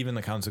even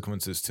the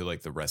consequences to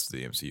like the rest of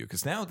the MCU?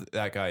 Because now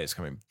that guy is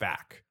coming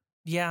back.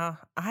 Yeah,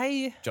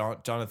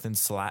 Jonathan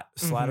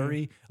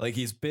Slattery, like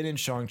he's been in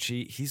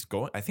Shang-Chi.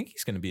 I think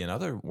he's going to be in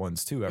other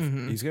ones too.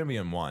 He's going to be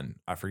in one.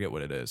 I forget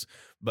what it is,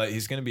 but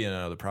he's going to be in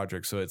another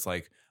project. So it's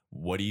like,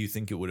 what do you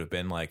think it would have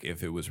been like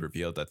if it was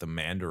revealed that the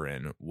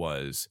Mandarin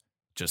was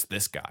just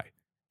this guy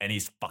and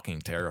he's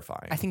fucking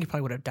terrifying? I think he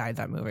probably would have died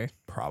that movie.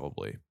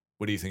 Probably.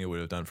 What do you think it would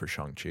have done for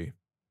Shang-Chi?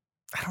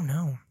 I don't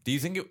know. Do you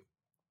think it?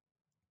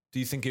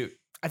 I think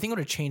it would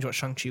have changed what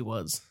Shang-Chi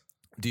was.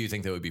 Do you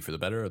think that would be for the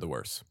better or the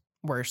worse?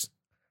 Worse.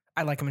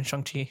 I like him in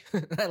Shang-Chi.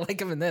 I like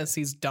him in this.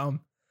 He's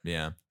dumb.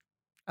 Yeah.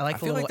 I like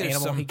the little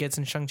animal he gets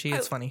in Shang-Chi.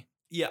 It's funny.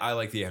 Yeah, I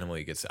like the animal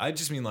he gets. I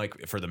just mean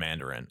like for the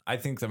Mandarin. I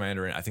think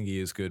he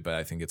is good, but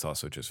I think it's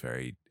also just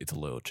it's a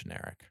little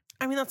generic.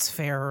 I mean, that's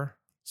fair.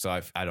 So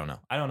I don't know.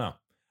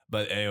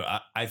 But anyway,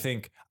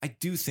 I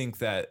do think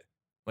that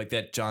like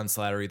that John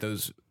Slattery,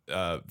 those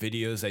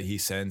videos that he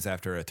sends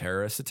after a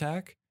terrorist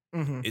attack,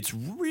 it's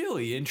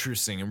really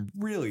interesting and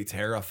really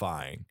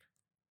terrifying.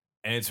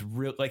 And it's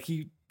real, like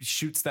he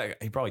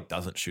probably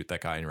doesn't shoot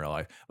that guy in real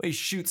life, but he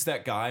shoots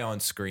that guy on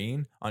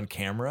screen, on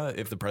camera,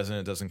 if the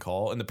president doesn't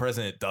call, and the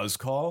president does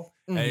call,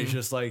 and he's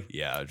just like,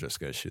 yeah, I'm just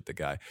going to shoot the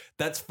guy.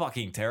 That's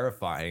fucking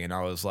terrifying. And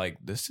I was like,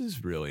 this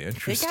is really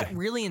interesting. It got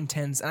really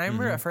intense. And I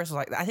remember at first, I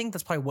was like, I think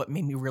that's probably what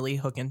made me really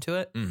hook into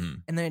it.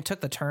 And then it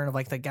took the turn of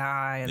like the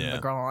guy and the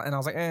girl, and I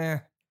was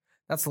like,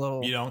 that's a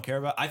little. You don't care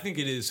about? I think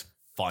it is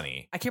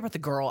funny. I care about the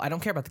girl. I don't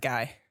care about the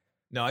guy.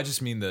 No, I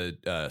just mean the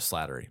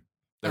Slattery.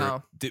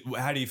 How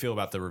do you feel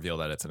about the reveal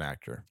that it's an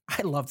actor?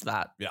 I loved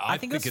that. Yeah, I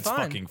think it's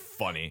fucking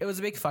funny. It was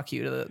a big fuck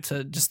you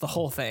to just the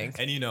whole thing.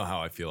 And you know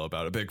how I feel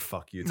about a big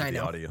fuck you to the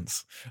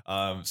audience.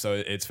 So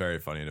it's very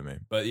funny to me.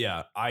 But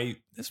yeah,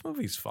 this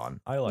movie's fun.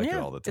 I like it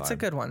all the time. It's a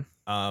good one.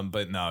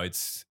 But no,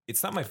 it's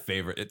not my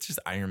favorite. It's just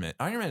Iron Man.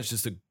 Iron Man is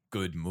just a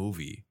good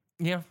movie.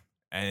 Yeah.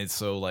 And it's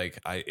so like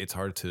it's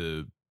hard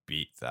to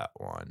beat that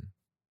one.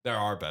 There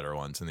are better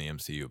ones in the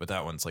MCU, but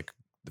that one's like,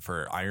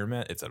 for Iron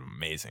Man, it's an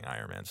amazing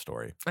Iron Man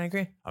story. I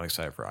agree. I'm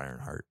excited for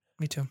Ironheart.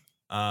 Me too.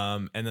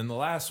 And then the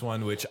last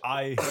one, which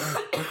I'm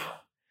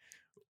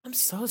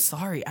so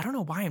sorry. I don't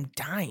know why I'm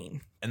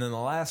dying. And then the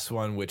last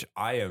one, which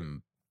I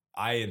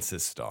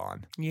insist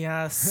on.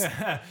 Yes.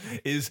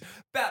 Is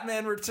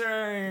Batman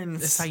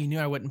Returns. That's how you knew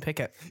I wouldn't pick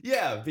it.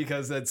 Yeah,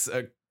 because it's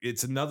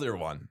another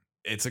one.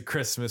 It's a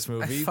Christmas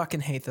movie. I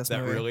fucking hate this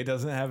movie. That really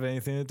doesn't have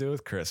anything to do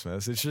with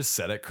Christmas. It's just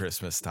set at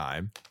Christmas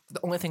time.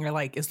 The only thing I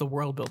like is the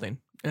world building.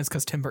 And it's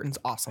because Tim Burton's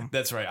awesome.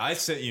 That's right. I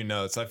sent you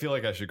notes. I feel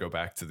like I should go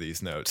back to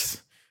these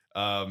notes.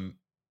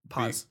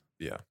 Pause.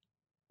 Yeah.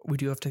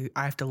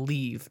 I have to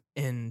leave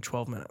in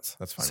 12 minutes.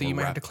 That's fine. So you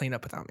might have to clean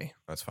up without me.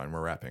 That's fine.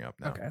 We're wrapping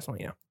up now. Okay, I just want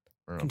you to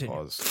We're going to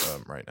pause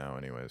right now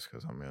anyways,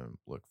 because I'm going to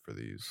look for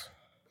these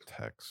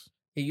texts.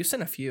 Yeah, you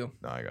sent a few.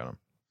 No, I got them.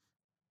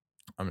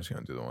 I'm just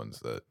going to do the ones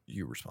that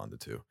you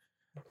responded to.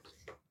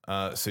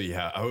 So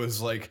yeah, I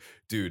was like,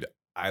 dude,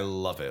 I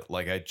love it.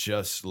 Like, I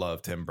just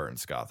love Tim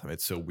Burton's Gotham.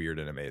 It's so weird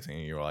and amazing.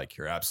 And you're like,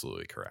 you're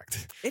absolutely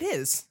correct. It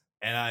is.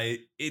 And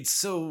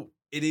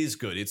it is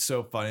good. It's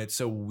so fun. It's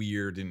so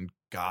weird and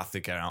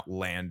gothic and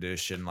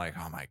outlandish and like,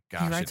 oh my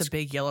gosh. He rides a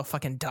big yellow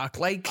fucking duck.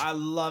 Like, I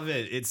love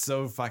it. It's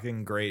so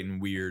fucking great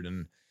and weird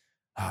and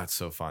it's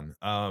so fun.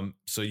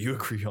 So you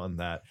agree on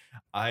that.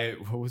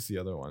 What was the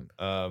other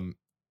one?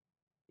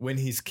 When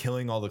he's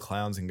killing all the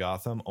clowns in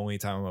Gotham, only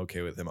time I'm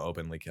okay with him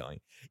openly killing.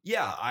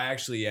 Yeah, I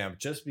actually am,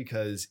 just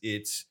because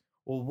it's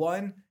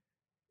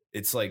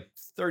like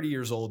 30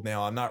 years old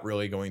now. I'm not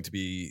really going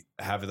to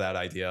have that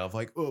idea of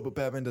like, oh, but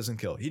Batman doesn't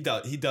kill. He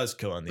does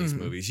kill in these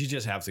movies. You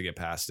just have to get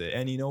past it.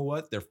 And you know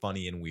what? They're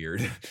funny and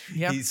weird.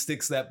 Yep. He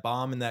sticks that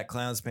bomb in that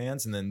clown's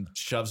pants and then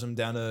shoves him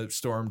down a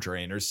storm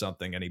drain or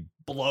something, and he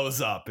blows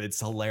up. It's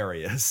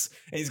hilarious.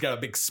 And he's got a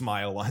big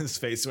smile on his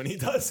face when he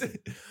does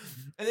it.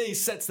 And then he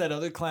sets that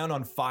other clown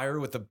on fire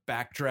with a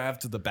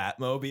backdraft of the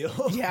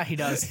Batmobile. Yeah, he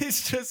does.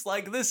 It's just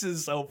like, this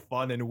is so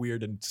fun and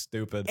weird and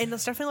stupid. And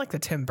it's definitely like the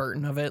Tim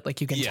Burton of it. Like,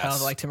 you can tell,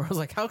 like, Tim Burton was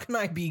like, how can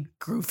I be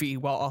goofy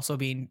while also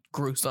being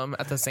gruesome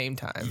at the same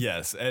time?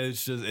 Yes. And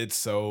it's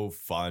so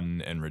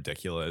fun and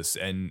ridiculous.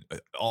 And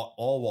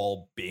all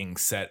while being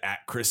set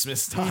at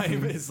Christmas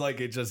time is like,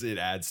 it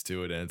adds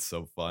to it. And it's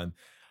so fun.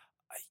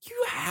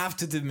 You have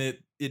to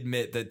admit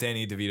that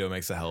Danny DeVito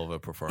makes a hell of a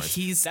performance.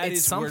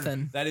 It's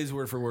something. That is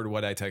word for word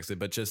what I texted,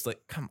 but just like,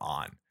 come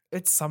on.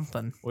 It's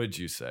something. What did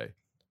you say?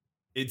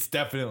 It's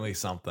definitely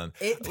something.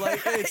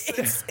 I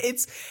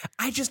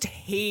just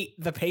hate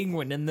the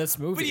Penguin in this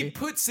movie. But he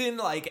puts in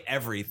like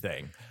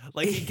everything.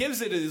 Like, he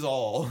gives it his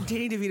all.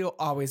 Danny DeVito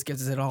always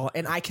gives it all,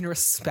 and I can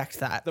respect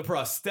that. The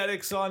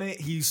prosthetics on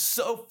it, he's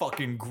so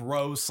fucking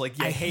gross. Like,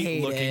 you I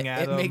hate looking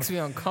at him. It makes me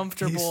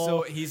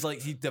uncomfortable. He's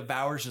like, he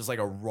devours just like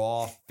a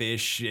raw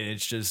fish, and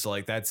it's just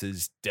like, that's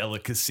his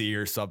delicacy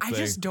or something. I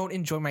just don't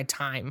enjoy my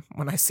time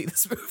when I see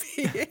this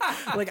movie.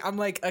 Like, I'm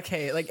like,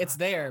 okay, like, it's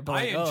there, but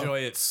like, I enjoy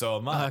it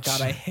so much. Oh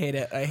God, I hate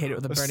it. I hate it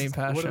with a burning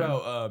passion. What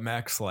about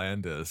Max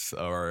Landis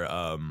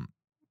or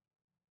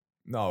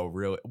no,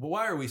 really?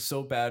 Why are we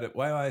so bad at?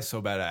 Why am I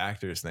so bad at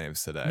actors'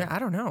 names today? Yeah, I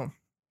don't know.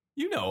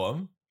 You know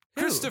him,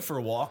 Who? Christopher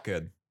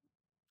Walken.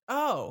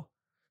 Oh,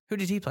 who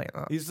did he play?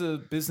 He's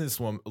the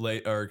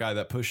businesswoman or guy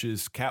that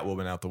pushes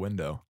Catwoman out the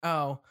window.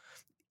 Oh,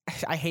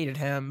 I hated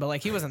him, but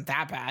like, he wasn't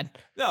that bad.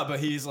 No, but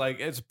he's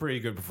like, it's a pretty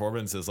good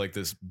performance as like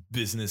this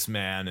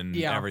businessman and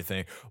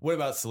everything. What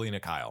about Selena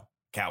Kyle,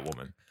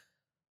 Catwoman?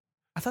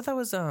 I thought that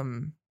was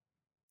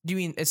Do you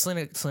mean it's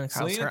Selena Kyle's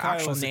Selena her Kyle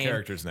actual is name? the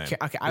character's name.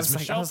 Okay, I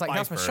was like,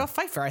 that's Michelle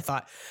Pfeiffer. I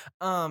thought.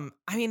 I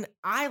mean,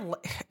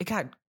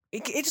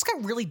 it just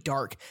got really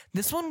dark.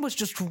 This one was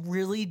just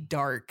really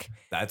dark.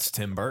 That's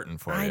Tim Burton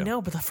for you. I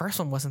know, but the first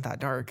one wasn't that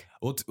dark.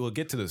 We'll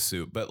get to the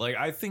suit, but like,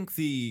 I think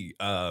the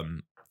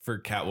for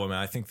Catwoman,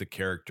 I think the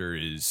character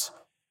is.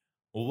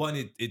 Well,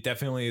 one, it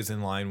definitely is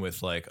in line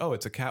with like, oh,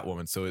 it's a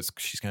Catwoman, so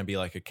she's gonna be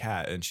like a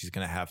cat, and she's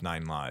gonna have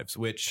 9 lives.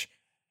 Which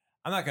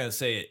I'm not gonna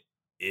say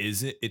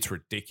it's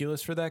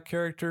ridiculous for that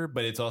character,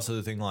 but it's also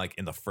the thing like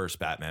in the first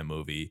Batman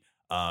movie,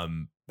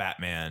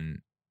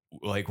 Batman,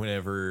 like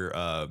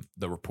whenever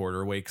the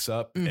reporter wakes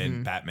up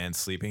and Batman's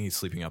sleeping, he's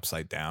sleeping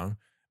upside down.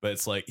 But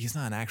it's like, he's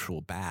not an actual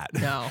bat.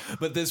 No.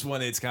 But this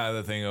one, it's kind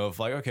of the thing of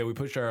like, okay, we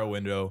pushed her out a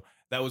window.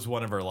 That was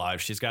one of her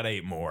lives. She's got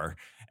 8 more.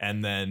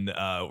 And then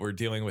we're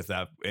dealing with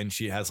that. And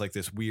she has like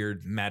this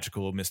weird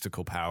magical,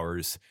 mystical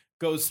powers.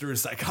 Goes through a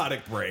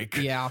psychotic break.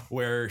 Yeah.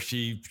 Where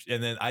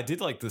and then I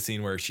did like the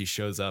scene where she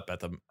shows up at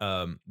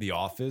the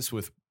office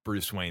with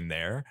Bruce Wayne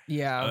there.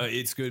 Yeah.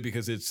 It's good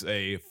because it's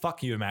a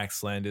fuck you,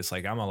 Max Landis.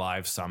 Like, I'm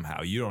alive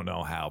somehow. You don't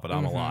know how, but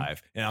I'm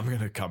alive. And I'm going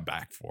to come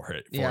back for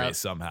you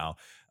somehow.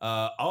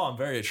 I'm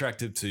very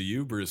attractive to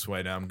you, Bruce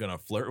Wayne. I'm going to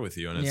flirt with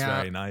you. And it's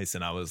very nice.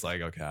 And I was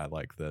like, okay, I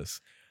like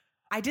this.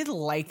 I did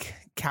like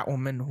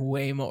Catwoman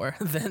way more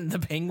than the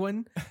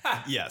Penguin.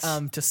 Yes.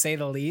 To say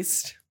the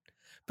least.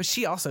 But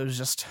she also is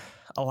just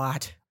a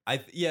lot.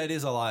 It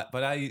is a lot.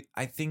 But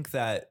I think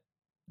that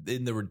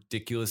in the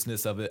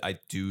ridiculousness of it, I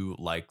do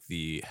like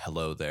the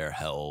hello there,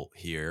 hell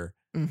here.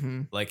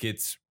 Mm-hmm. Like,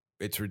 it's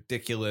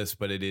ridiculous,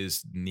 but it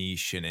is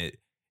niche, and it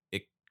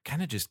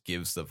kind of just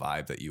gives the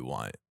vibe that you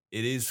want.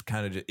 It is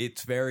kind of, it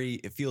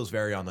feels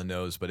very on the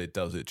nose, but it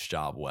does its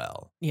job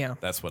well. Yeah.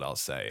 That's what I'll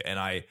say. And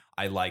I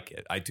like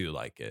it. I do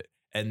like it.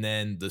 And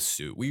then the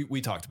suit.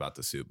 We talked about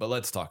the suit, but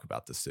let's talk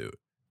about the suit.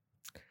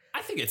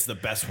 I think it's the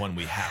best one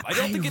we have. I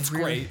don't think it's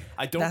great.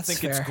 I don't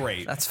think it's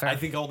great. That's fair. I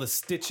think all the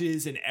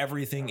stitches and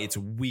everything, it's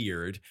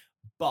weird,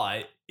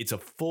 but it's a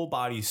full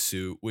body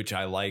suit, which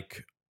I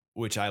like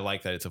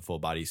that it's a full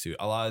body suit.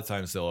 A lot of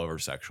times they'll over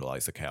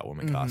sexualize the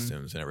Catwoman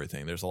costumes and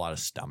everything. There's a lot of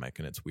stomach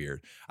and it's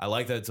weird. I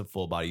like that it's a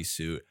full body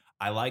suit.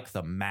 I like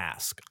the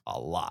mask a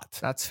lot.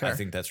 That's fair. I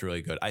think that's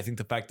really good. I think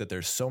the fact that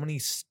there's so many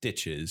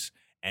stitches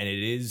and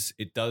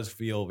it does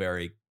feel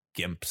very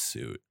gimp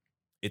suit.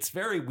 It's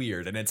very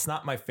weird and it's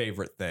not my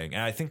favorite thing.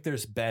 And I think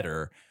there's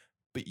better,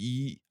 but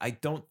I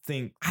don't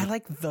think I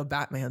like the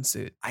Batman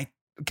suit.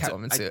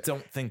 Catwoman suit. I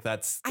don't think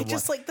that's I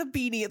just like the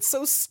beanie. It's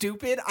so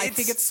stupid. I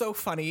think it's so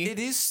funny. It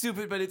is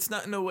stupid, but it's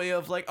not in a way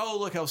of like, oh,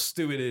 look how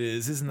stupid it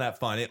is. Isn't that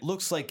fun? It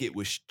looks like it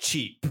was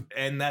cheap,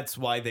 and that's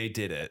why they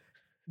did it.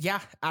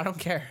 Yeah, I don't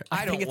care.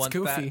 I think it's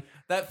goofy.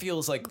 That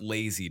feels like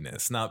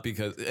laziness, not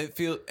because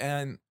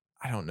and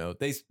I don't know.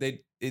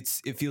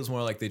 It feels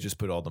more like they just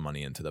put all the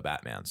money into the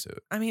Batman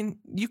suit. I mean,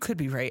 you could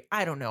be right.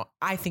 I don't know.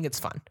 I think it's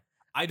fun.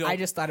 I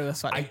just thought it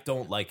was funny. I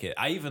don't like it.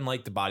 I even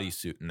like the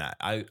bodysuit in that.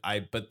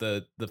 But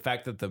the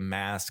fact that the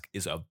mask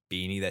is a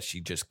beanie that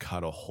she just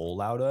cut a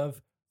hole out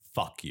of,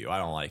 fuck you. I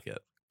don't like it.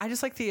 I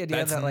just like the idea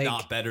that's that like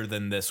not better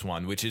than this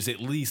one, which is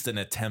at least an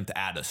attempt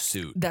at a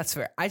suit. That's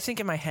fair. I think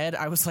in my head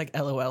I was like,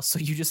 LOL. So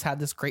you just had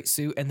this great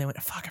suit, and then went,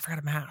 fuck, I forgot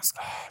a mask.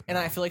 And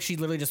I feel like she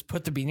literally just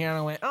put the beanie on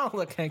and went, oh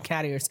look,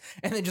 cat ears,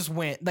 and then just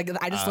went. Like,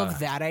 I just love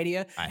that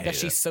idea that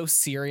she's so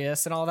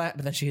serious and all that,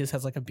 but then she just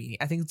has like a beanie.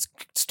 I think it's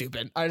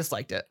stupid. I just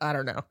liked it. I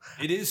don't know.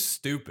 It is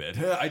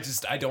stupid.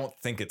 I don't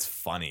think it's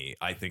funny.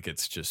 I think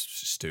it's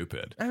just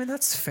stupid. I mean,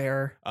 that's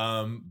fair.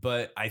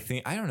 But I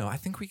don't know. I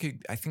think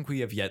we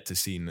have yet to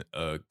see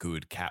a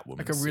good Catwoman.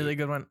 Like a really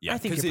good one. Yeah, I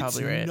think you're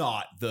probably right. It's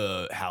not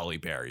the Halle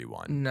Berry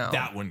one. No.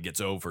 That one gets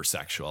over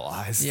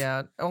sexualized.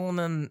 Yeah. Oh, and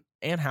then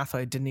Anne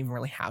Hathaway didn't even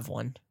really have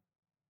one.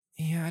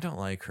 Yeah, I don't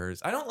like hers.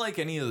 I don't like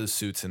any of the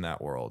suits in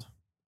that world.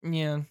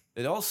 Yeah.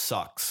 It all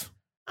sucks.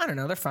 I don't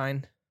know. They're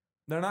fine.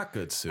 They're not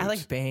good suits. I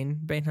like Bane.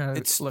 Bane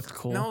looked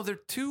cool. No, they're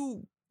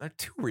too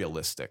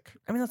realistic.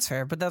 I mean, that's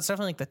fair, but that's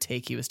definitely like the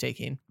take he was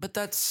taking. But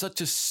that's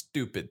such a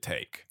stupid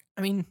take.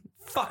 I mean,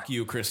 fuck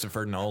you,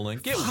 Christopher Nolan.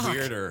 Get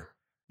weirder.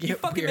 You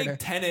fucking make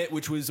Tenet,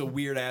 which was a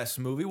weird ass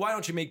movie. Why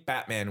don't you make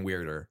Batman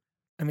weirder?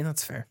 I mean,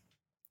 that's fair.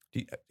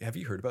 Have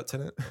you heard about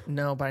Tenet?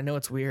 No, but I know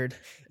it's weird.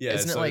 Yeah,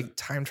 Isn't it so like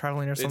time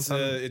traveling or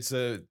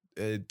something?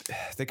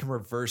 They can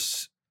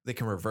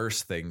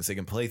reverse things. They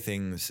can play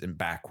things in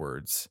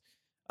backwards,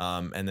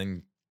 and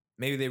then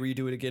maybe they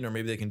redo it again, or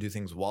maybe they can do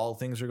things while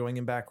things are going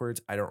in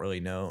backwards. I don't really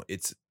know.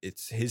 It's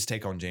his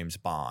take on James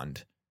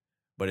Bond,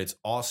 but it's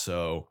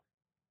also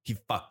he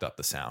fucked up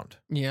the sound.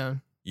 Yeah.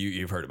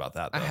 You've heard about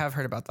that, though. I have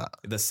heard about that.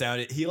 The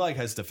sound, he like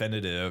has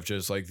defended it of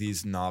just like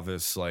these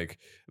novice like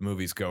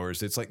movies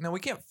goers. It's like, no, we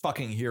can't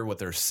fucking hear what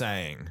they're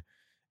saying.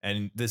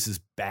 And this is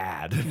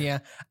bad. Yeah.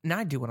 Now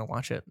I do want to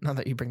watch it now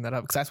that you bring that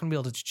up because I just want to be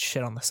able to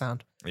shit on the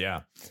sound.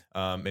 Yeah.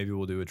 Maybe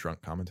we'll do a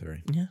drunk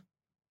commentary. Yeah.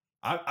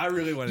 I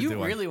really want to do it.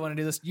 You really want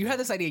to do this? You had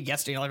this idea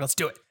yesterday. You're like, let's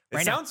do it.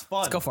 Right now. Sounds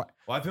fun. Let's go for it.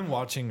 Well, I've been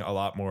watching a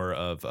lot more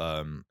of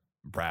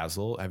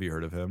Brazel. Have you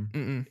heard of him?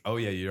 Mm-mm. Oh,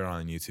 yeah. You're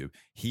on YouTube.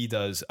 He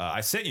does.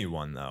 I sent you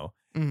one, though.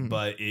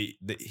 But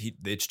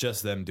it's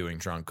just them doing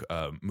drunk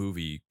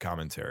movie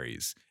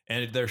commentaries,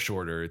 and they're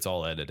shorter. It's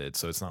all edited,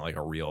 so it's not like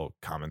a real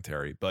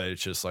commentary. But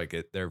it's just like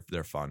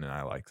they're fun, and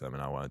I like them,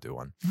 and I want to do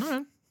one.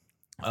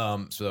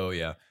 Mm-hmm. So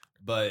yeah,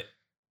 but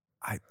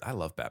I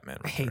love Batman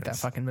Returns. I hate that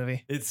fucking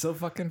movie. It's so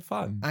fucking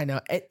fun. I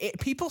know.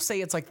 People say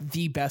it's like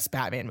the best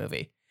Batman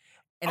movie,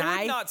 and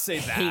I would not say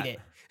hate that. it.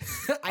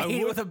 I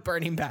hate it with a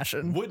burning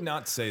passion. Would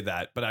not say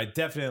that, but I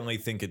definitely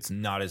think it's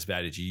not as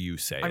bad as you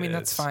say. I mean,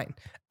 that's fine.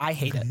 I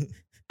hate it.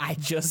 I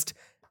just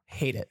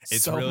hate it.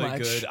 It's so really much.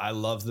 good. I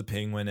love the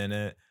Penguin in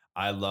it.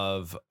 I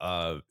love,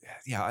 I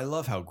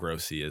love how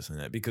gross he is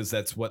in it because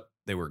that's what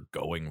they were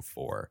going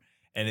for,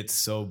 and it's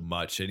so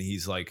much. And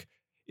he's like,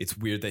 it's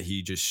weird that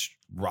he just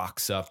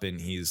rocks up and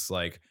he's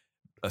like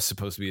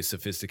supposed to be a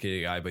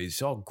sophisticated guy, but he's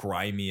all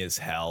grimy as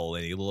hell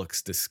and he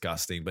looks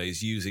disgusting, but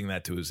he's using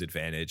that to his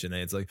advantage. And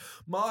then it's like,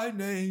 my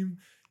name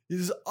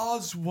is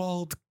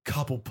Oswald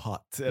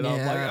Cobblepot. And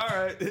I'm like, all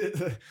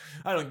right,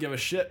 I don't give a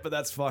shit, but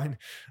that's fine.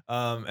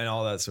 And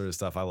all that sort of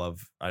stuff.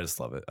 I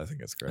just love it. I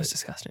think it's great. It's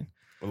disgusting.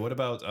 But what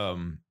about,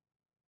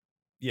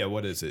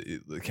 what is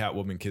it? The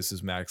Catwoman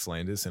kisses Max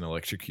Landis and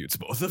electrocutes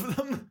both of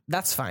them.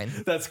 That's fine.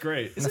 That's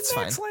great. Is That's it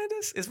Max fine.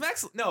 Landis? Is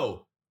Max?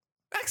 No.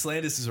 Max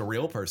Landis is a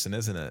real person,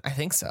 isn't it? I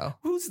think so.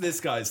 Who's this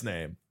guy's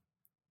name?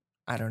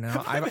 I don't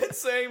know. I've been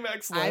saying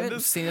Max Landis. I haven't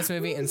seen this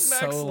movie in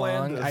so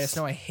long. I just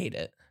know I hate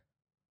it.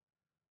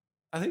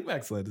 I think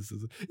Max Landis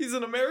he's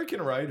an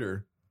American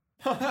writer.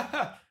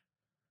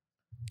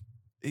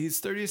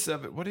 He's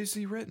 37. What has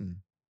he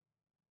written?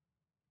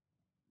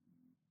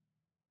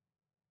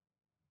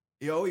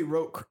 He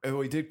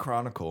did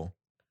Chronicle.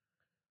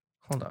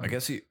 Hold on. I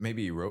guess he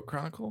wrote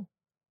Chronicle?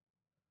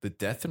 The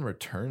Death and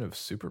Return of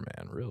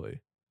Superman,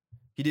 really?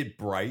 He did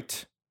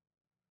Bright.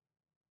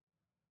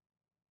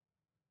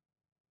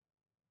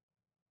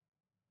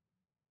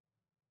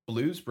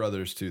 Blues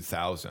Brothers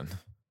 2000.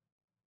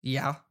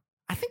 Yeah.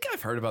 I think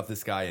I've heard about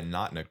this guy and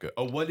not in a good.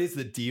 Oh, what is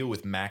the deal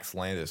with Max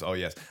Landis? Oh,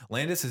 yes.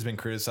 Landis has been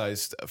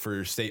criticized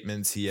for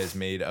statements he has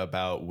made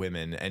about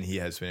women, and he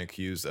has been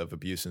accused of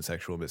abuse and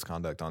sexual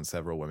misconduct on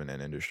several women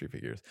and industry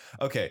figures.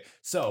 Okay,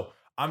 so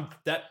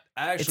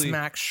It's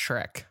Max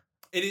Shrek.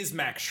 It is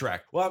Max Shrek.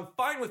 Well, I'm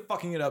fine with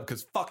fucking it up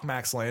because fuck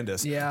Max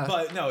Landis. Yeah.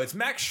 But no, it's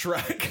Max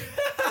Shrek.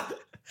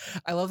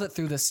 I love that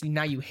through this,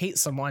 now you hate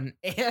someone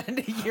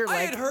and you're like.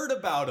 I had heard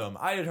about him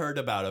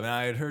and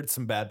I had heard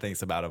some bad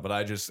things about him, but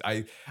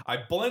I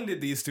blended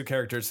these two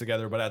characters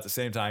together, but at the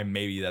same time,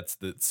 maybe that's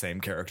the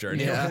same character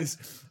anyways.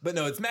 Yeah. But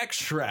no, it's Max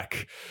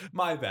Shrek.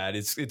 My bad.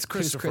 It's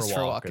Christopher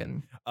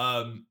Walken.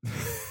 I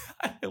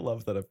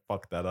love that I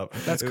fucked that up.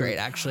 That's great,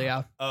 actually,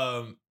 yeah.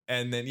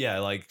 And then, yeah,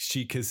 like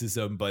she kisses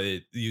him, but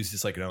it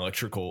uses like an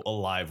electrical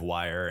live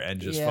wire and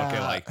just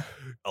fucking like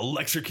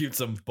electrocutes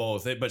them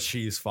both. But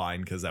she's fine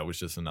because that was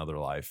just another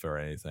life or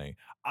anything.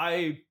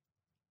 I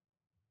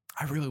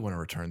really want to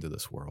return to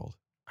this world.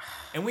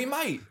 And we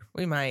might.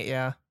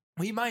 Yeah.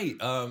 We might.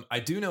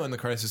 I do know in the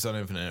Crisis on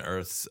Infinite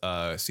Earths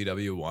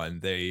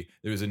CW1,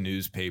 there was a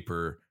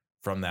newspaper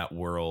from that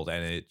world,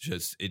 and it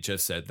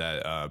just said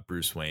that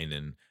Bruce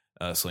Wayne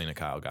and Selena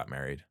Kyle got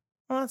married.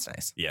 Oh, that's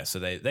nice. Yeah, so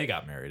they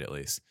got married at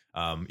least.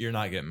 You're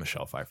not getting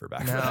Michelle Pfeiffer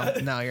back. for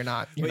that. No, you're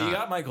not. But you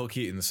got Michael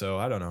Keaton, so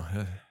I don't know.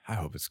 I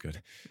hope it's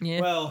good.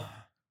 Yeah. Well,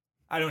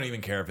 I don't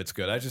even care if it's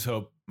good. I just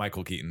hope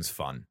Michael Keaton's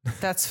fun.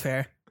 That's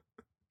fair.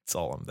 That's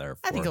all I'm there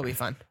for. I think it'll be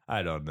fun.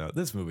 I don't know.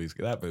 That movie's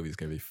gonna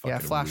be fucking Yeah,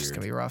 Flash weird. is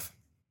gonna be rough.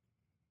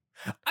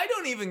 I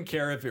don't even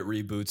care if it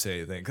reboots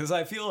anything because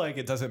I feel like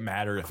it doesn't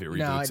matter if it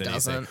reboots anything.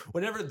 Doesn't.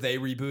 Whenever they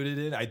rebooted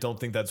it, I don't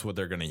think that's what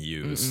they're gonna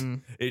use.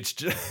 Mm-mm. It's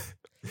just.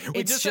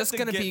 It's just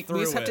gonna be. We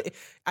just have to.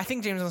 I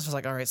think James was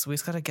like, all right, so we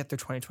just gotta get through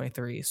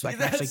 2023, so I can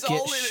That's actually get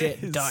all it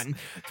shit is. done.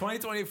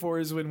 2024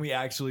 is when we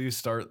actually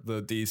start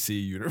the DC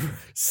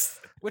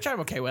universe, which I'm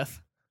okay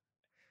with.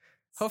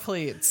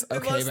 Hopefully, it's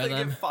okay unless by they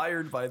then. get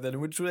fired by then,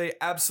 which they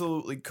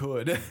absolutely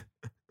could.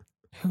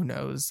 Who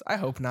knows? I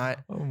hope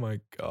not. Oh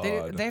my god,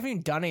 they haven't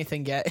even done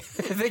anything yet.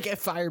 If they get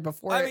fired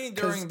before. I mean,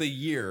 during the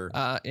year.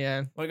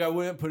 Yeah. Like, I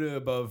wouldn't put it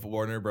above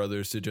Warner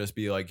Brothers to just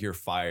be like, you're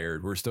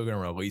fired. We're still going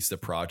to release the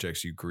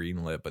projects you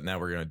greenlit, but now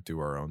we're going to do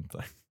our own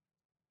thing.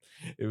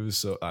 It was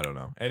so, I don't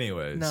know.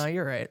 Anyways. No,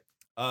 you're right.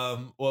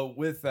 Well,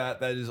 with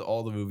that is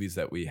all the movies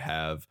that we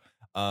have.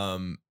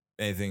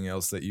 Anything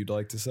else that you'd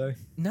like to say?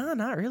 No,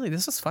 not really.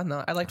 This was fun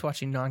though. I liked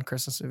watching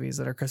non-Christmas movies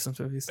that are Christmas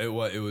movies. It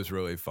was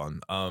really fun.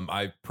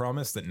 I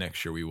promise that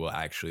next year we will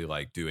actually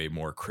like do a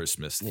more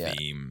Christmas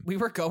theme. We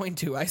were going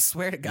to, I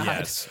swear to God.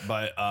 Yes,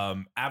 but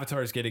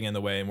Avatar is getting in the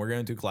way, and we're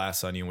going to do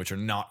Glass Onion, which are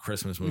not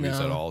Christmas movies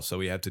at all. So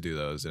we have to do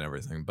those and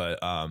everything. But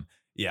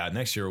yeah,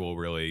 next year we'll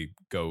really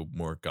go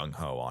more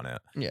gung-ho on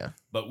it. Yeah.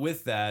 But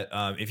with that,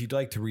 if you'd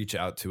like to reach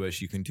out to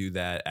us, you can do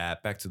that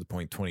at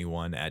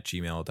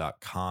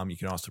backtothepoint21@gmail.com. You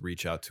can also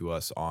reach out to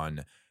us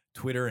on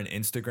Twitter and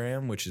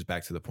Instagram, which is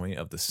Back to the Point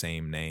of the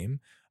same name.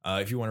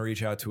 If you want to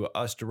reach out to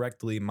us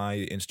directly,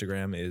 my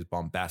Instagram is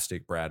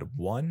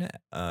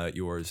bombasticbrad1.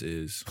 Yours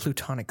is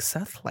Plutonic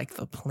Seth, like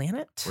the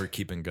planet. We're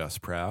keeping Gus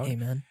proud.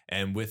 Amen.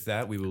 And with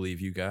that, we will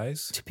leave you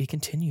guys to be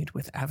continued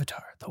with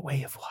Avatar, The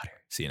Way of Water.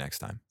 See you next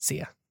time. See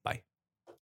ya.